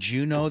 Did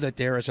you know that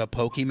there is a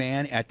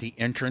Pokemon at the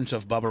entrance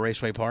of Bubba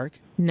Raceway Park?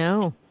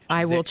 No.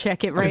 I will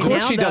check it right now. Of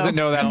course she doesn't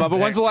know that, Bubba.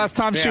 When's the last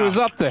time she was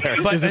up there?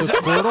 But, is it a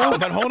Squirtle?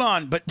 But hold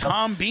on. But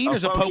Tom Bean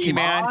is a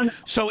Pokemon.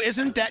 So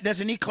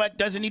doesn't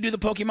he do the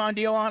Pokemon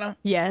deal, Anna?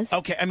 Yes.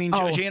 Okay. I mean,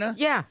 Gina?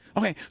 Yeah.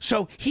 Okay.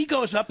 So he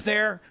goes up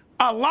there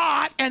a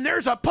lot, and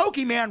there's a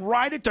Pokemon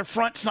right at the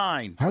front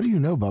sign. How do you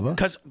know, Bubba?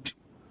 Because...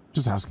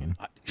 Just asking.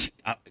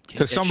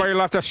 Because somebody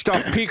left a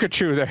stuffed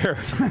Pikachu there.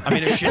 I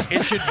mean,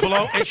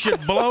 it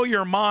should blow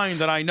your mind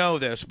that I know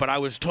this, but I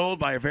was told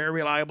by a very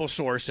reliable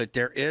source that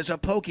there is a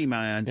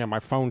Pokemon. Yeah,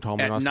 my phone told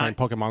me I was playing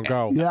Pokemon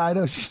Go. Yeah, I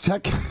know. She's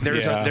checking.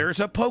 There's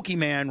a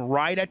Pokemon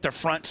right at the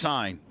front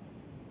sign.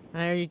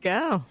 There you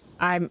go.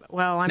 I'm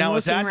now,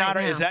 is that right not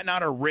now. Is that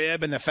not a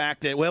rib in the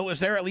fact that it was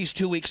there at least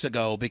 2 weeks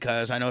ago,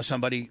 because I know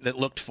somebody that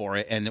looked for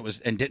it and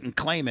didn't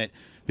claim it,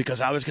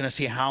 because I was going to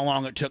see how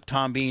long it took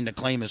Tom Bean to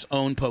claim his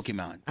own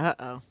Pokemon.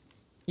 Uh-oh.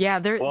 Yeah,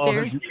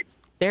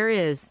 there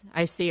is.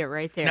 I see it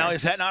right there. Now,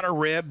 is that not a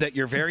rib that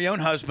your very own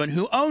husband,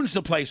 who owns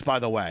the place, by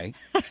the way,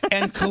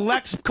 and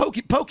collects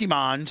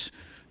Pokemons,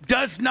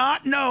 does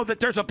not know that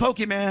there's a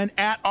Pokemon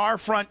at our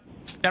front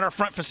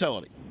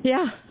facility.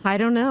 Yeah, I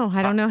don't know.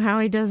 I don't know how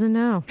he doesn't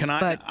know. Can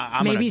I? But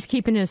I'm maybe gonna, he's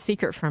keeping it a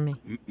secret from me.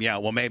 Yeah,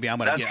 well, maybe I'm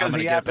gonna That's get 'cause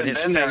he up in hasn't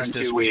his been there face in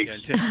this 2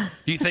 weekend too.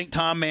 Do you think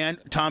Tom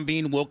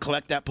Bean will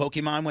collect that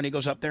Pokemon when he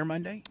goes up there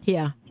Monday?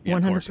 Yeah,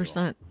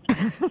 100%.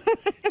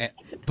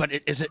 But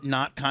is it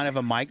not kind of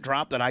a mic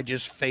drop that I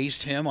just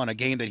faced him on a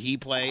game that he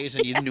plays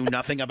and you knew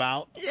nothing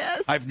about?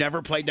 Yes. I've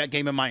never played that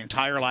game in my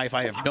entire life.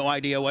 I have no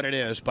idea what it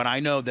is, but I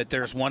know that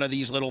there's one of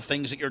these little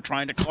things that you're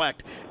trying to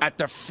collect at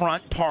the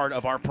front part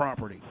of our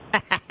property.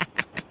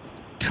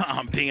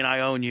 Tom Bean, I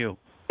own you.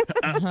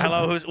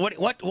 Hello,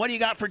 what do you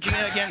got for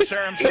Gina again,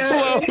 sir? I'm so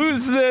sorry. Hello,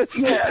 who's this?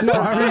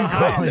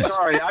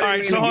 Sorry. All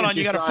right, so hold on.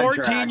 You got a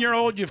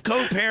 14-year-old. You've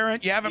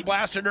co-parent. You haven't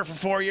blasted her for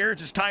 4 years.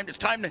 It's time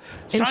to And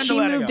she she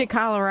moved to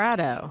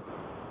Colorado.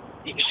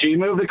 She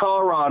moved to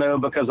Colorado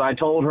because I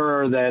told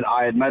her that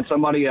I had met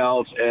somebody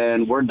else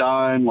and we're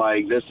done.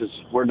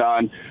 We're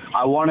done.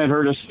 I wanted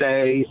her to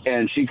stay,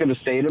 and she could have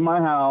stayed in my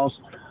house.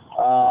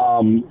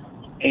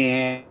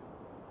 And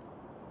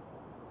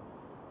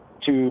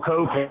to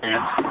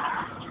co-parent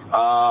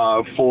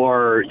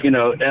for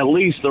at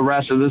least the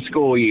rest of the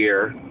school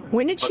year.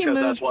 When did she because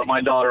move? That's what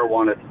my daughter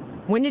wanted.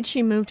 When did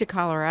she move to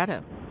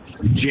Colorado?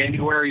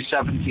 January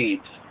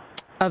 17th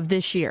of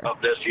this year.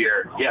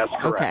 Yes,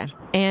 correct. Okay.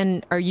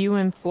 And are you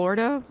in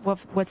Florida?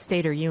 What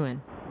state are you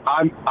in?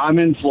 I'm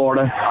in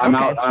Florida.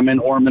 I'm in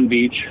Ormond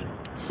Beach.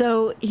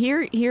 So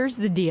here's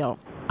the deal.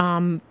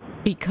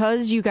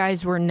 Because you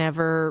guys were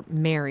never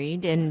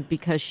married, and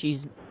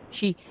because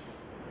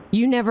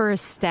you never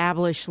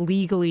established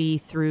legally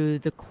through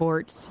the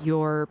courts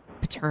your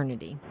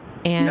paternity.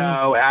 And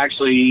no,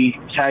 actually,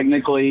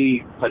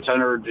 technically,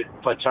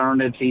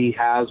 paternity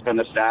has been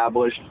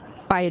established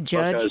by a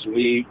judge. Because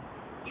we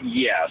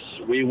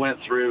went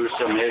through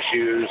some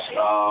issues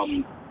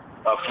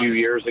a few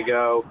years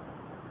ago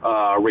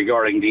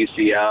regarding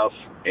DCF,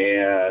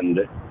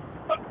 and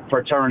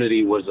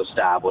paternity was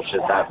established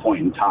at that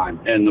point in time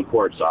in the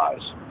court's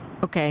eyes.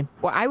 Okay.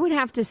 Well, I would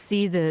have to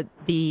see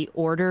the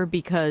order,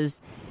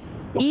 because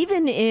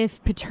even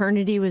if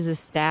paternity was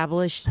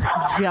established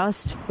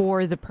just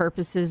for the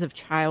purposes of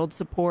child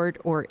support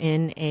or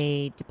in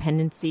a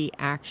dependency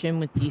action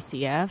with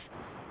DCF,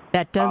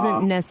 that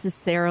doesn't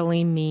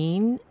necessarily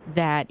mean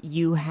that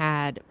you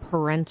had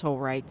parental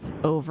rights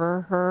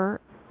over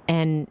her,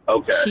 and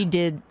she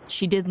did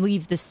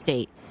leave the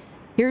state.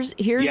 Here's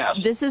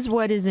this is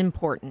what is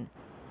important.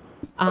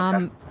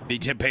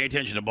 Pay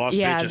attention. The boss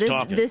bitch is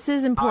talking. This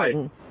is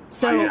important.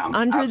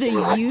 Under the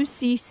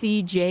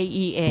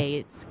UCCJEA,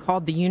 it's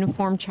called the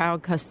Uniform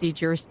Child Custody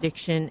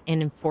Jurisdiction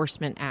and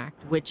Enforcement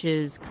Act, which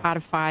is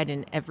codified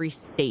in every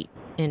state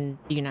in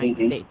the United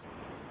States.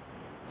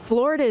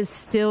 Florida is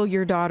still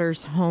your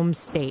daughter's home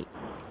state,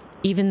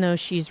 even though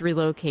she's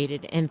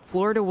relocated, and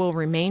Florida will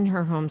remain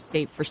her home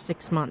state for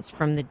 6 months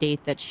from the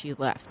date that she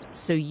left.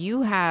 So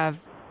you have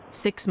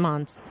 6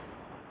 months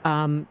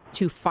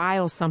to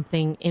file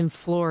something in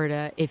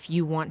Florida if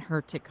you want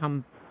her to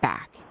come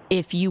back.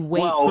 If you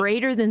wait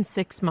greater than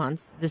 6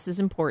 months, this is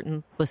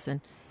important,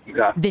 listen,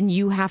 then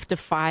you have to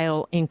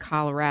file in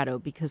Colorado,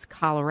 because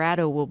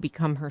Colorado will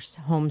become her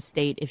home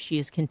state if she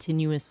is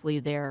continuously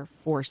there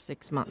for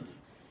 6 months.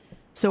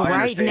 So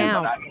right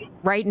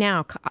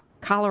now,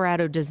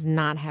 Colorado does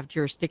not have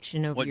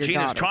jurisdiction over your daughter. What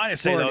Gina's trying to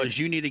say, though, is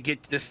you need to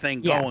get this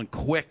thing going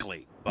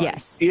quickly. Buddy.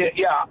 Yes.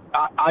 Yeah,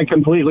 I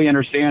completely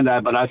understand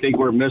that, but I think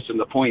we're missing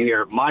the point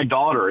here. My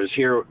daughter is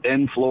here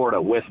in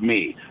Florida with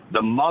me.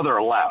 The mother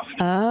left.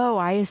 Oh,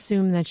 I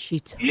assume that she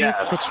took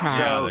the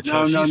child.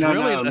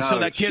 So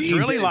that kid's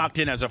really locked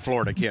in as a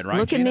Florida kid, right?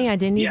 Look at me, I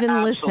didn't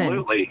even listen.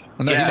 Absolutely.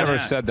 Well, no, he never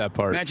said that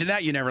part. Imagine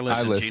that, you never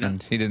listened, I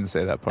listened. Gina. He didn't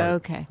say that part.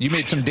 Okay. You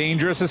made some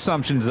dangerous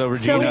assumptions over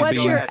So Gina. what's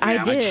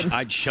I did.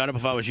 I'd shut up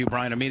if I was you,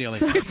 Brian, immediately.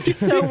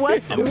 So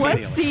what's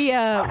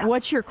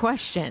your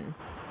question?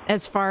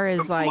 As far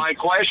as my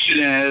question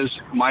is,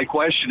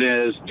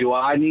 do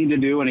I need to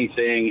do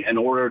anything in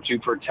order to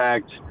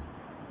protect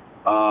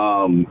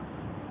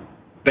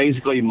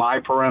basically my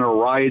parental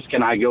rights?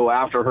 Can I go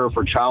after her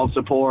for child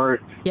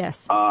support?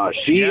 Yes.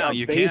 She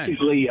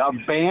basically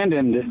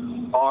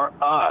abandoned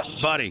us.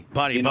 Buddy.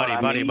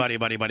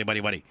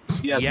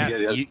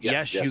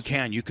 Yes, you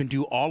can. You can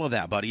do all of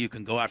that, buddy. You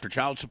can go after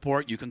child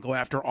support. You can go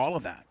after all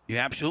of that. You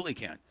absolutely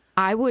can.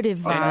 I would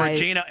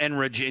advise Regina,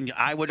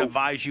 I would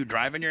advise you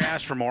driving your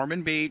ass from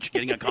Ormond Beach,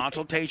 getting a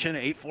consultation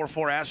at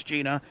 844 Ask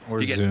Gina,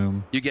 or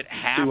Zoom. You get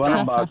half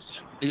 $200.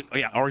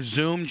 Or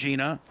Zoom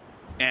Gina,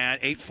 and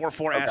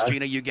 844 Ask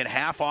Gina. You get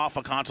half off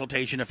a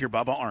consultation if you're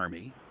Bubba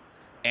Army,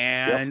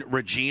 and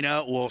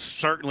Regina will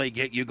certainly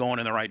get you going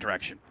in the right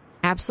direction.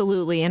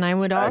 Absolutely, and I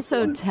would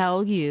also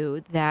tell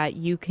you that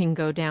you can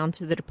go down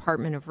to the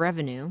Department of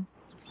Revenue,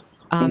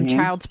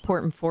 Child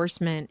Support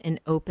Enforcement, and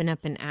open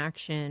up an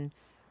action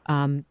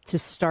to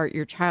start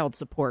your child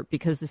support,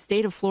 because the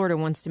state of Florida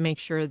wants to make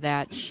sure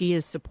that she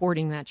is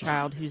supporting that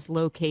child who's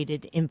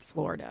located in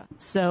Florida.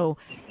 So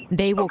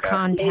they will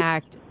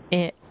contact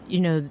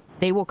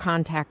they will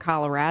contact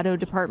Colorado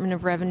Department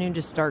of Revenue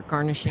to start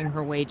garnishing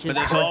her wages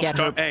But this or all get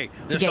her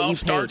this all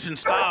starts and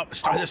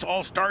stops. This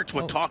all starts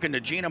with talking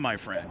to Gina, my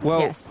friend.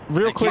 Well,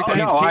 real quick,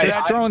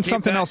 just throwing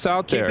something else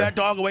out there. Keep that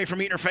dog away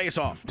from eating her face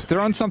off.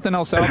 Throwing something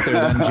else out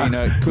there, then,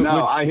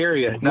 Gina. I hear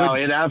you. No,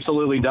 it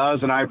absolutely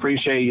does, and I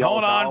appreciate you.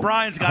 Hold on,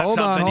 Brian's got Hold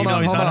on, something.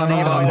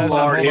 hold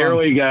on. Here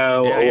we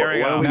go. Yeah, here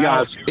we What go. do we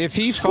Now, got? if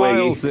he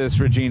files this,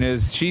 Regina,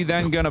 is she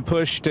then going to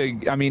push to?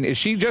 I mean, is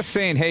she just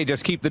saying, "Hey,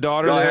 just keep the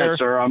daughter Go there"? ahead,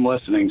 sir. I'm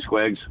listening,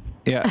 Squigs.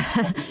 Yeah.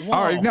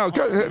 All right. No.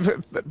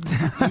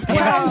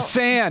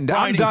 Sand.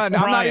 Brian, I'm done.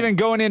 I'm not even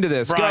going into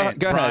this. Brian,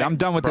 go ahead. I'm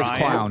done with this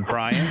clown.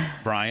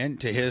 Brian,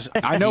 to his.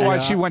 I know why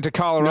she went to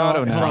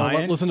Colorado now.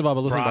 Brian, listen to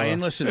Bubba. Brian,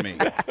 listen to me.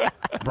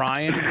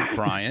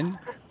 Brian,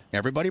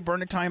 everybody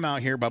burn a timeout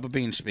here. Bubba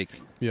Bean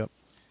speaking. Yep.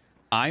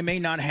 I may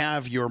not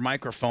have your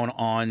microphone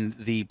on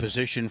the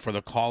position for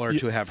the caller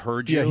to have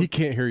heard you. Yeah, he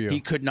can't hear you. He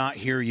could not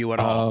hear you at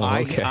all.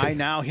 Okay. I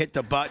now hit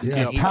the button. Yeah,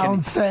 and he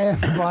pound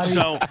sand, buddy.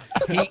 So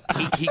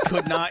he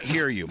could not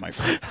hear you, my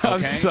friend. Okay?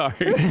 I'm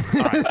sorry.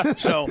 All right.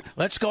 So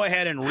let's go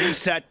ahead and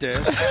reset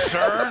this.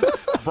 Sir,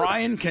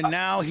 Brian can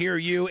now hear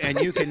you, and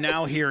you can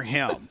now hear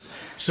him.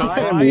 So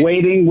I'm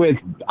waiting with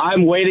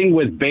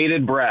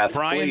bated breath.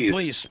 Brian,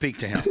 please speak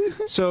to him.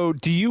 So,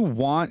 do you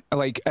want,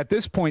 like, at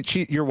this point,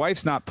 your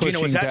wife's not pushing?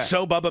 Gina, was that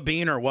so Bubba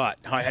Bean or what?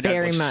 I had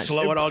Very to much.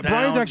 slow it all down.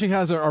 Brian actually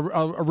has a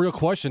real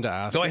question to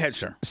ask. Go ahead,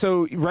 sir.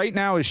 So right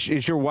now,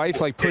 is your wife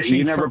like pushing?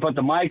 You never put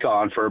the mic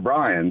on for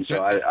Brian,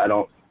 so I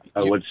don't.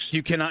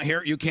 You cannot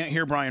hear. You can't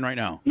hear Brian right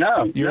now.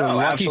 No, You're a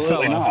lucky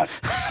absolutely fella.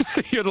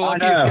 not. You're the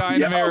luckiest guy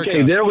in America.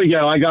 Okay, there we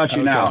go. I got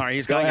you now. All right,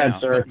 he's go got you ahead, now.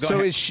 sir. Go So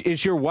ahead.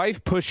 is your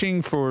wife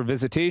pushing for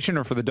visitation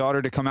or for the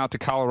daughter to come out to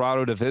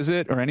Colorado to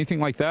visit or anything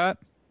like that?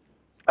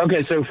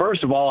 Okay, so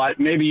first of all,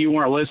 maybe you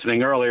weren't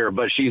listening earlier,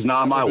 but she's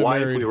not my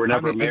wife. married. We were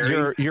never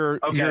married. Your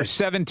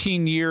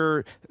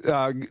 17-year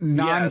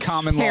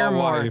non-common law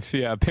Paramour. wife.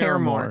 Yeah,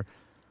 Paramour.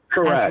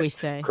 Correct. As we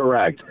say.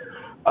 Correct.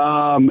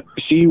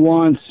 She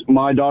wants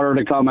my daughter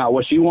to come out.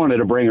 Well, she wanted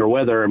to bring her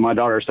with her, and my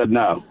daughter said,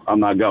 no, I'm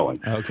not going.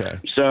 Okay.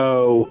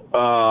 So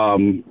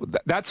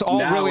that's all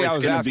now really I it's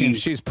was gonna asking. be-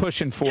 If she's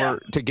pushing for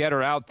to get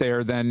her out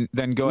there, then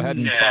go ahead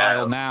and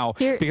file now.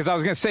 Because I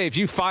was going to say, if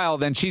you file,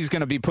 then she's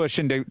going to be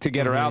pushing to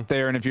get her out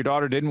there. And if your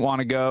daughter didn't want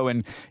to go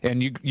and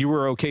you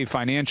were okay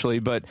financially,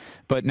 but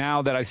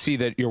now that I see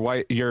that your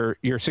wife,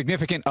 your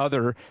significant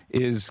other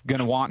is going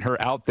to want her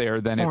out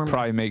there, then it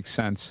probably makes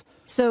sense.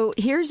 So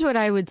here's what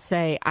I would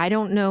say. I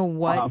don't know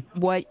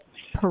what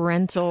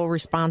parental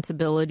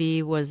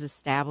responsibility was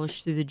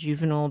established through the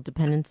Juvenile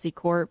Dependency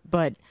Court,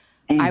 but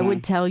I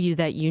would tell you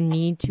that you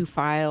need to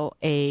file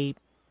a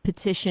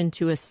petition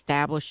to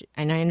establish,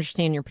 and I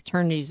understand your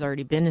paternity has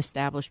already been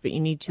established, but you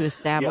need to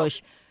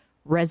establish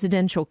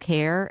residential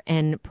care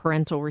and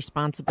parental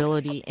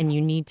responsibility, and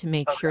you need to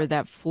make sure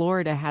that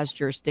Florida has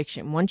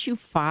jurisdiction. Once you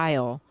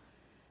file,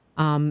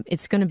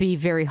 it's going to be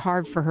very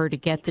hard for her to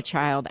get the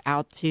child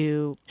out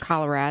to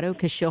Colorado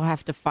because she'll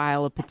have to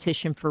file a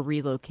petition for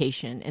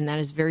relocation, and that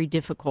is very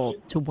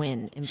difficult to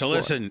win in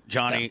Florida. Listen,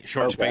 Johnny,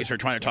 short spacer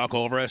trying to talk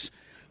over us.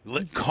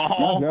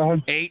 Call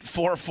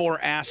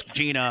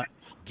 844-ASK-GINA.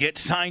 Get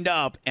signed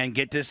up and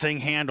get this thing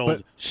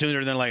handled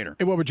sooner than later.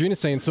 And what Regina's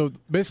saying, so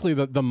basically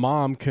the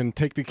mom can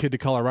take the kid to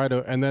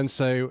Colorado and then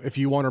say, if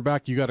you want her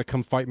back, you got to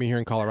come fight me here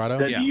in Colorado.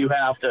 Then you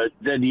have to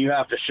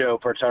show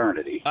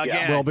paternity.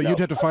 Well, but you'd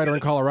have to fight her in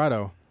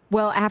Colorado.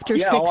 Well, after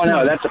 6 months.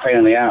 months. That's a pain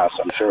in the ass,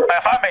 I'm sure.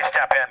 If I may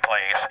step in,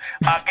 please.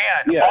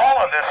 Again, all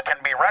of this can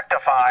be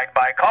rectified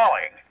by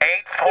calling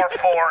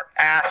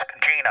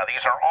 844-ASK-GINA.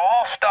 These are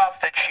all stuff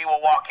that she will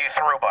walk you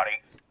through,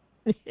 buddy.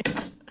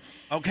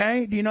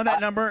 Okay, do you know that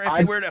number?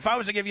 If I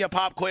was to give you a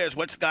pop quiz,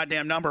 what's the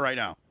goddamn number right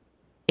now?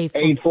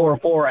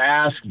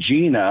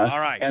 844-ASK-GINA. All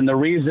right. And the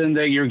reason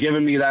that you're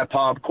giving me that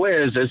pop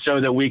quiz is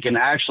so that we can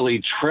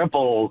actually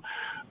triple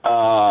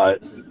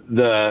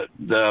the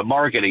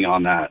marketing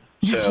on that.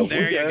 So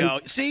there you go.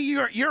 See,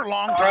 you're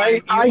long time.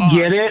 Right, I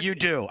get it. You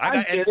do.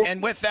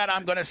 And with that,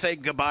 I'm going to say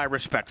goodbye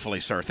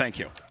respectfully, sir. Thank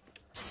you.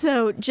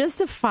 So just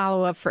to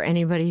follow up for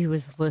anybody who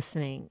was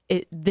listening,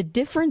 the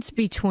difference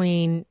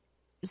between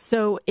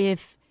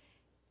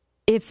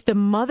if the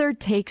mother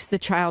takes the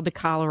child to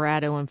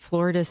Colorado and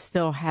Florida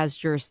still has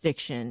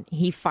jurisdiction,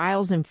 he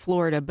files in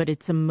Florida, but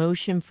it's a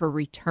motion for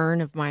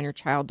return of minor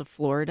child to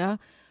Florida,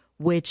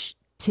 which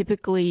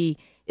typically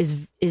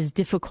is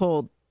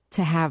difficult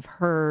to have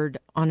heard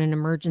on an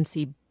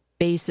emergency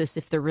basis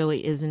if there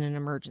really isn't an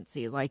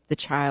emergency, like the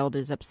child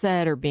is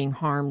upset or being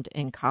harmed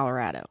in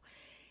Colorado.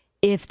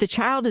 If the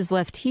child is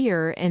left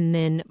here and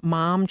then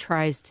mom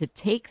tries to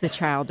take the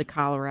child to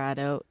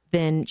Colorado,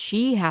 then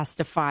she has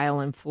to file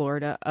in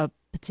Florida a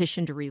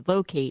petition to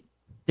relocate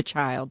the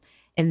child,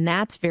 and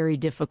that's very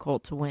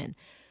difficult to win.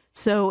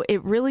 So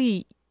it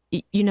really,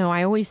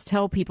 I always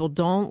tell people,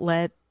 don't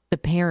let the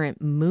parent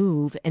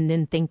move and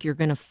then think you're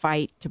going to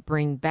fight to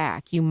bring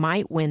back. You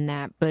might win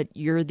that, but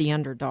you're the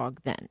underdog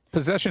then.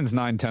 Possession's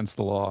 9/10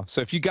 the law. So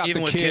if you got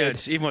even the with kid,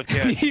 kids, even with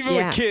kids, even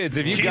with kids,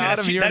 if you got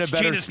them, you're in a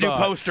better Gina's spot.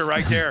 new poster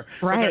right there.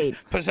 Right.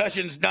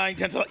 Possession's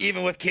 9/10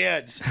 even with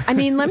kids. I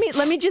mean, let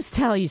me just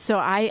tell you. So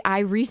I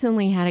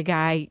recently had a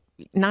guy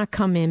not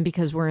come in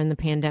because we're in the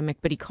pandemic,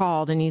 but he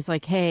called and he's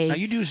like, "Hey, now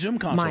you do Zoom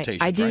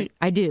consultations, right?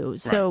 I do.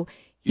 So right.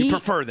 You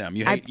prefer them.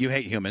 You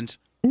hate humans.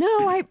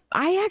 No,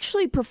 I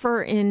actually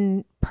prefer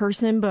in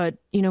person, but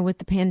with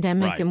the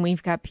pandemic and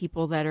we've got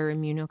people that are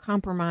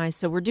immunocompromised,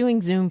 so we're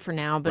doing Zoom for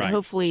now, but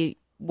hopefully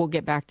we'll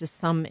get back to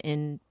some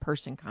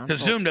in-person consults.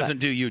 Because Zoom doesn't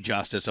do you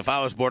justice. If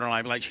I was borderline,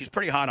 I'd be like, she's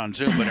pretty hot on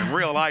Zoom, but in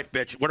real life,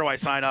 bitch, where do I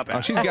sign up at?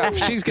 Oh,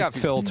 she's got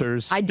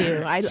filters. I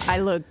do. I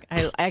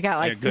got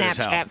like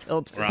Snapchat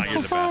filters. Right,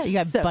 you're the best. You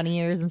got bunny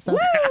ears and stuff.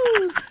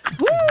 Woo!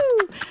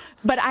 Woo!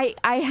 But I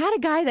had a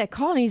guy that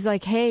called and he's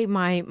like, hey,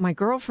 my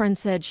girlfriend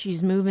said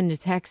she's moving to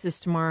Texas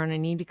tomorrow and I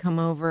need to come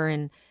over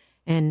and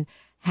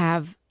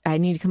I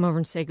need to come over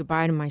and say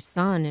goodbye to my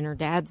son, and her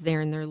dad's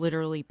there and they're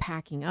literally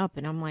packing up.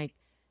 And I'm like,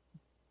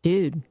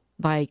 dude,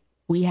 like,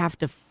 we have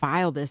to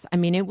file this. I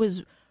mean, it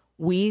was,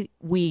 we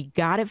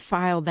got it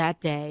filed that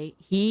day.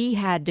 He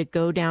had to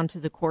go down to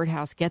the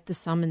courthouse, get the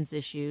summons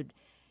issued.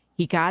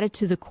 He got it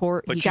to the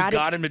court. But you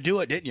got him to do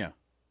it, didn't you?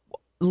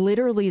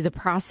 Literally, the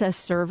process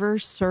server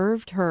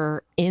served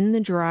her in the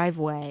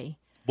driveway.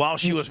 While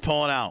she was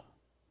pulling out.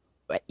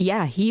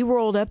 Yeah, he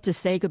rolled up to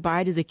say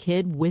goodbye to the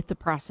kid with the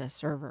process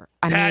server.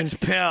 That's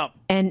pimp.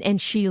 And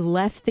she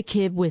left the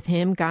kid with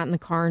him, got in the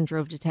car, and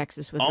drove to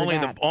Texas with her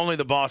dad. Only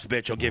the boss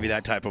bitch will give you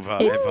that type of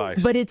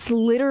advice. But it's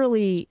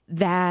literally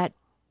that.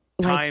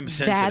 Time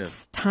sensitive.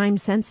 That's time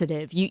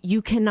sensitive.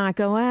 You cannot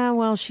go,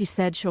 well, she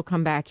said she'll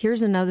come back.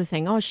 Here's another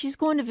thing. Oh, she's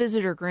going to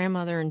visit her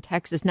grandmother in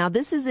Texas. Now,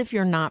 this is if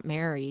you're not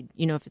married,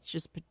 if it's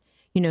just,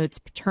 it's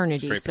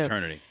paternity. Straight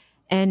paternity.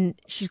 And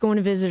she's going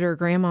to visit her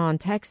grandma in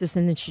Texas,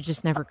 and then she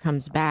just never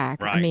comes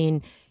back. Right. I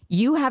mean,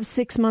 you have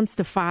 6 months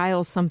to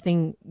file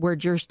something where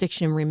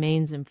jurisdiction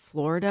remains in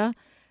Florida,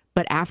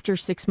 but after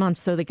 6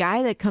 months. So the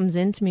guy that comes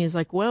into me is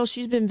like, well,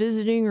 she's been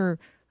visiting her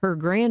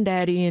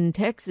granddaddy in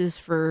Texas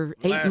for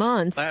 8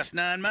 months. Last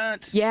 9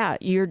 months. Yeah,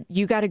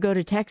 you got to go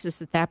to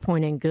Texas at that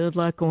point, and good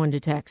luck going to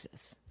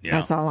Texas. Yeah.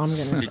 That's all I'm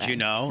going to say. Did you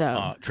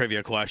know,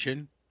 trivia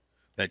question,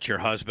 that your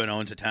husband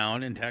owns a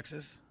town in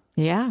Texas?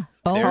 Yeah.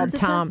 It's called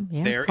Tom.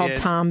 Yeah, it's called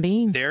Tom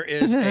Bean. There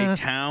is a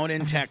town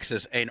in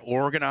Texas, an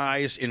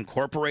organized,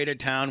 incorporated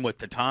town with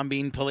the Tom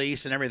Bean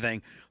police and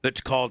everything,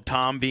 that's called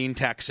Tom Bean,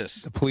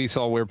 Texas. The police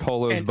all wear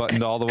polos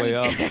buttoned all the way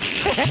up.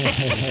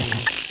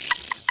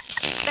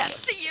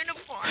 That's the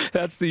uniform.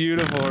 That's the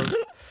uniform.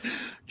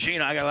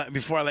 Gina,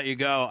 before I let you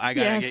go, I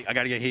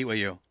gotta get heat with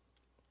you.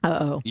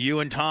 Uh-oh. You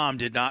and Tom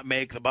did not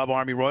make the Bubba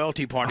Army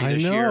royalty party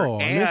this year. year.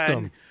 I missed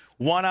and them.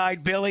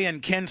 One-Eyed Billy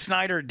and Ken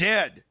Snyder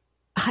did.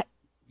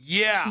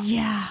 Yeah.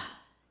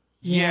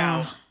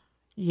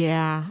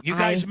 You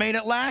guys made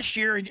it last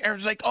year, and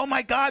everyone's like, "Oh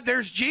my God,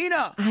 there's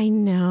Gina." I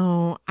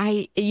know.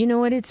 You know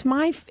what? It's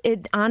my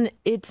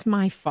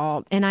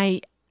fault, and I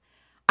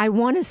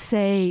want to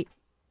say,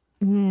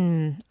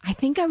 I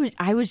think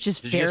I was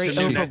just very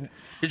over.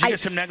 Did you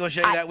get some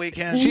negligee that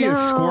weekend? She is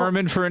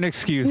squirming for an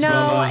excuse, No,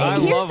 Bubba. I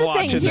love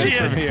watching this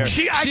from here.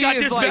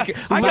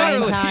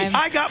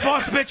 I got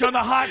boss bitch on the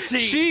hot seat.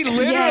 She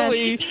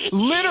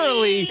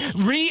literally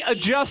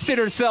readjusted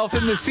herself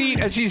in the seat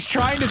as she's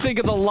trying to think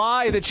of the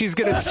lie that she's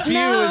going to spew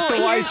as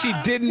to why she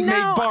didn't make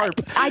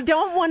barp. I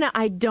don't want to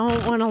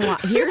lie.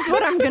 Here's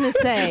what I'm going to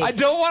say. I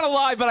don't want to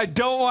lie, but I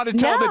don't want to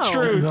tell the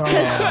truth.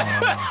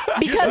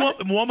 Because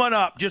woman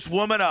up. Just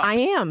woman up. I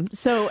am.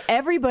 So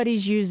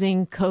everybody's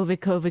using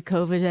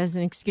COVID as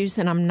an excuse,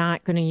 and I'm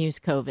not going to use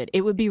COVID.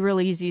 It would be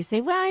really easy to say,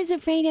 well, I was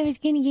afraid I was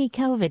going to get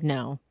COVID.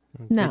 No.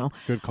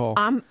 Good call.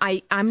 I'm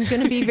going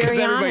to be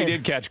very honest. Everybody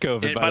did catch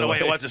COVID, by the way.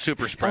 It was a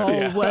super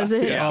spread. Oh, was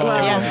it? Yeah.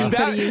 Well, you could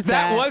have used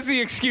that. That was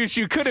the excuse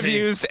you could have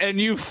used, and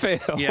you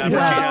failed.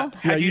 Yeah,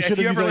 you if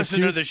you ever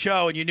listened to the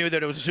show and you knew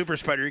that it was a super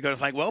spreader, you go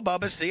like, well,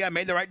 Bubba, see, I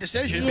made the right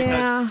decision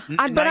because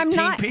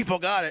 19 people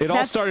got it. It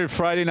all started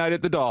Friday night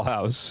at the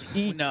Dollhouse.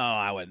 No,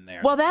 I wasn't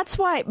there. Well, that's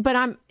why.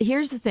 But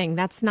here's the thing.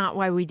 That's not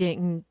why we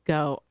didn't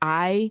go.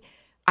 I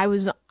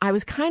was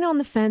kind of on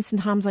the fence,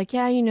 and Tom's like,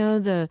 yeah,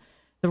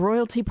 the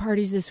royalty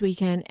parties this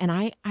weekend. And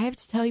I have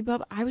to tell you,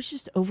 Bub, I was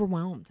just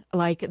overwhelmed.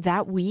 Like,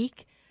 that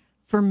week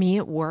for me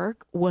at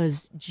work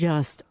was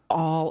just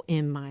all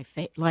in my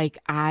face. Like,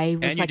 I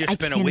was and you just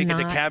spent a week at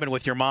the cabin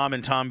with your mom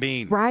and Tom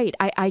Bean. Right.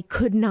 I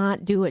could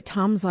not do it.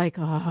 Tom's like,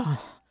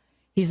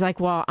 he's like,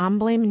 well, I'm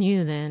blaming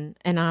you then.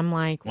 And I'm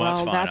like,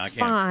 well, that's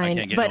fine.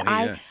 I can't but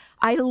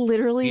I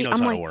literally, he knows I'm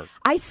how like, to work.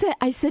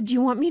 I said, do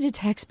you want me to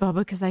text Bubba?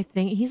 Because I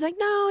think, he's like,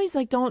 no, he's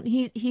like, don't,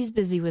 he's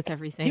busy with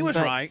everything. He was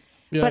right.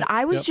 Yeah, but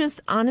I was just,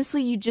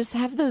 honestly, you just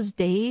have those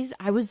days.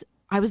 I was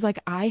like,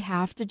 I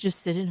have to just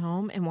sit at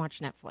home and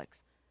watch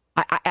Netflix.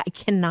 I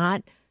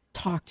cannot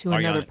talk to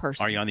another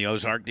person. Are you on the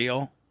Ozark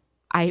deal?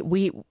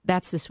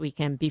 That's this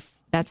weekend.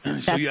 That's you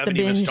the haven't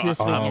even binge started. this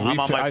weekend. I'm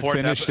on my fourth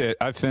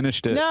I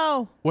finished it.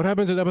 No. What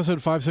happens in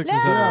episode 5, 6,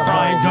 and 7?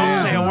 Brian,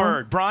 don't say a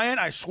word. Brian,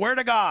 I swear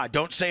to God,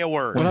 don't say a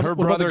word. When her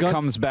brother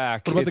comes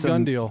back. What about the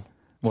gun deal?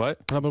 What?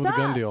 What happened with the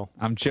gun deal?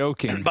 I'm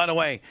joking. By the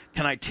way,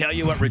 can I tell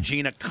you what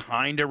Regina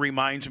kind of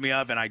reminds me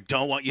of? And I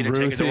don't want you to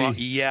take it the wrong.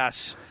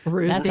 Yes.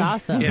 Ruthie. That's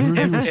awesome.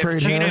 If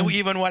Regina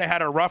even would have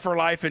had a rougher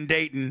life in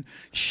Dayton,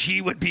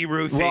 she would be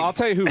Ruthie. Well, I'll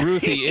tell you who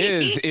Ruthie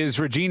is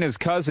Regina's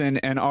cousin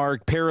and our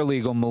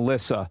paralegal,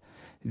 Melissa.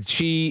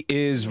 She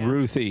is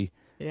Ruthie.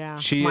 Yeah,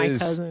 she my is.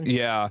 cousin.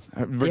 Yeah,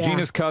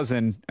 Regina's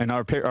cousin and one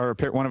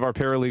of our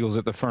paralegals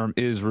at the firm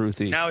is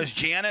Ruthie. Now is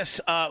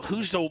Janice?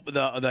 Who's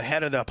the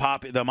head of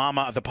the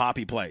mama of the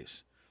Poppy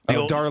place?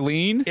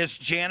 Darlene? Is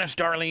Janice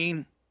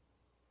Darlene?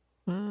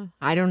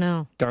 I don't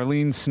know.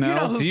 Darlene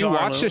Snell. Do you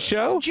watch the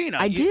show? Gina,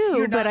 I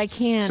do, but I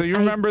can't. So you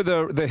remember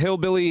the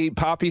hillbilly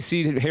poppy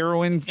seed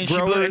heroin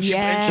grower?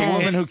 The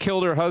woman who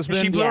killed her husband?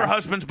 She blew her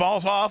husband's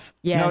balls off?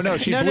 Yes. No,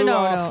 she blew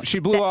off. She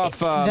blew off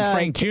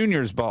Frank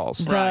Jr.'s balls.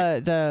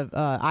 The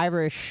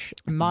Irish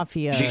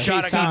mafia. She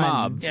shot a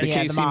mob. The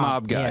KC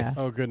mob guy. Yeah.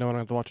 Oh, good. No, I don't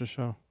have to watch the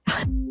show.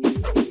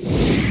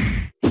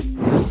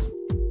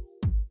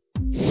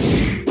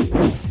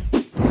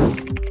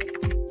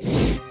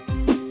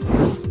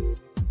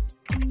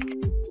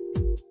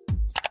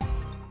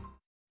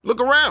 Look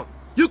around.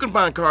 You can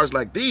find cars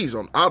like these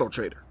on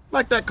AutoTrader,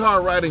 like that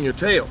car riding your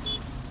tail.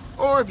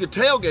 Or if you're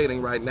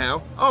tailgating right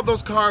now, all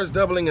those cars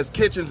doubling as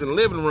kitchens and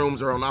living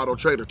rooms are on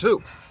AutoTrader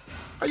too.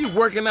 Are you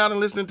working out and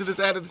listening to this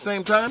ad at the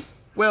same time?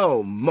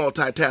 Well,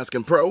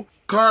 multitasking pro,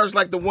 cars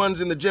like the ones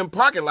in the gym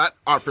parking lot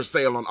are for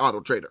sale on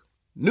AutoTrader.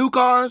 New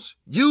cars,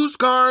 used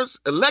cars,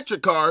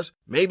 electric cars,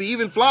 maybe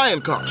even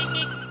flying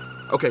cars.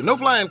 Okay, no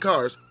flying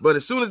cars, but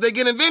as soon as they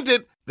get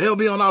invented, they'll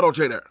be on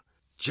AutoTrader.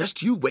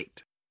 Just you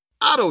wait.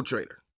 AutoTrader.